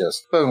arc is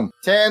just boom.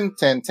 10,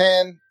 10,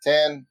 10,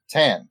 10,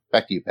 10.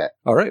 Back to you, Pat.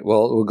 All right.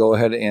 Well, we'll go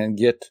ahead and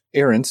get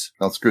Aaron's.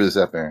 Don't screw this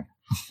up, Aaron.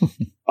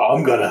 Oh,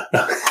 I'm gonna.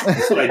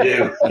 That's what I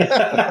do.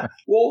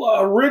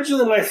 Well,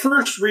 originally when I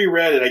first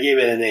reread it, I gave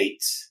it an 8.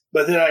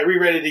 But then I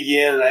reread it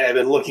again, and I've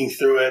been looking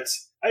through it.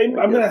 I'm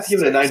going to have to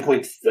give it a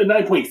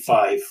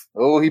 9.5.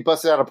 Oh, he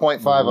busted out a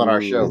 0.5 on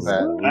our show,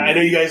 Pat. I know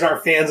you guys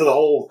aren't fans of the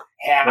whole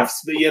halves,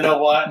 but you know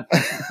what?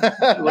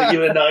 I'm going to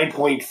give it a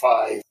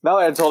 9.5. Now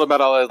that I told him about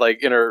all that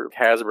like inner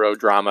Hasbro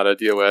drama to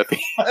deal with,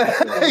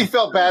 He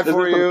felt bad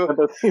for you.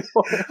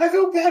 I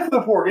feel bad for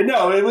the poor guy.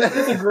 No,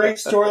 it's a great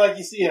story. Like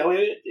you see,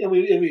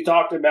 we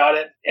talked about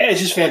it. And it's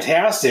just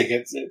fantastic.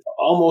 It's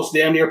almost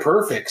damn near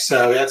perfect.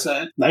 So that's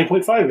a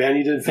 9.5, man.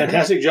 You did a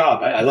fantastic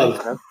job. I love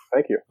it.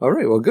 Thank you. All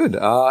right. Well, good.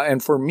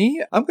 And for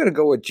me, I'm going to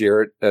go with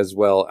Jarrett as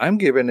well. I'm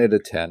giving it a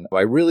 10.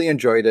 I really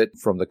enjoyed it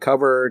from the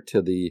cover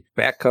to the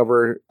back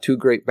cover. 2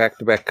 great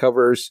back-to-back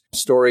covers.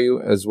 Story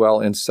as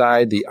well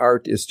inside. The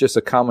art is just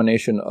a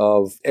combination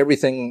of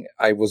everything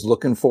I was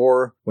looking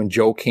for when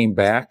Joe came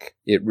back.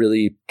 It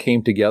really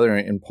came together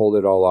and pulled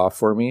it all off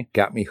for me.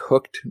 Got me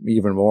hooked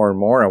even more and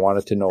more. I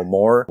wanted to know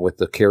more with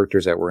the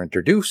characters that were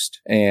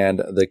introduced and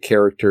the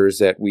characters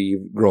that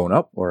we've grown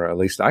up, or at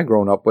least I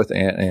grown up with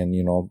and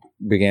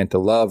began to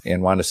love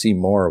and want to see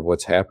more of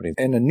what's happening.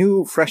 And a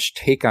new, fresh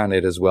take on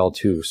it as well,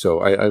 too.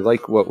 So I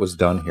like what was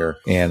done here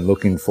and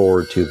looking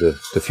forward to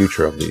the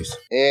future of these.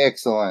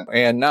 Excellent.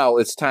 And now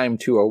it's time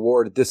to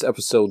award this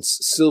episode's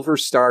Silver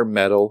Star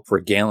Medal for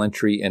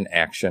gallantry in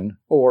action.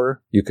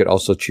 Or you could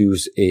also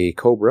choose a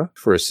Cobra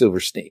for a Silver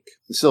Snake.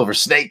 The Silver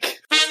Snake.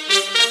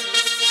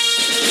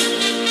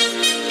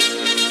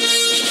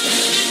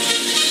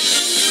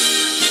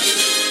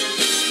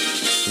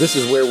 This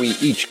is where we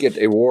each get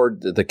to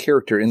award the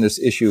character in this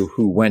issue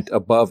who went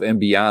above and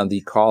beyond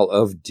the call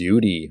of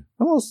duty.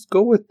 Well, let's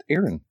go with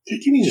Aaron.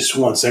 Give me just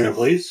 1 second,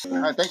 please. All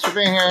right, thanks for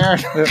being here, Aaron.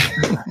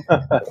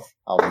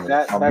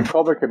 That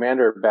Cobra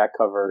Commander back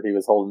cover he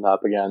was holding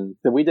up again.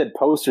 We did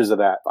posters of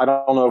that. I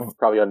don't know if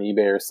probably on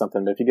eBay or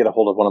something, but if you get a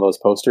hold of one of those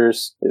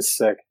posters, it's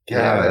sick.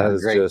 Yeah, that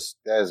is great. just...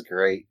 That is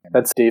great.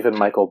 That's David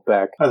Michael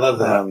Beck. I love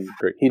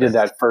that. He did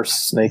that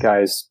first Snake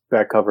Eyes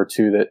back cover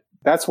too.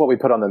 That's what we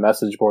put on the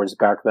message boards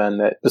back then.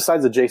 That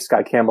besides the J.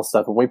 Scott Campbell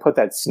stuff, when we put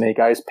that Snake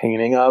Eyes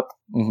painting up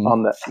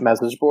on the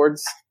message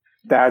boards,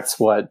 that's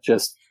what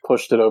just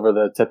pushed it over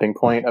the tipping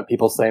point of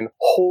people saying,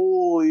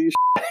 "Holy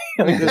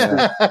shit,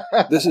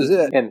 this is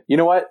it." And you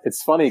know what?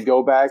 It's funny.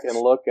 Go back and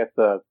look at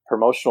the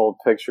promotional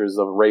pictures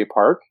of Ray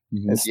Park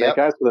and Snake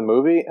Eyes for the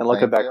movie, and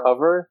look at that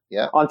cover.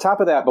 Yeah. On top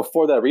of that,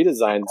 before that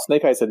redesign,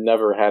 Snake Eyes had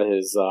never had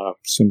his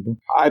symbol.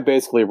 I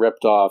basically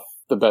ripped off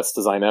the best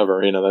design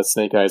ever. That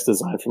Snake Eyes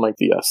design from like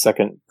the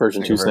second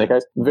version 2 Snake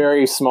Eyes.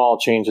 Very small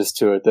changes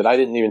to it that I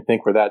didn't even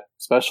think were that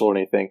special or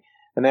anything.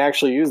 And they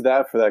actually used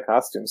that for that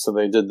costume. So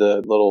they did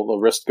the little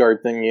wrist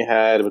guard thing you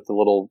had with the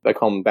little, I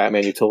call them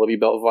Batman utility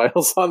belt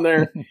vials on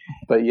there.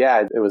 But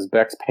yeah, it was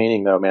Beck's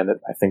painting though, man. That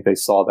I think they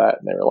saw that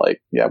and they were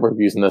like, yeah, we're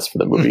using this for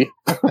the movie.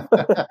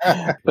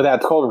 But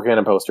that Cobra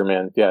Cannon poster,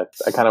 man. Yeah,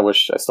 I kind of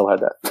wish I still had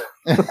that.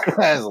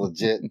 That's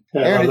legit.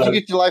 Yeah, Aaron, did you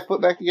get your life put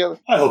back together?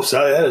 I hope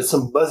so. I had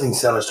some buzzing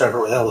sound. I was trying to figure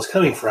out where the hell it was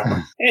coming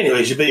from.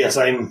 Anyways, but yes,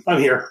 I'm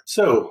here.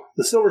 So,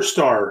 the Silver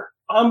Star.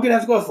 I'm going to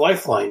have to go with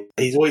Lifeline.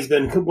 He's always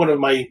been one of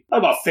my, not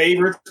about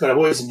favorites, but I've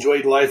always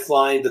enjoyed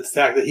Lifeline. But the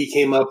fact that he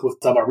came up with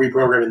talking about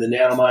reprogramming the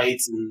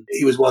nanomites, and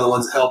he was one of the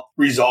ones that helped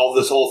resolve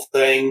this whole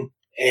thing.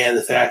 And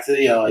the fact that,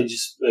 I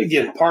just,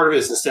 again, part of it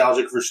is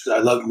nostalgic because I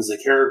love him as a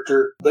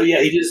character. But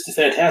yeah, he did just a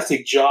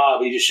fantastic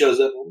job. He just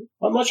shows up.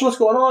 I'm not sure what's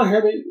going on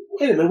here. I mean,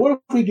 wait a minute, what if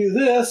we do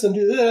this and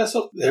do this?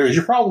 Oh, there's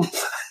your problem.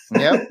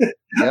 Yep.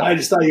 I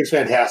just thought he was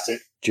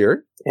fantastic.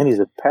 Jared? And he's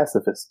a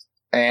pacifist.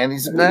 And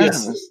he's a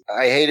pacifist. Yes.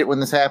 I hate it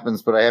when this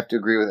happens, but I have to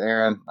agree with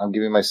Aaron. I'm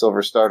giving my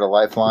Silver Star to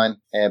Lifeline.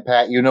 And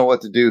Pat, you know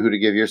what to do, who to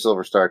give your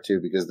Silver Star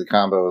to, because the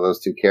combo of those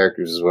two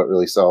characters is what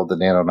really solved the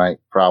Nano Knight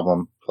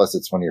problem. Plus,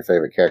 it's one of your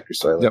favorite characters.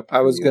 So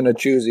I was going to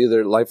choose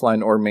either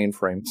Lifeline or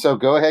Mainframe. So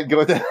go ahead, go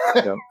with that.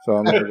 So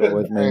I'm going to go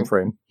with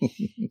Mainframe.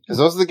 Because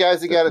those are the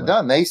guys that got it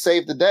done. They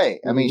saved the day.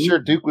 I mean, sure,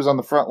 Duke was on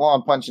the front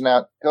lawn punching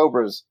out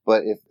Cobras,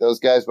 but if those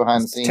guys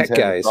behind the scenes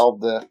had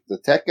solved the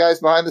tech guys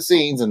behind the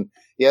scenes, and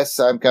yes,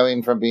 I'm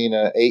coming from being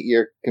an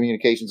 8-year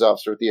communications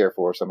officer with the Air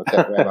Force. I'm a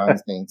tech guy behind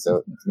the scenes,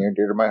 so it's near and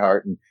dear to my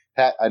heart. And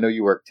Pat, I know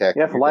you work tech.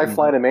 Yeah, if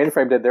Lifeline and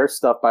Mainframe did their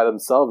stuff by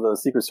themselves, then the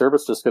Secret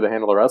Service just could have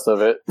handled the rest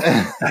of it.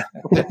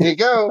 There you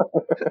go.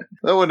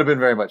 That wouldn't have been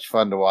very much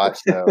fun to watch,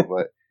 though.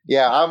 But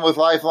Yeah, I'm with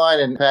Lifeline,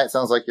 and Pat,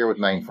 sounds like you're with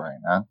Mainframe,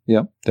 huh?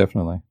 Yep,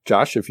 definitely.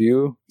 Josh, if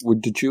you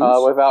would to choose?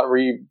 Without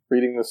reading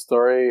the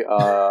story,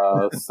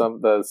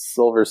 the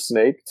Silver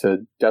Snake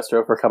to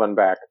Destro for coming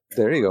back.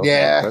 There you go.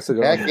 Yeah, that's a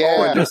good heck one.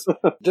 yeah.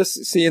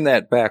 Just seeing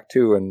that back,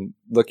 too, and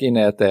looking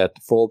at that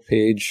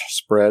full-page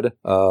spread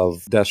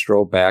of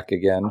Destro back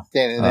again.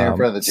 Standing there in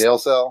front of the jail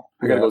cell.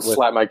 I'm going to go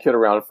slap my kid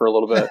around for a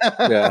little bit.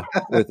 Yeah,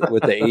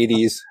 with the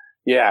 80s.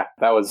 Yeah,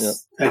 that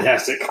was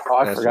fantastic. Oh,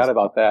 I forgot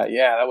about that.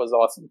 Yeah, that was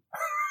awesome.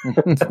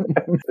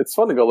 It's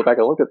fun to go back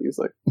and look at these.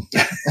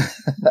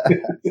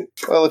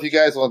 Well, if you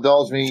guys will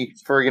indulge me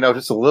for,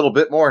 just a little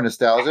bit more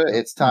nostalgia,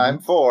 it's time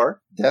for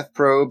Death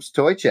Probe's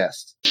Toy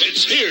Chest.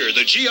 It's here,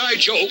 the G.I.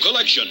 Joe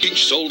collection,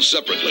 each sold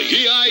separately.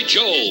 G.I.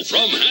 Joe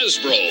from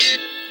Hasbro.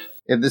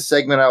 In this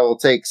segment, I will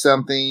take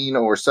something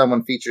or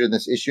someone featured in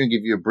this issue and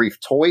give you a brief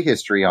toy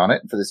history on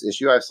it. For this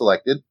issue, I've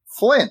selected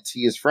Flint.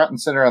 He is front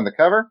and center on the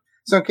cover.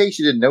 So in case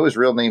you didn't know, his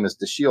real name is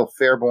Dashiell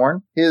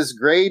Fairborn. His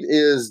grade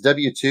is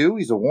W2.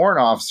 He's a warrant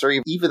officer,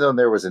 even though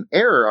there was an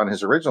error on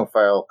his original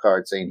file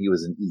card saying he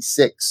was an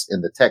E6.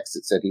 In the text,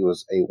 it said he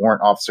was a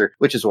warrant officer,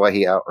 which is why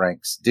he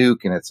outranks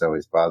Duke, and it's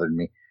always bothered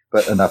me.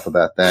 But enough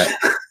about that.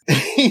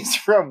 He's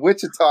from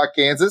Wichita,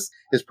 Kansas.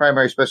 His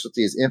primary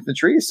specialty is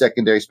infantry. His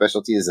secondary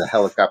specialty is a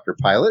helicopter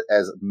pilot,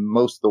 as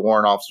most of the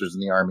warrant officers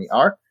in the Army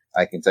are.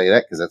 I can tell you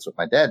that because that's what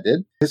my dad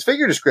did. His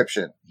figure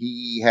description.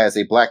 He has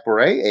a black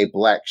beret, a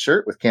black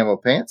shirt with camo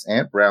pants,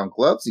 and brown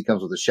gloves. He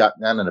comes with a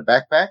shotgun and a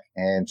backpack.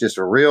 And just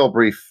a real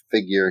brief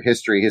figure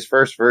history. His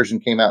first version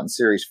came out in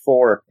Series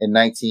 4 in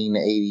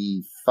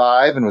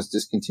 1985 and was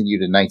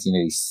discontinued in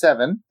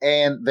 1987.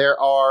 And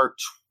there are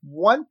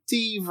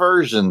 20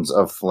 versions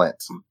of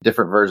Flint,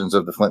 different versions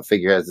of the Flint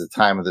figure at the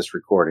time of this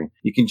recording.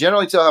 You can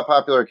generally tell how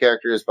popular a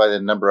character is by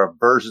the number of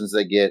versions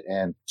they get,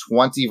 and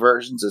 20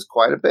 versions is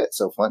quite a bit,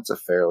 so Flint's a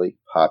fairly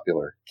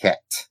popular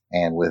cat.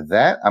 And with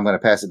that, I'm going to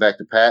pass it back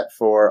to Pat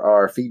for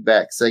our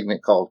feedback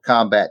segment called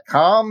Combat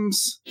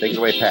Comms. Take it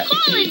away, Pat.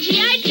 Call it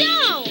G.I.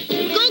 Joe!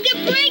 Go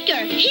get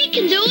Breaker! He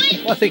can do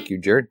it! Well, thank you,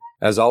 Jared.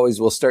 As always,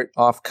 we'll start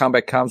off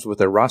Combat Comms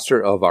with a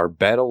roster of our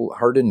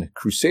battle-hardened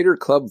Crusader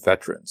Club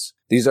veterans.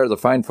 These are the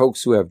fine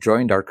folks who have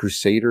joined our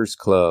Crusaders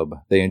Club.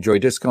 They enjoy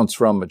discounts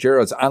from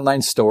Jared's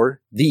online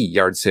store,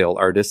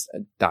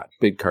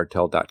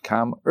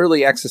 theyardsaleartist.bigcartel.com,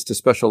 early access to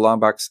special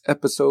Longbox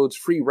episodes,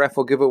 free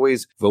raffle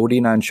giveaways,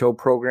 voting on show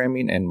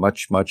programming, and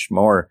much, much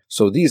more.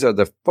 So these are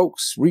the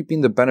folks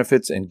reaping the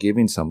benefits and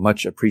giving some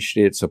much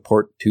appreciated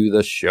support to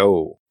the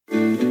show.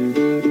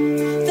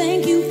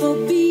 Thank you for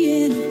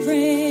being a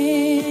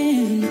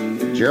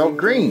friend. Gerald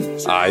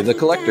Green. I, the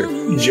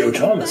Collector. Joe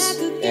Thomas.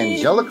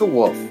 Angelica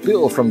Wolf.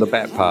 Bill from the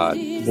Bat Pod.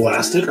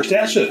 Blasted or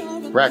Stash It.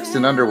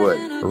 Braxton Underwood.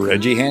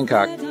 Reggie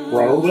Hancock.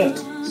 Ronald Witt.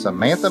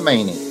 Samantha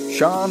Maney.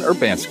 Sean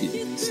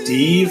Urbanski.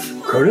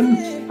 Steve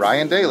Cronin.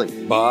 Brian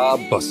Daly. Bob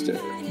Buster.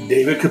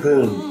 David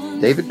Capoon.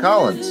 David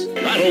Collins.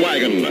 Battle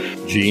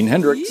Wagon. Gene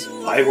Hendricks.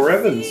 Ivor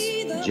Evans.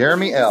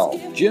 Jeremy L.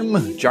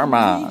 Jim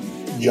Jarman.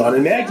 John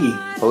and Maggie.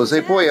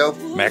 Jose Pollo.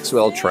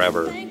 Maxwell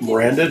Traver.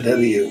 Miranda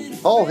W.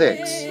 Paul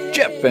Hicks.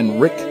 Jeff and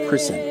Rick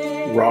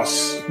Crescent.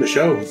 Ross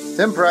Michaud.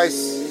 Tim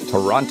Price.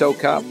 Toronto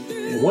Cop.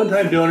 And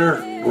one-time donor,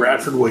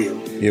 Bradford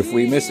Williams. If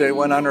we missed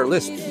anyone on our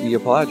list, we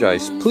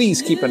apologize.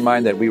 Please keep in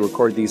mind that we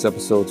record these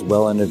episodes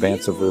well in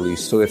advance of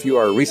release, so if you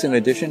are a recent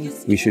addition,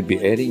 we should be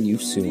adding you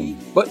soon.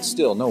 But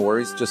still, no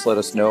worries. Just let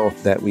us know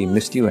that we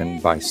missed you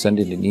and by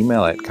sending an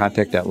email at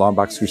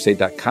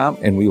contact@longboxcrusade.com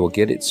and we will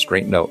get it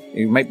straightened out.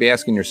 You might be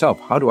asking yourself,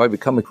 how do I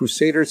become a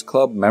Crusaders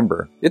Club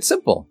member? It's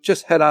simple.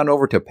 Just head on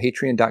over to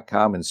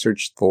patreon.com and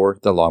search for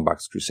the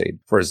Longbox Crusade.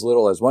 For as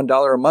little as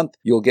 $1 a month,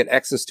 you'll get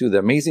access to the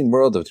amazing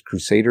world of the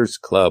Crusaders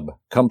Club.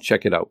 Come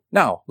check it out.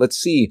 Now, let's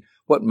see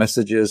what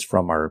messages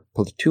from our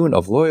platoon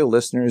of loyal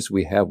listeners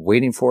we have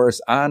waiting for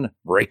us on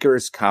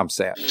Breaker's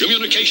ComSat.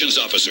 Communications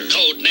Officer.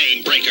 Code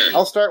name Breaker.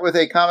 I'll start with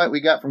a comment we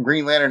got from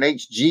Green Lantern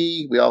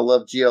HG. We all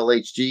love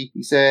GLHG.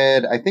 He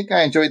said, I think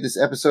I enjoyed this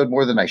episode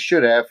more than I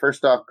should have.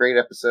 First off, great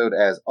episode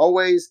as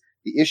always.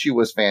 The issue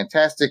was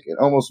fantastic. It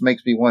almost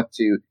makes me want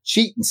to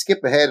cheat and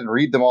skip ahead and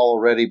read them all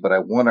already, but I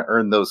want to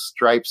earn those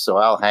stripes, so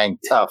I'll hang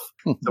tough.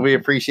 So we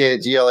appreciate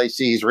it. GLHC,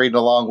 he's reading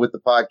along with the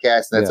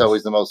podcast, and that's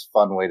always the most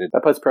fun way to do it.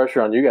 That puts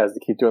pressure on you guys to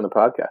keep doing the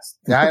podcast.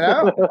 I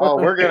know. Oh,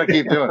 we're going to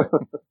keep doing it.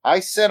 I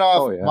sent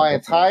off my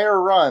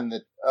entire run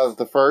of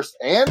the first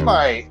and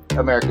my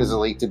America's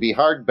Elite to be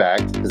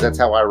hardbacked, because that's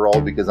how I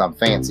roll, because I'm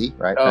fancy,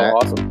 right? Oh, Pat?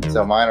 awesome.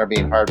 So mine are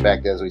being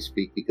hardbacked as we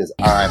speak, because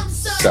I'm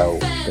so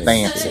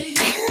fancy.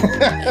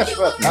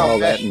 All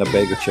that in a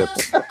bag of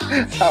chips.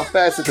 I'll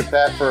pass it to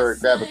Pat for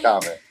grab a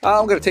comment.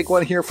 I'm going to take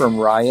one here from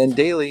Ryan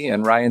Daly,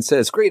 and Ryan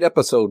says, great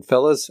episode,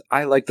 fellas.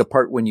 I like the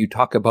part when you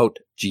talk about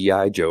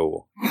G.I.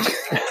 Joe.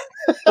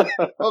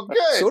 Oh,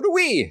 good. So do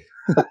we.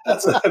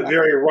 That's a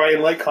very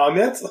Ryan-like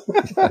comment.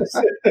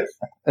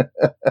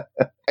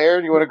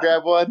 Aaron, you want to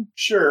grab one?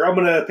 Sure, I'm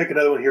going to pick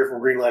another one here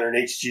from Green Lantern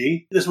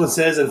HG. This one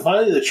says, and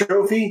finally the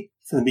trophy.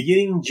 From the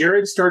beginning,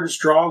 Jared started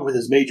strong with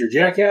his major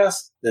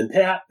jackass, then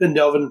Pat, then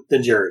Delvin,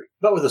 then Jared.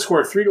 But with a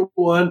score of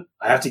 3-1,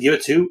 I have to give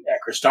it to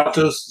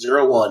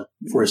Christatos01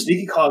 for a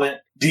sneaky comment.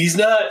 D's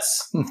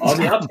nuts on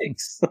the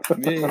outtakes.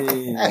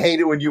 I hate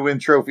it when you win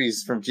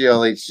trophies from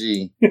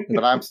GLHG,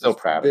 but I'm still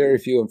proud of you. Very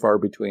few and far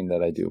between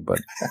that I do, but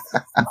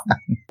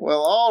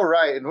Well, all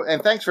right.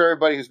 And thanks for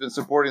everybody who's been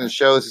supporting the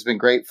show. This has been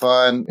great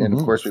fun. And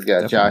of course, we've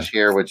got Josh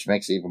here, which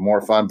makes it even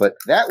more fun. But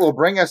that will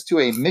bring us to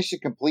a mission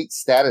complete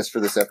status for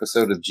this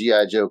episode of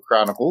G.I. Joe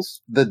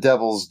Chronicles, The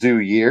Devil's Due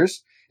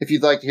Years. If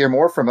you'd like to hear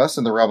more from us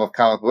in the realm of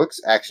comic books,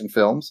 action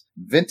films,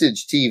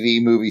 vintage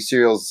TV, movie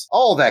serials,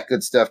 all that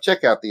good stuff,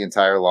 check out the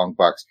entire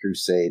Longbox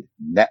Crusade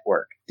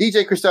network.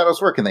 DJ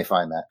Cristados, where can they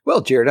find that?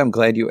 Well, Jared, I'm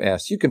glad you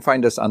asked. You can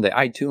find us on the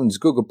iTunes,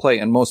 Google Play,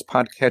 and most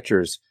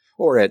podcatchers,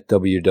 or at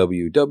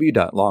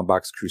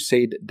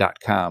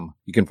www.longboxcrusade.com.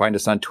 You can find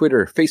us on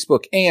Twitter,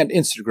 Facebook, and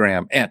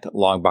Instagram at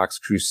Longbox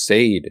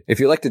Crusade. If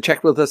you'd like to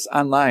check with us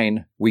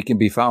online, we can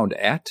be found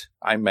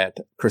I'm at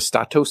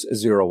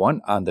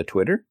Christatos01 on the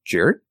Twitter.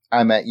 Jared?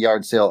 I'm at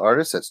Yard Sale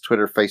Artist. That's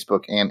Twitter,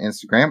 Facebook, and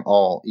Instagram,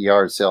 all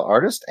Yard Sale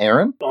Artist.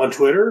 Aaron? On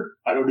Twitter,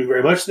 I don't do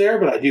very much there,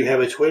 but I do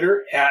have a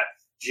Twitter at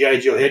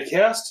G.I. Joe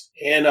Headcast.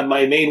 And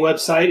my main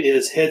website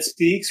is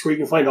Headspeaks, where you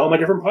can find all my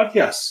different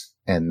podcasts.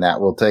 And that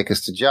will take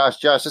us to Josh.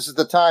 Josh, this is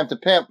the time to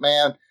pimp,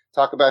 man.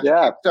 Talk about your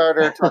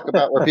Kickstarter. Talk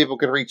about where people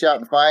can reach out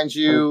and find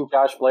you.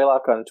 Josh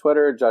Blaylock on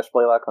Twitter, Josh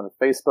Blaylock on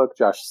Facebook,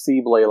 Josh C.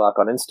 Blaylock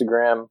on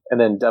Instagram, and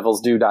then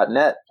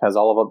devilsdue.net has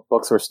all of the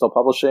books we're still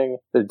publishing.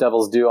 There's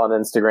Devil's Due on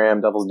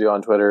Instagram, Devil's Due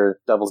on Twitter,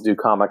 Devil's Due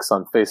Comics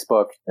on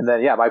Facebook. And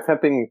then, my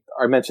pimping,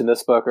 I mentioned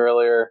this book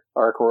earlier,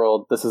 Arc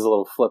World. This is a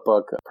little flip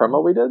book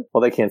promo we did.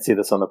 Well, they can't see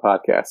this on the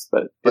podcast,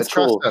 but it's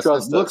trust cool. us.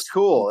 This looks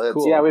cool.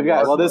 Yeah, we've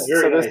got, nice.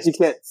 You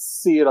can't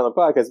see it on the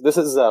podcast. This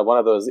is one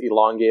of those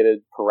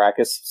elongated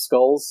Paracus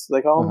skulls, they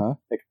call them.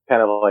 They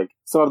kind of like,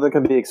 some of them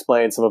can be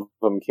explained, some of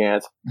them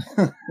can't.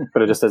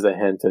 But it just as a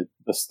hint to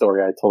the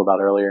story I told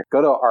about earlier.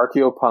 Go to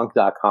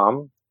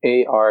archeopunk.com,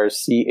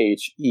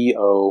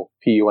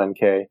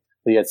 ARCHEOPUNK.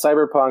 You get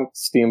Cyberpunk,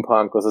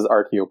 Steampunk, this is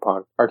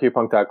Archeopunk.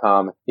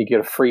 Archeopunk.com. You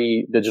get a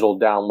free digital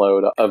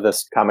download of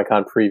this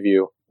Comic-Con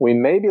preview. We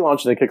may be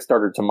launching a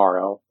Kickstarter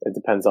tomorrow. It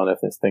depends on if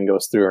this thing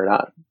goes through or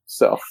not.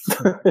 So,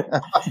 but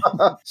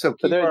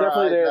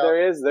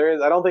there is.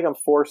 I don't think I'm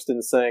forced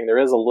in saying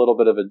there is a little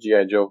bit of a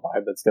G.I. Joe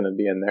vibe that's going to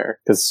be in there,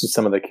 because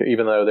some of the,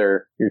 even though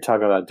you're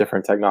talking about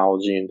different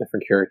technology and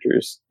different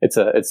characters, it's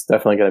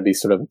definitely going to be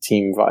sort of a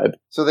team vibe.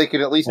 So they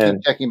could at least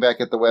keep checking back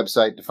at the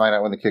website to find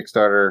out when the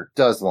Kickstarter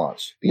does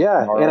launch.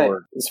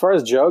 As far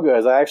as Joe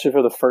goes, I actually,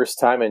 for the first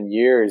time in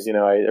years,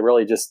 I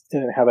really just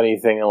didn't have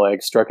anything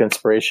like struck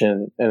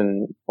inspiration.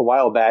 And a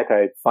while back,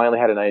 I finally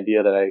had an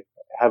idea that I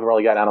haven't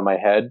really gotten out of my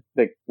head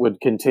that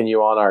would continue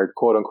on our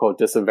quote-unquote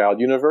disavowed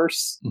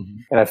universe.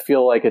 And I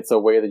feel like it's a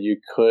way that you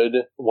could,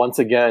 once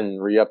again,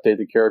 re-update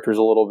the characters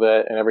a little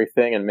bit and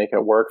everything and make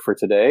it work for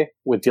today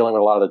with dealing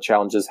with a lot of the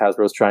challenges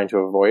Hasbro's trying to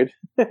avoid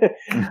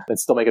and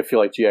still make it feel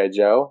like G.I.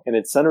 Joe. And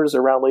it centers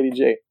around Lady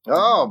J.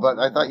 Oh, but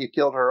I thought you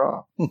killed her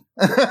off.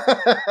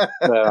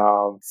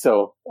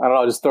 So, I don't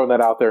know, just throwing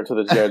that out there into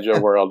the G.I. Joe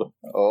world.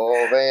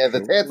 Oh, man, the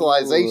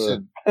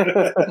tantalization.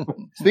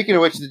 Speaking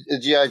of which, the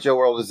G.I. Joe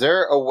world, is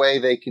there a way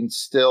they can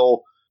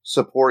still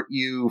support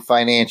you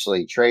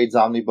financially? Trades,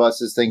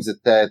 omnibuses, things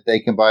that they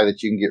can buy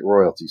that you can get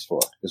royalties for?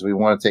 Because we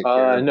want to take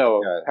care of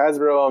no.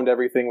 Hasbro owned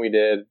everything we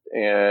did,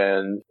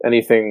 and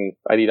anything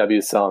IDW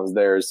is selling is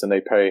theirs, and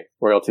they pay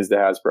royalties to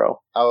Hasbro.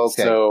 Oh,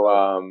 okay.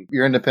 So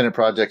your independent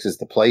projects is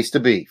the place to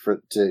be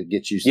to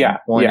get you some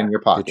coin in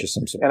your pocket. Get you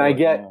some support. And I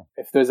get,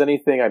 if there's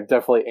anything I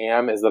definitely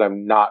am, is that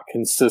I'm not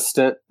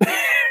consistent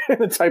in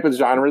the type of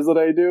genres that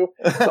I do.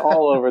 It's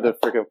all over the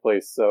freaking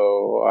place.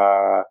 So,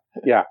 I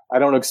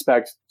don't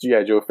expect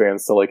G.I. Joe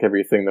fans to like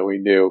everything that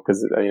we do,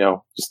 because,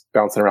 just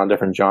bouncing around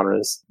different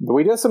genres. But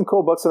we did some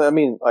cool books. And I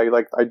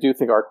do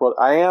think Arc World.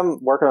 I am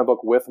working on a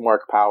book with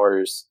Mark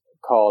Powers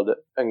called,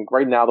 and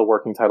right now the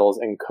working title is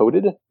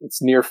Encoded.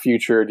 It's near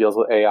future, deals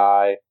with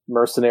AI,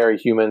 mercenary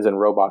humans and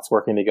robots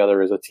working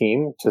together as a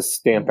team to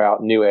stamp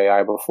out new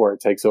AI before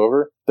it takes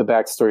over. The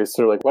backstory is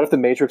sort of like, what if the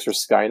Matrix or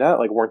Skynet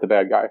weren't the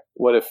bad guy?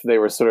 What if they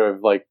were sort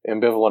of like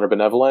ambivalent or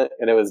benevolent,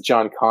 and it was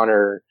John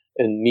Connor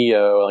and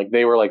Neo,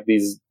 they were like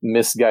these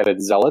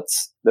misguided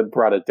zealots that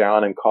brought it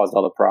down and caused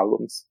all the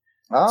problems.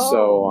 Oh,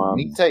 so,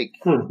 neat take.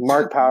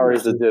 Mark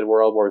Powers that did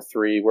World War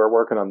III. We're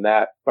working on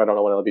that, but I don't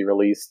know when it'll be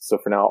released. So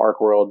for now,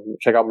 Arc World,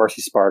 check out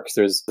Mercy Sparks.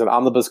 There's an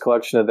omnibus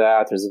collection of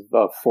that. There's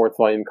a 4th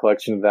volume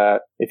collection of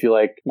that. If you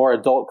like more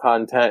adult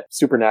content,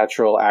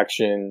 supernatural,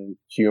 action,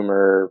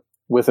 humor,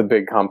 with a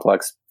big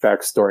complex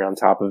backstory on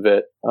top of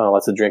it.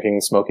 Lots of drinking,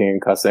 smoking,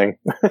 and cussing.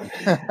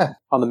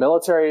 On the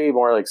military,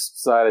 more like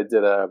side, I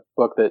did a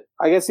book that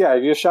I guess, yeah,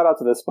 you shout out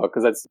to this book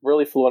because it's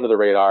really flew under the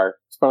radar.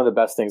 It's one of the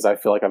best things I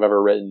feel like I've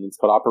ever written. It's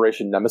called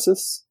Operation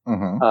Nemesis.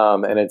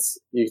 Mm-hmm. And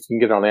you can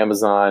get it on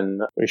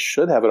Amazon. We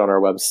should have it on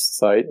our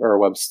website or our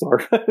web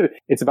store.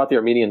 It's about the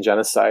Armenian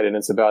genocide, and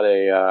it's about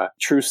a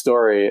true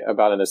story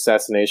about an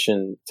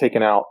assassination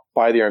taken out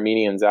by the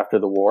Armenians after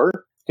the war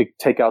to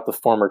take out the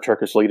former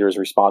Turkish leaders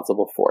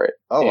responsible for it.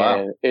 Oh, wow.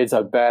 And it's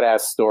a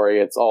badass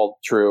story. It's all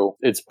true.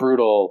 It's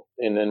brutal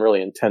and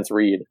really intense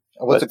read.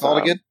 What's it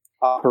called again?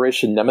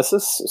 Operation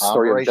Nemesis, a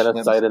story Operation of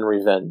genocide Nemesis. and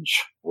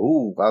revenge.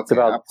 Ooh, okay. It's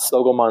about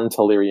Soghomon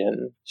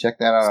Tehlirian. Check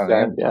that out. on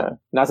Amazon. Yeah,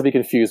 not to be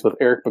confused with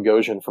Eric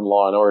Bogosian from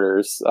Law and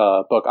Order's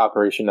book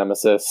Operation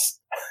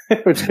Nemesis,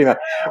 which came out.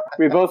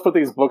 We both put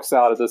these books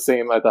out at the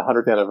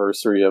 100th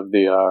anniversary of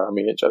the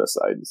Armenian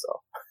genocide.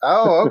 So.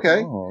 Oh,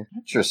 okay.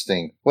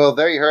 Interesting. Well,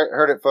 there you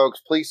heard it, folks.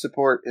 Please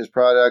support his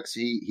products.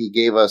 He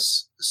gave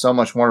us so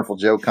much wonderful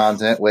Joe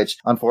content, which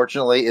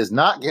unfortunately is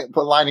not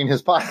lining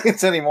his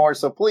pockets anymore.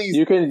 So please,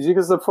 you can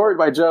support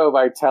by Joe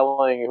by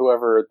telling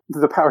whoever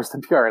the powers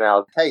that be are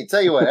now. Hey,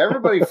 tell you what,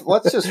 everybody,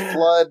 let's just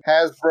flood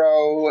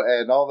Hasbro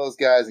and all those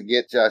guys and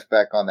get Josh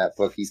back on that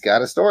book. He's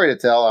got a story to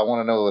tell. I want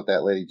to know what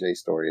that Lady J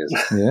story is.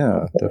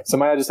 Yeah.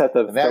 Somebody just have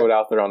to throw it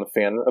out there on a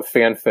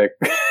fanfic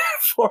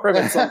forum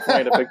at some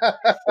point if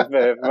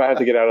I had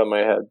to get out of my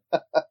head.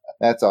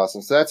 That's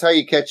awesome. So that's how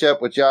you catch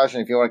up with Josh.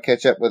 And if you want to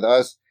catch up with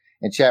us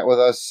and chat with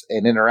us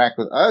and interact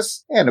with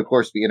us, and of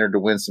course be entered to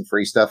win some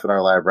free stuff in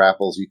our live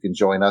raffles, you can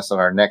join us on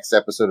our next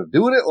episode of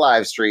Doing It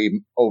live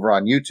stream over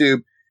on YouTube,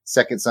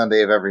 second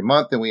Sunday of every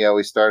month. And we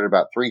always start at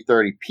about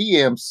 3:30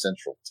 p.m.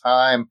 Central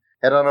Time.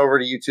 Head on over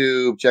to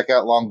YouTube, check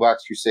out Longbox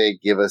Crusade,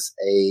 give us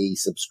a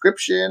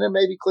subscription, and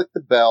maybe click the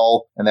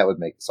bell, and that would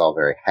make us all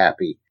very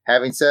happy.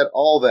 Having said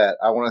all that,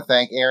 I want to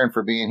thank Aaron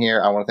for being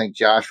here. I want to thank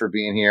Josh for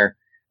being here.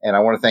 And I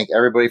want to thank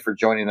everybody for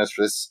joining us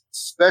for this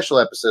special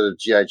episode of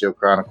G.I. Joe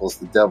Chronicles,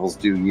 The Devil's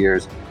Due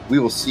Years. We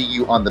will see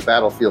you on the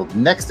battlefield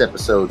next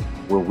episode,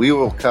 where we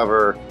will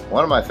cover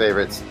one of my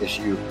favorites,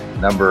 issue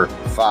number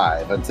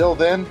 5. Until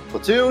then,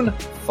 platoon,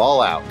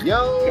 fall out.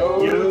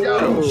 Yo,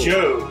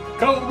 Joe,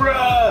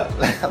 Cobra!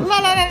 La, la,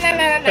 la, la,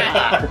 la,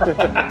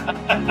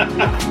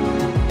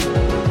 la.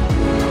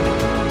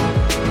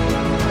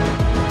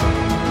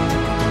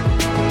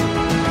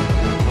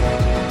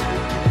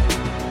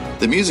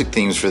 The music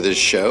themes for this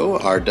show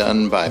are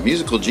done by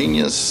musical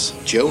genius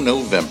Joe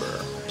November.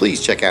 Please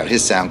check out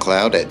his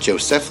SoundCloud at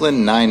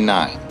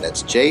Joseflin99.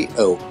 That's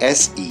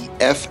Joseflin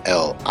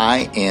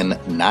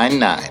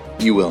 99.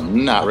 You will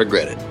not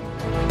regret it.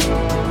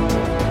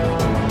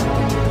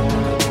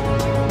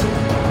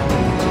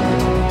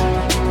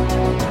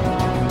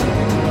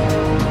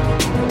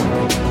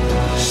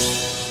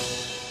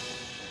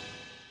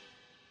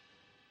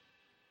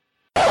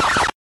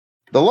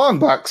 The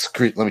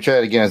Longbox, let me try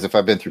that again as if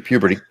I've been through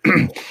puberty.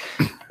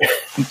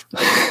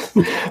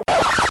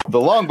 The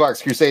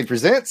Longbox Crusade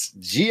presents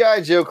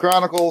G.I. Joe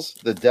Chronicles,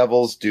 The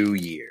Devil's Due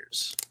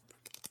Years.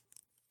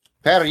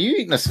 Pat, are you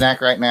eating a snack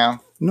right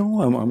now?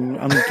 No,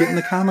 I'm getting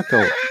the comic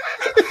out.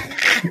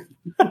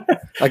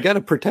 I got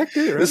to protect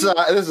it. Right? This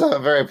is a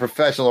very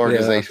professional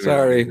organization. Yeah,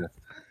 sorry.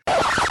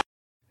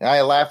 I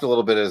laughed a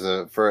little bit as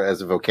a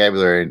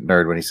vocabulary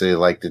nerd when he said he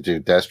liked to do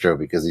Destro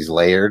because he's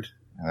layered.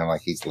 And I'm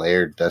like, he's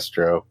layered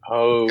Destro.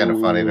 Oh, kind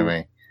of funny to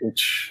me.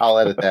 I'll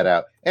edit that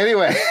out.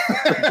 Anyway.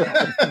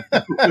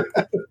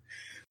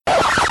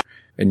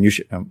 And you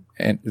should,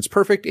 and it's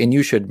perfect. And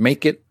you should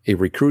make it a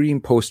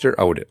recruiting poster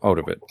out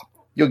of it.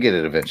 You'll get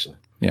it eventually.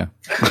 Yeah.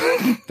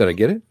 Did I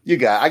get it? You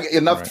got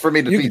enough for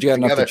me to you got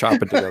enough to chop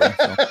it together.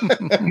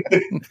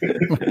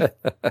 So.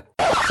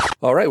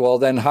 All right. Well,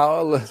 then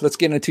let's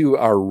get into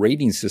our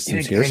rating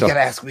systems here. You got to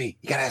ask me.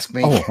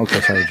 Oh,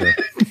 okay. Sorry, Joe.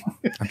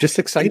 I'm just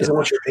excited.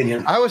 What's your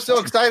opinion? I was so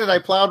excited I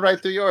plowed right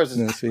through yours.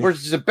 We're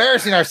just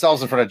embarrassing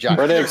ourselves in front of Josh.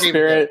 We're going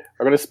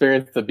to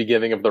experience the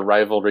beginning of the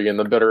rivalry and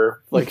the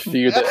bitter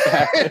feud that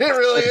happened. It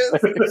really is.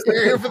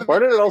 You're here for Where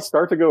did it all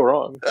start to go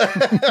wrong?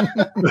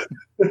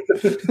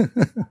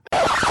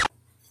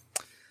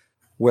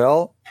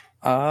 Well,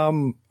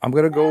 I'm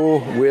going to go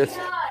with...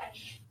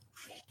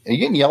 Are you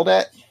getting yelled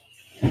at?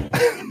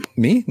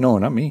 Me? No,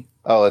 not me.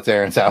 Oh, it's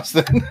Aaron's house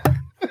then.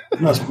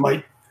 That's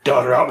my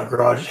daughter out in the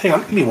garage. Hang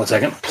on, give me 1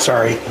 second.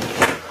 Sorry.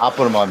 I'll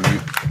put him on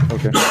mute.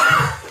 Okay.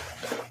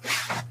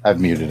 I've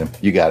muted him.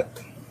 You got it.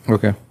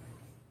 Okay.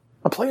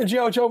 I'm playing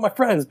G.I. Joe with my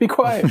friends. Be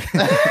quiet.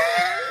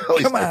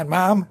 Come on,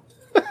 Mom.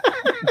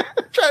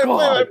 Try to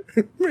play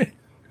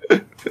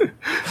it.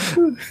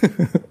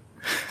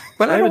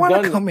 But I don't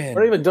want to come in.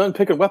 We're not even done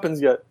picking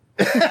weapons yet.